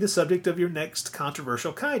film will be the subject of your next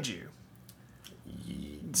controversial kaiju?"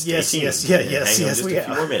 Yes, we have. A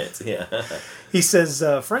few more minutes. Yeah. He says,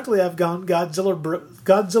 "Frankly, I've gone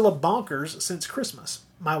Godzilla bonkers since Christmas.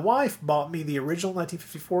 My wife bought me the original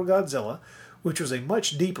 1954 Godzilla, which was a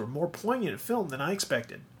much deeper, more poignant film than I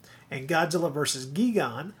expected. And Godzilla vs.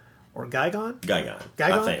 Gigan, or Gigan? Gigan. Gigan?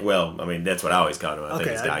 I think, that's what I always call him. I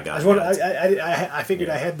think it's Gigan. I figured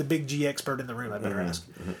I had the big G expert in the room. I better ask.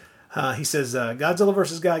 He says, Godzilla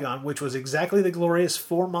vs. Gigan, which was exactly the glorious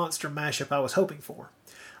four-monster mashup I was hoping for.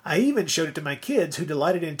 I even showed it to my kids, who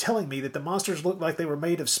delighted in telling me that the monsters looked like they were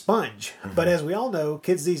made of sponge. But as we all know,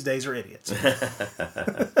 kids these days are idiots." It's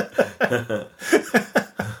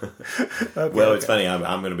funny.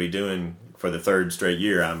 I'm going to be doing, for the third straight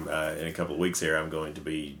year, in a couple of weeks here, I'm going to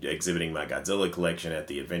be exhibiting my Godzilla collection at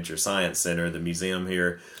the Adventure Science Center, the museum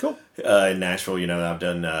here in Nashville. I've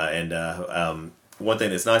done, one thing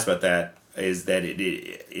that's nice about that is that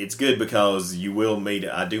it's good because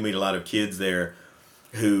I do meet a lot of kids there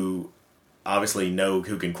who obviously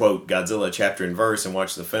who can quote Godzilla chapter and verse and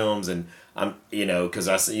watch the films, and because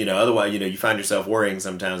otherwise, you find yourself worrying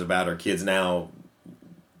sometimes about our kids now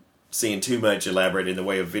seeing too much elaborate in the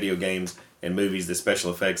way of video games and movies, the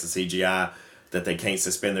special effects, the CGI, that they can't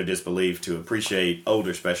suspend their disbelief to appreciate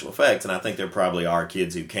older special effects. And I think there probably are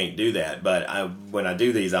kids who can't do that. But when I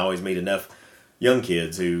do these, I always meet enough young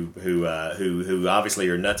kids who obviously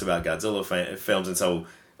are nuts about Godzilla films, and so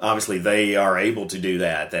obviously they are able to do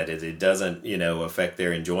that it doesn't, affect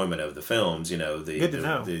their enjoyment of the films, Good to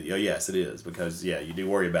know. Yes, it is, because, you do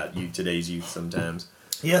worry about today's youth sometimes.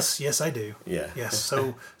 Yes, I do. Yeah. Yes,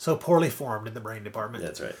 so poorly formed in the brain department.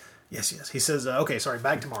 That's right. Yes. He says,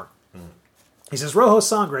 back to Mark. He says, Rojo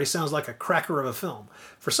Sangre sounds like a cracker of a film.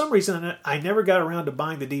 For some reason, I never got around to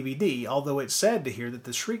buying the DVD, although it's sad to hear that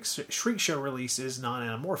the Shriek Show release is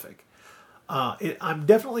non-anamorphic. I'm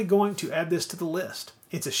definitely going to add this to the list.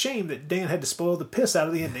 It's a shame that Dan had to spoil the piss out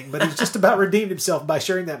of the ending, but he's just about redeemed himself by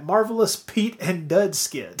sharing that marvelous Pete and Dud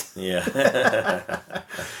skit. Yeah.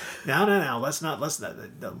 No. Let's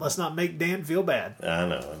not make Dan feel bad. I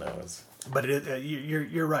know. But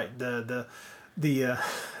you're right. The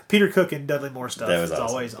Peter Cook and Dudley Moore stuff is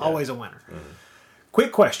awesome. always a winner. Mm-hmm.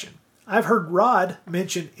 Quick question: I've heard Rod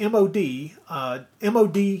mention MOD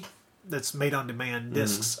that's made on demand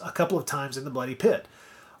discs a couple of times in the Bloody Pit.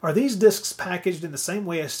 Are these discs packaged in the same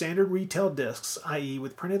way as standard retail discs, i.e.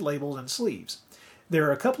 with printed labels and sleeves? There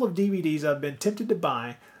are a couple of DVDs I've been tempted to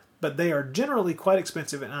buy, but they are generally quite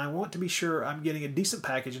expensive, and I want to be sure I'm getting a decent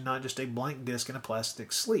package and not just a blank disc in a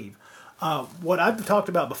plastic sleeve. What I've talked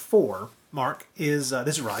about before, Mark, is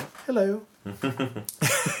this is Ryan. Hello.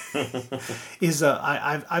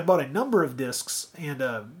 I bought a number of discs and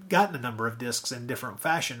gotten a number of discs in different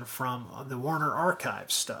fashion from the Warner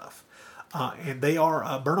Archive stuff, and they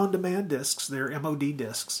are burn-on-demand discs. They're MOD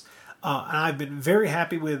discs, and I've been very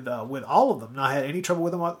happy with all of them. Not had any trouble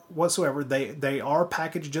with them whatsoever. They are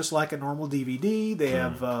packaged just like a normal DVD. They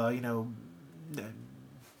have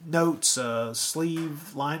notes,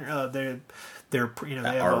 sleeve, liner. They're they have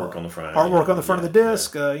artwork on the front. Artwork on the front of the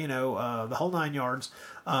disc. The whole 9 yards.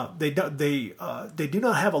 They do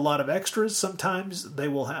not have a lot of extras. Sometimes they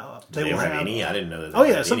will have. They will have any. I didn't know that. Oh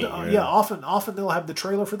yeah, any, Often they'll have the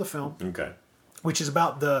trailer for the film. Okay. Which is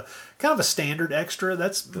about the kind of a standard extra.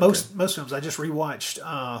 That's most films. I just rewatched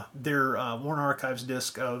their Warner Archives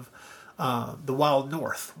disc of The Wild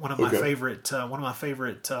North. One of my favorite.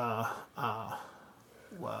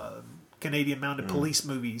 Canadian Mounted Police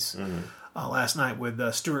movies. Last night with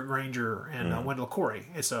Stuart Granger and Wendell Corey.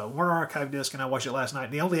 It's a Warner Archive disc, and I watched it last night.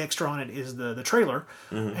 And the only extra on it is the trailer.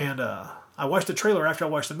 And I watched the trailer after I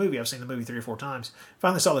watched the movie. I've seen the movie 3 or 4 times.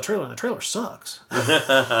 Finally saw the trailer, and the trailer sucks.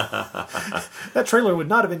 That trailer would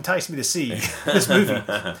not have enticed me to see this movie,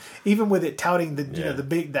 even with it touting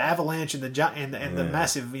the avalanche and the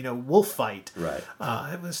massive wolf fight. Right.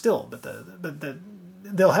 It was still, but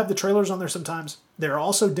they'll have the trailers on there sometimes. They're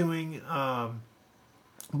also doing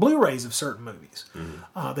Blu-rays of certain movies.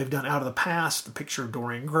 They've done Out of the Past, The Picture of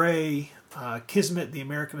Dorian Gray, Kismet, the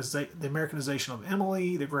Americanization of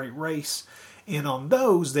Emily, The Great Race, and on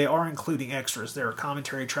those they are including extras. There are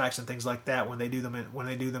commentary tracks and things like that when they do them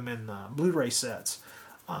in Blu-ray sets,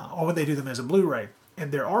 or when they do them as a Blu-ray.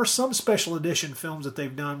 And there are some special edition films that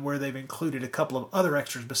they've done where they've included a couple of other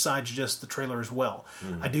extras besides just the trailer as well.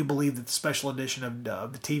 I do believe that the special edition of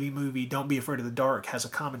the TV movie Don't Be Afraid of the Dark has a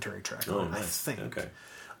commentary track on it, I think. Okay.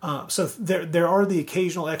 So there are the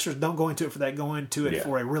occasional extras. Don't go into it for that. Go into it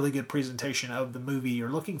for a really good presentation of the movie you're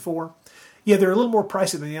looking for. Yeah, they're a little more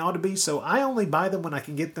pricey than they ought to be, so I only buy them when I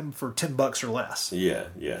can get them for $10 or less. Yeah,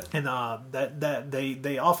 yeah. And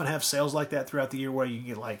they often have sales like that throughout the year where you can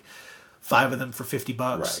get like 5 of them for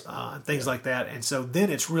 $50, and things like that. And so then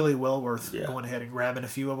it's really well worth going ahead and grabbing a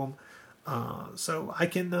few of them. So I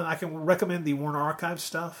can recommend the Warner Archive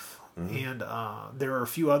stuff. And there are a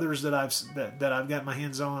few others that I've got my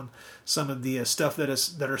hands on. Some of the stuff that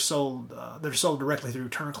are sold directly through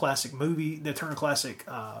Turner Classic Movies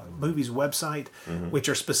website, which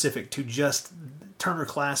are specific to just Turner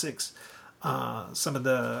Classics. Some of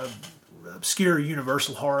the obscure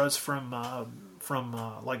Universal horrors from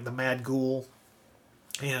like the Mad Ghoul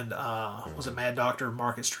and was it Mad Doctor,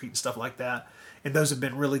 Market Street, and stuff like that. And those have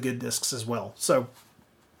been really good discs as well. So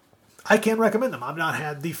I can recommend them. I've not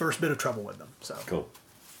had the first bit of trouble with them. So cool.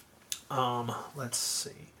 Let's see.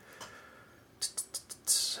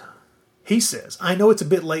 He says, I know it's a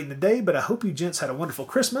bit late in the day, but I hope you gents had a wonderful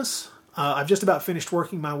Christmas. I've just about finished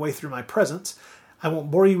working my way through my presents. I won't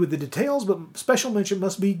bore you with the details, but special mention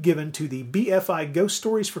must be given to the BFI Ghost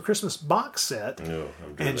Stories for Christmas box set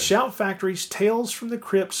and Shout Factory's Tales from the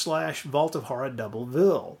Crypt / Vault of Horror Double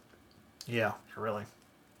Bill. Yeah, really.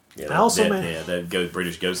 Yeah, that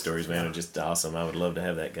British Ghost Stories, man, are just awesome. I would love to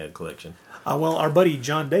have that kind of collection. Well, our buddy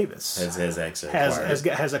John Davis has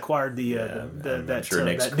acquired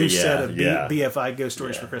that new set of BFI Ghost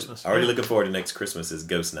Stories for Christmas. Already looking forward to next Christmas's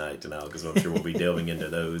Ghost Night now, because I'm sure we'll be delving into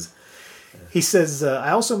those. He says,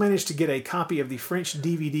 I also managed to get a copy of the French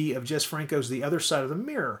DVD of Jess Franco's The Other Side of the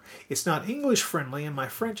Mirror. It's not English friendly, and my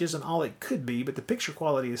French isn't all it could be, but the picture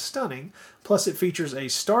quality is stunning. Plus, it features a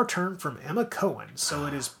star turn from Emma Cohen, so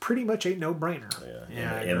it is pretty much a no-brainer.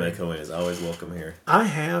 Yeah, Emma Cohen is always welcome here. I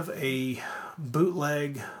have a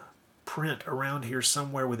bootleg print around here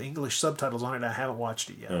somewhere with English subtitles on it. I haven't watched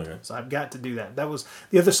it yet, so I've got to do that. That was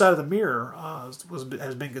The Other Side of the Mirror.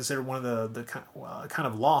 Has been considered one of the kind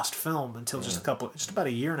of lost film until just about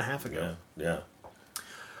a year and a half ago. Yeah.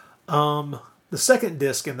 The second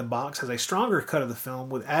disc in the box has a stronger cut of the film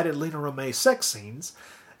with added Lena Romay sex scenes.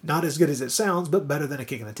 Not as good as it sounds, but better than a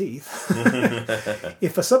kick in the teeth.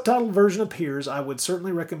 If a subtitled version appears, I would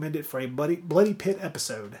certainly recommend it for a Bloody Pit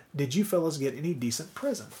episode. Did you fellas get any decent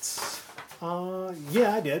presents?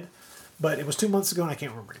 Yeah, I did. But it was 2 months ago and I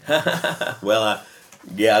can't remember anymore. Well, I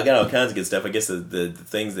got all kinds of good stuff. I guess the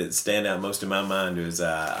things that stand out most in my mind is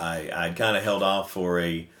I kind of held off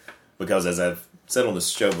because as I've said on this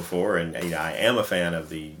show before, and I am a fan of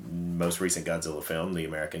the most recent Godzilla film, the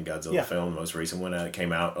American Godzilla film, the most recent one that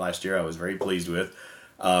came out last year. I was very pleased with.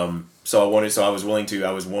 So I was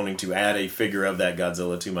wanting to add a figure of that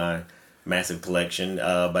Godzilla to my massive collection,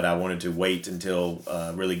 but I wanted to wait until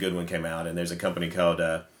a really good one came out. And there's a company called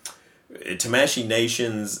Tamashii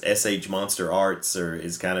Nations SH Monster Arts, or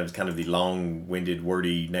is kind of the long-winded,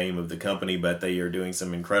 wordy name of the company, but they are doing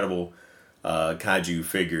some incredible kaiju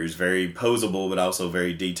figures, very posable, but also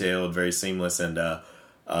very detailed, very seamless, and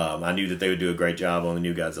I knew that they would do a great job on the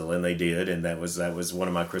new Godzilla, and they did, and that was one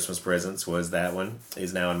of my Christmas presents. Was that one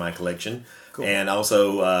is now in my collection, cool. And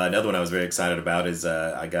also another one I was very excited about is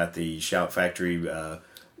I got the Shout Factory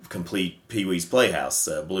complete Pee-wee's Playhouse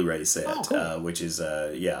Blu-ray set, which is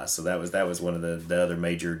So that was one of the other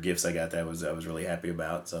major gifts I got. I was really happy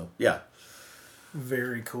about. So yeah.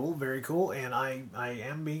 Very cool, very cool. And I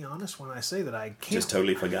am being honest when I say that I can't. Just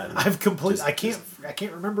totally forgotten. I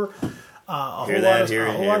can't remember. Everybody's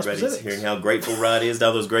hearing how grateful Rod is to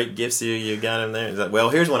all those great gifts you got him there. He's like, well,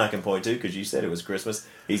 here's one I can point to because you said it was Christmas.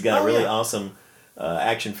 He's got a really awesome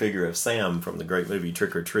action figure of Sam from the great movie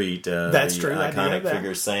Trick or Treat. That's true. Iconic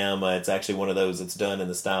figure Sam. It's actually one of those that's done in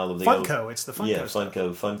the style of the Funko. Old, it's the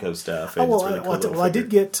Funko. Funko stuff. Oh well, really cool I did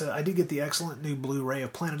get the excellent new Blu-ray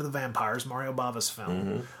of Planet of the Vampires, Mario Bava's film.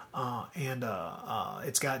 Mm-hmm.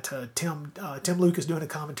 It's got Tim Lucas doing a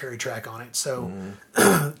commentary track on it, so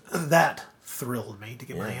that thrilled me to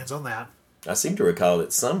get my hands on that. I seem to recall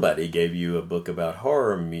that somebody gave you a book about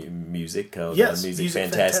horror music called Music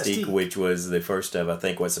Fantastique, which was the first of, I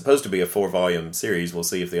think, what's supposed to be a 4-volume series. We'll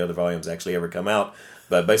see if the other volumes actually ever come out.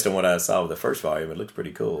 But based on what I saw of the first volume, it looks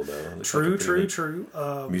pretty cool, though. True.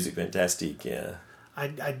 Music Fantastique, yeah.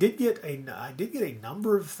 I did get a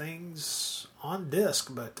number of things on disc,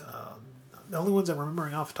 but the only ones I'm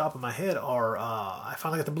remembering off the top of my head are I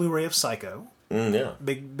finally got the Blu-ray of Psycho. Yeah,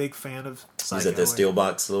 big fan of Psycho. Is that the steel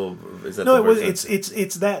box little? Is that no,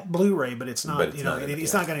 it's that Blu-ray, but it's not.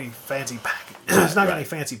 It's not got any fancy packaging. It's not got any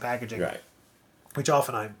fancy packaging. Right. Which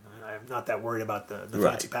often I'm not that worried about the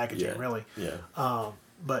fancy packaging, really. Yeah.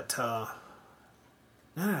 But I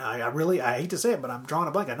hate to say it, but I'm drawing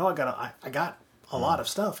a blank. I know I got a lot of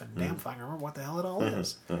stuff, and damn if I can remember what the hell it all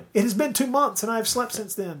is. It has been 2 months, and I've slept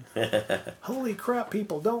since then. Holy crap,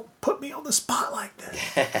 people! Don't put me on the spot like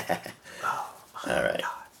that. All right.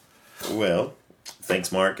 God. Well,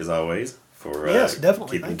 thanks, Mark, as always, for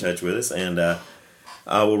keeping in touch with us. And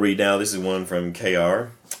I will read now. This is one from KR,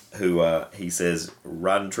 who he says,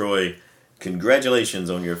 Rod and Troy, congratulations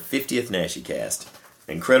on your 50th Naschy Cast.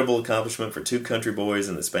 Incredible accomplishment for 2 country boys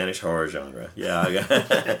in the Spanish horror genre. Yeah,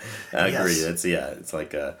 I agree. It's it's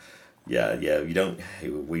like you don't.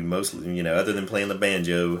 We mostly, other than playing the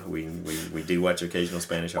banjo, we do watch occasional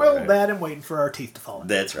Spanish horror. Well, that and waiting for our teeth to fall out.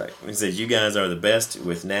 That's right. He says you guys are the best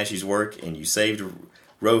with Naschy's work, and you saved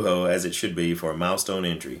Rojo as it should be for a milestone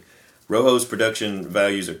entry. Rojo's production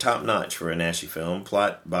values are top notch for a Naschy film.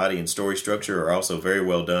 Plot, body, and story structure are also very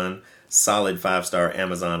well done. Solid 5-star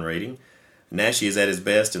Amazon rating. Naschy is at his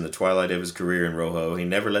best in the twilight of his career in Rojo. He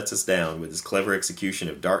never lets us down with his clever execution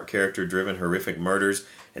of dark character-driven horrific murders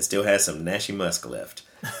and still has some Naschy musk left.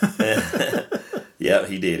 Yeah,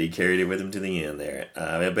 he did. He carried it with him to the end there.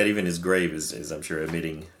 I bet even his grave is I'm sure,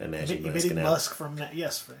 emitting a Naschy musk. Emitting musk from that,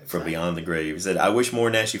 yes. Exactly. From beyond the grave. He said, I wish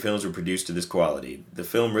more Naschy films were produced to this quality. The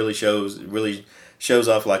film really shows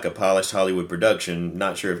off like a polished Hollywood production.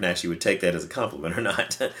 Not sure if Naschy would take that as a compliment or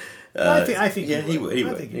not. I think he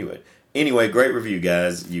would. Anyway, great review,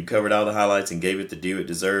 guys. You covered all the highlights and gave it the due it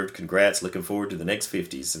deserved. Congrats. Looking forward to the next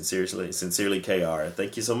 50s. Sincerely, KR.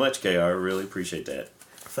 Thank you so much, KR. Really appreciate that.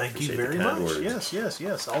 Thank you very much. Words.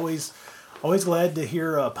 Yes. Always glad to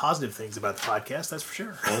hear positive things about the podcast, that's for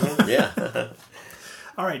sure. Yeah.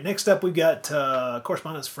 All right, next up we've got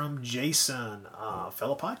correspondence from Jason,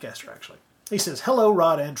 fellow podcaster, actually. He says, hello,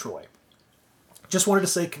 Rod and Troy. Just wanted to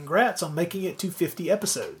say congrats on making it to 50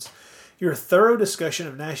 episodes. Your thorough discussion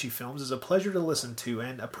of Naschy films is a pleasure to listen to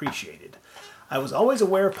and appreciated. I was always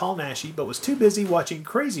aware of Paul Naschy, but was too busy watching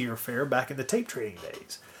Crazier Fare back in the tape trading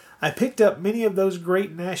days. I picked up many of those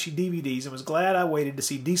great Naschy DVDs and was glad I waited to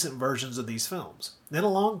see decent versions of these films. Then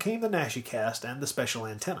along came the Naschy Cast and the special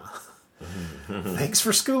antenna. Thanks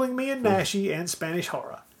for schooling me in Naschy and Spanish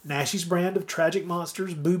horror. Naschy's brand of tragic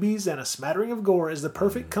monsters, boobies, and a smattering of gore is the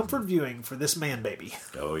perfect comfort viewing for this man baby.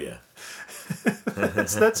 Oh, yeah.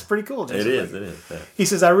 That's pretty cool, Jason. It is. Yeah. He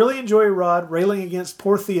says, I really enjoy Rod railing against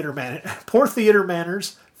poor theater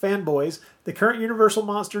manners, fanboys, the current Universal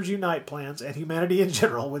Monsters Unite plans, and humanity in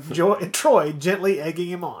general, with Troy gently egging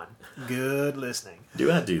him on. Good listening.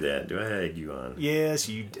 Do I do that? Do I egg you on? Yes,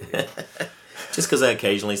 you do. Just because I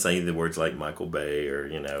occasionally say the words like Michael Bay or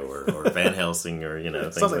Van Helsing or,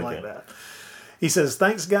 things something like that. He says,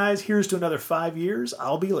 thanks, guys. Here's to another 5 years.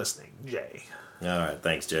 I'll be listening. Jay. All right.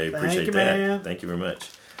 Thanks, Jay. Thank Appreciate you, that. man. Thank you very much.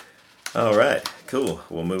 All right. Cool.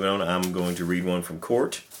 Well, moving on. I'm going to read one from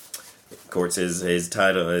Court. Court says his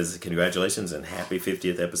title is Congratulations and Happy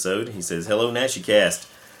 50th Episode. He says, Hello, NashyCast.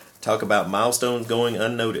 Talk about milestones going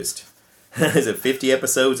unnoticed. Is it 50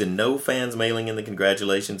 episodes and no fans mailing in the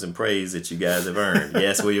congratulations and praise that you guys have earned?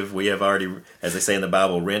 Yes, we have already, as they say in the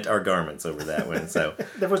Bible, rent our garments over that one. So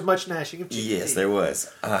there was much gnashing of teeth. Yes, there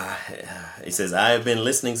was. He says, I have been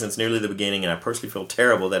listening since nearly the beginning, and I personally feel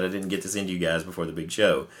terrible that I didn't get to send you guys before the big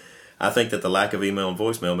show. I think that the lack of email and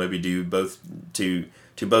voicemail may be due both to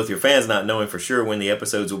both your fans not knowing for sure when the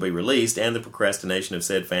episodes will be released and the procrastination of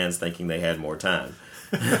said fans thinking they had more time.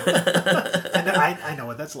 I know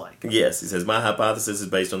what that's like. Yes, he says, my hypothesis is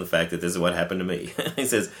based on the fact that this is what happened to me. He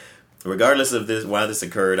says, regardless of this, why this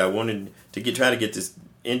occurred, I wanted to try to get this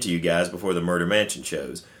into you guys before the Murder Mansion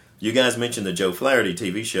shows. You guys mentioned the Joe Flaherty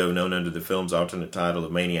TV show known under the film's alternate title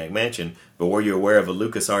of Maniac Mansion, but were you aware of a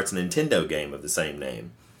LucasArts Nintendo game of the same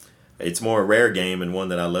name? It's more a rare game and one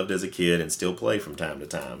that I loved as a kid and still play from time to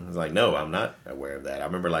time. I was like, no, I'm not aware of that. I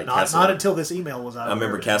remember not until this email was out. I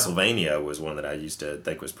remember Castlevania was one that I used to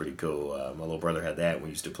think was pretty cool. My little brother had that and we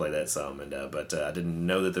used to play that some. But I didn't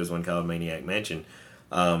know that there was one called Maniac Mansion.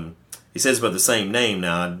 He says about the same name.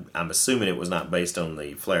 Now, I'm assuming it was not based on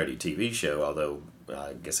the Flaherty TV show, although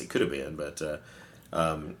I guess it could have been. But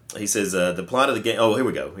he says the plot of the game... Oh, here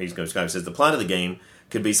we go. He's going to describe. He says the plot of the game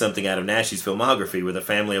could be something out of Nash's filmography, with a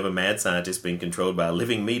family of a mad scientist being controlled by a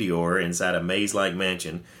living meteor inside a maze-like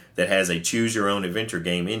mansion that has a choose-your-own-adventure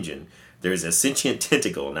game engine. There's a sentient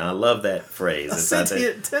tentacle. Now, I love that phrase.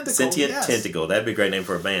 Sentient tentacle, Sentient yes. tentacle. That'd be a great name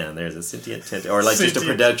for a band. There's a sentient tentacle. Or like just a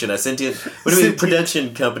production. A sentient... What do we mean?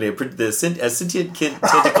 Production company. A sentient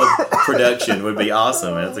tentacle production would be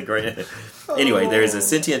awesome. That's a great... Anyway, there is a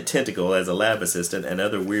sentient tentacle as a lab assistant and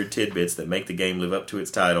other weird tidbits that make the game live up to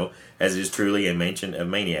its title, as it is truly a mansion of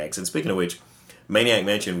maniacs. And speaking of which, Maniac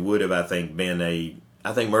Mansion would have, I think, been a...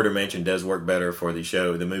 I think Murder Mansion does work better for the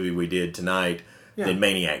show, the movie we did tonight, than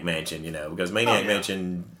Maniac Mansion, because Maniac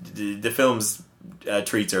Mansion, the film's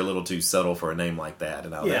treats are a little too subtle for a name like that,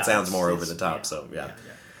 and that sounds more over the top,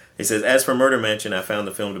 He says, as for Murder Mansion, I found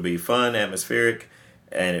the film to be fun, atmospheric,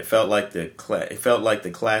 and it felt like the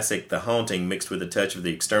classic The Haunting mixed with a touch of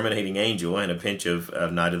The Exterminating Angel and a pinch of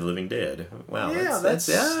Night of the Living Dead. Wow, that's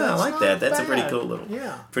I like that. That's a pretty cool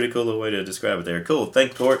little way to describe it there. Cool.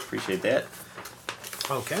 Thanks, Court. Appreciate that.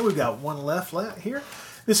 Okay, we've got one left here.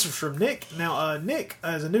 This is from Nick. Now, Nick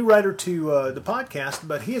is a new writer to the podcast,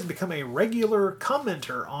 but he has become a regular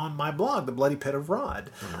commenter on my blog, The Bloody Pit of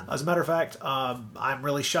Rod. As a matter of fact, I'm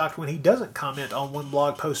really shocked when he doesn't comment on one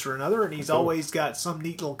blog post or another, and he's always got some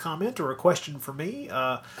neat little comment or a question for me.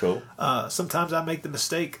 Cool. Sometimes I make the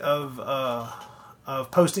mistake of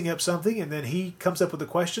posting up something, and then he comes up with a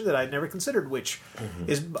question that I'd never considered, which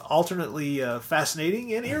is alternately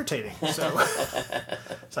fascinating and irritating. So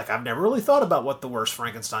it's like, I've never really thought about what the worst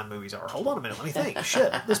Frankenstein movies are. Hold on a minute, let me think.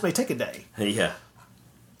 Shit, this may take a day. Yeah.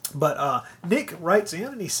 But Nick writes in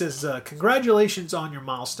and he says, congratulations on your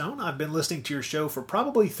milestone. I've been listening to your show for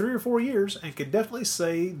probably 3 or 4 years and can definitely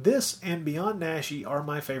say this and Beyond Nashy are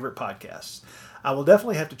my favorite podcasts. I will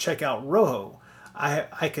definitely have to check out Rojo.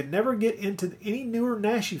 I could never get into any newer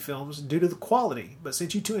Nashy films due to the quality, but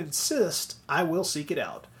since you two insist, I will seek it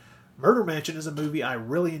out. Murder Mansion is a movie I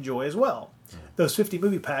really enjoy as well. Those 50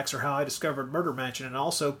 movie packs are how I discovered Murder Mansion and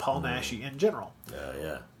also Paul Nashy in general.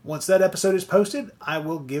 Yeah. Once that episode is posted, I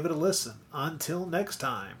will give it a listen. Until next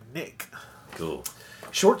time, Nick. Cool.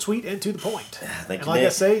 Short, sweet, and to the point. Thank and you, like Nick. I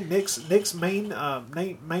say, Nick's main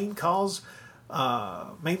cause...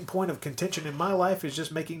 main point of contention in my life is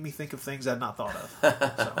just making me think of things I'd not thought of.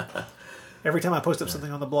 So, every time I post up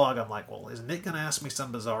something on the blog, I'm like, well, is Nick going to ask me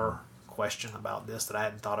some bizarre question about this that I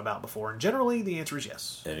hadn't thought about before? And generally, the answer is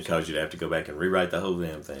yes. And it caused you to have to go back and rewrite the whole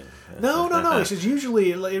damn thing. No. It's just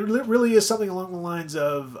usually, it really is something along the lines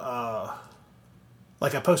of,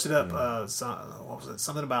 like I posted up, what was it?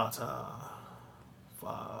 Something about,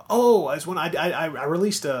 it's when I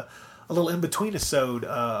released a little in-between-isode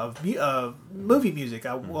of movie music.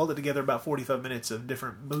 I welded together about 45 minutes of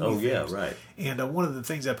different movie themes. Right. And one of the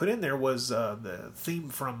things I put in there was the theme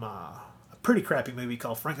from a pretty crappy movie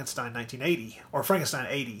called Frankenstein 1980, or Frankenstein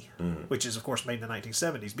 80, which is, of course, made in the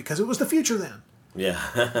 1970s, because it was the future then. Yeah.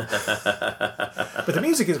 But the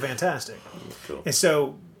music is fantastic. Cool. And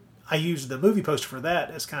so I used the movie poster for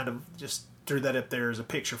that as kind of just threw that up there as a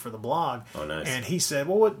picture for the blog. Oh, nice. And he said,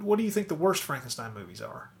 well, what do you think the worst Frankenstein movies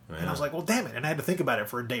are? Yeah. And I was like, well, damn it. And I had to think about it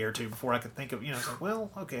for a day or two before I could think of, it's like, well,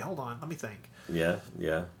 okay, hold on. Let me think. Yeah.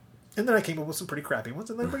 And then I came up with some pretty crappy ones,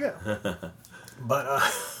 and there we go.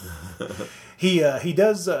 But he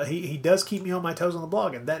does keep me on my toes on the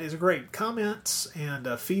blog, and that is great. Comments and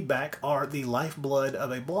feedback are the lifeblood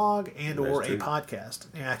of a blog and or a podcast.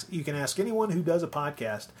 You can ask anyone who does a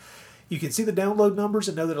podcast. You can see the download numbers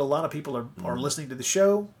and know that a lot of people are listening to the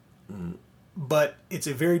show. But it's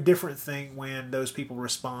a very different thing when those people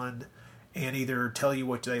respond and either tell you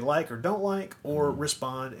what they like or don't like, or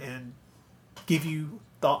respond and give you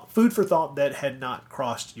food for thought that had not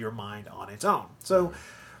crossed your mind on its own. So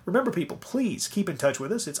remember, people, please keep in touch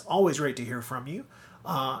with us. It's always great to hear from you.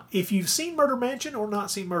 If you've seen Murder Mansion or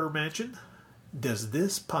not seen Murder Mansion, does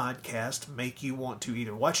this podcast make you want to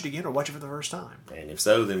either watch it again or watch it for the first time? And if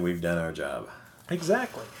so, then we've done our job.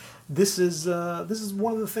 Exactly. This is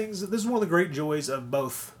one of the things. This is one of the great joys of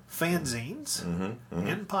both fanzines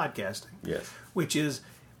and podcasting. Yes. Which is,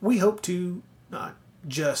 we hope to not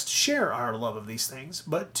just share our love of these things,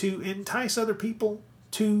 but to entice other people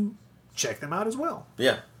to check them out as well.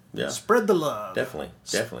 Yeah. Spread the love. Definitely.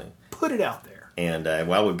 Put it out there. And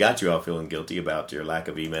while we've got you all feeling guilty about your lack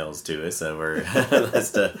of emails to us,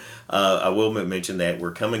 I will mention that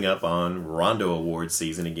we're coming up on Rondo Awards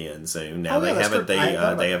season again soon. Now they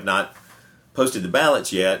have not posted the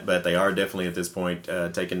ballots yet, but they are definitely at this point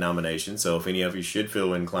taking nominations. So if any of you should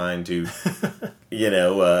feel inclined to,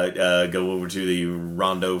 go over to the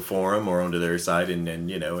Rondo forum or onto their site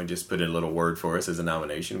and just put in a little word for us as a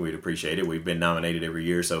nomination, we'd appreciate it. We've been nominated every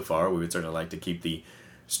year so far. We would certainly like to keep the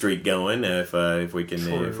streak going if we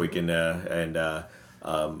can,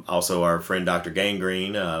 also our friend Dr.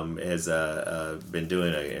 Gangrene has been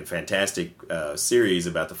doing a fantastic series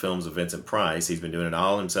about the films of Vincent Price. He's been doing it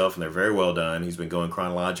all himself, and they're very well done. He's been going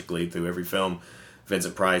chronologically through every film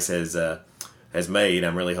Vincent Price has made.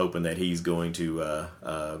 I'm really hoping that he's going to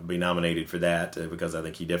be nominated for that because I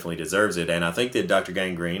think he definitely deserves it. And I think that Dr.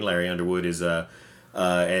 Gangrene, Larry Underwood, is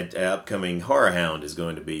at upcoming Horror Hound is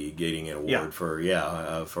going to be getting an award for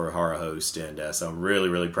a horror host, and so I'm really,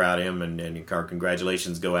 really proud of him, and our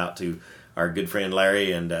congratulations go out to our good friend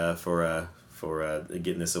Larry and for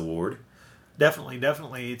getting this award.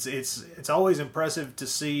 Definitely, it's always impressive to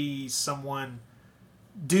see someone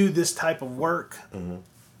do this type of work.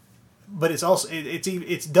 But it's also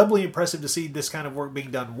it's doubly impressive to see this kind of work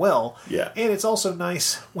being done well. Yeah. And it's also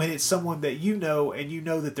nice when it's someone that you know, and you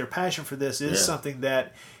know that their passion for this is something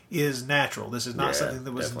that is natural. This is not something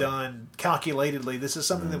that was done calculatedly. This is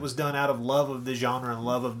something that was done out of love of the genre and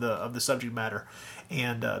love of the subject matter.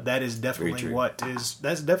 And that is definitely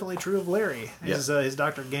that's definitely true of Larry. His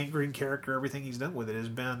Dr. Gangrene character, everything he's done with it has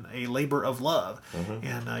been a labor of love.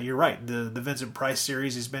 And you're right. The Vincent Price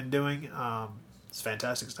series he's been doing. It's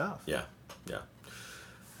fantastic stuff. Yeah.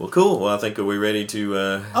 Well, cool. Well, I think we're ready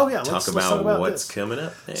to talk about what's coming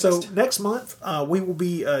up next. So next month, we will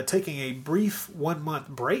be taking a brief 1 month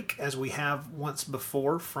break, as we have once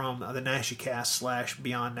before, from the NashyCast /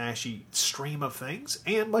 Beyond Nashy stream of things.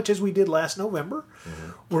 And much as we did last November,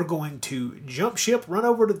 we're going to jump ship, run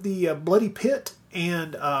over to the Bloody Pit,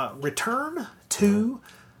 and return to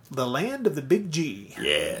the land of the Big G.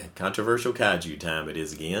 Yeah, controversial kaiju time it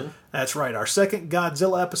is again. That's right. Our second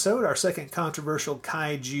Godzilla episode, our second controversial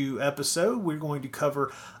kaiju episode, we're going to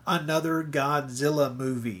cover another Godzilla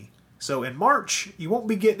movie. So in March, you won't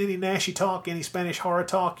be getting any Nashy talk, any Spanish horror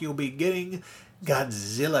talk. You'll be getting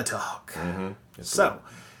Godzilla talk. So,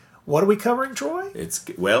 what are we covering, Troy? It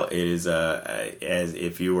is as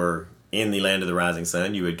if you were in the land of the rising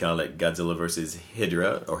sun, you would call it Godzilla versus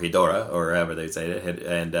Hydra, or Hedorah, or however they say it.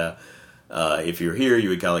 And if you're here, you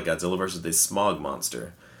would call it Godzilla versus the Smog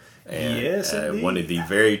Monster. And, yes, indeed. One of the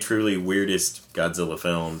very truly weirdest Godzilla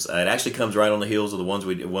films. It actually comes right on the heels of the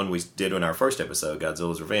one we did in our first episode,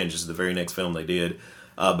 Godzilla's Revenge. This is the very next film they did.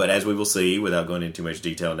 But as we will see, without going into too much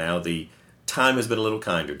detail now, the time has been a little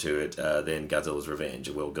kinder to it than Godzilla's Revenge.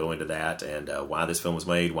 We'll go into that and why this film was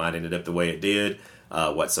made, why it ended up the way it did,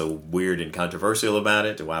 what's so weird and controversial about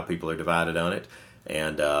it, and why people are divided on it.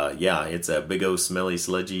 And it's a big old smelly,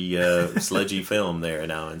 sludgy film there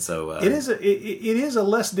now. And so it is a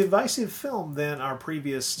less divisive film than our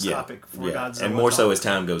previous topic for Godzilla, and more so as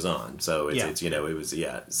time goes on. So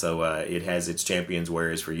So it has its champions,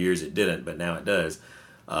 whereas for years it didn't, but now it does.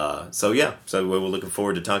 So we're looking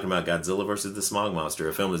forward to talking about Godzilla versus the Smog Monster,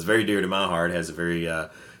 a film that's very dear to my heart, has a very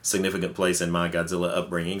significant place in my Godzilla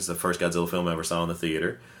upbringing. It's the first Godzilla film I ever saw in the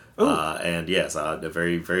theater. And yes, a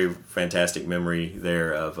very, very fantastic memory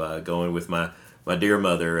there of going with my dear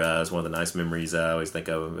mother. It's one of the nice memories I always think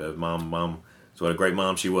of. Mom, it's what a great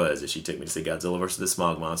mom she was. She took me to see Godzilla versus the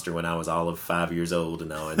Smog Monster when I was all of 5 years old and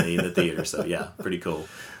now in the theater. So yeah, pretty cool.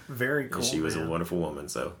 Very cool. And she was a wonderful woman.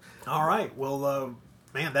 So all right, well,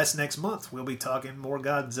 man, that's next month. We'll be talking more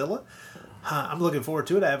Godzilla. I'm looking forward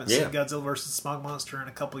to it. I haven't seen Godzilla vs. Smog Monster in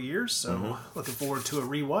a couple of years, so looking forward to a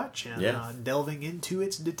rewatch and delving into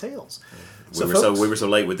its details. We were so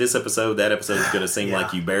late with this episode. That episode is going to seem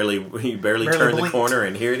like you barely turned the corner,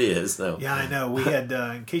 and here it is. So. Yeah, I know. We had,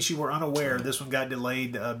 in case you were unaware, this one got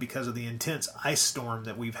delayed because of the intense ice storm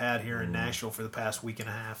that we've had here in Nashville for the past week and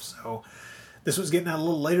a half. So this was getting out a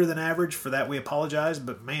little later than average. For that, we apologize,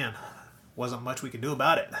 but man, wasn't much we could do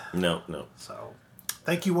about it. No. So.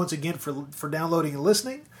 Thank you once again for downloading and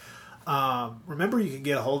listening. Remember, you can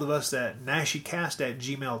get a hold of us at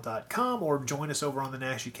nashycast@gmail.com or join us over on the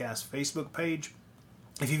NashyCast Facebook page.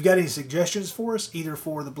 If you've got any suggestions for us, either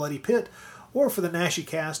for the Bloody Pit or for the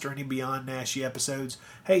NashyCast or any Beyond Nashy episodes,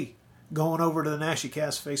 hey, go on over to the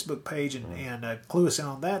NashyCast Facebook page and clue us in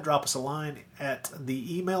on that. Drop us a line at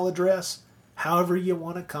the email address. However you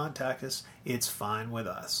want to contact us, it's fine with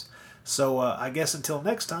us. So I guess until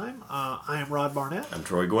next time, I am Rod Barnett. I'm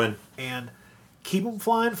Troy Gwynn. And keep them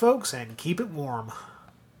flying, folks, and keep it warm.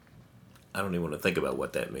 I don't even want to think about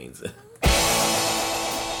what that means.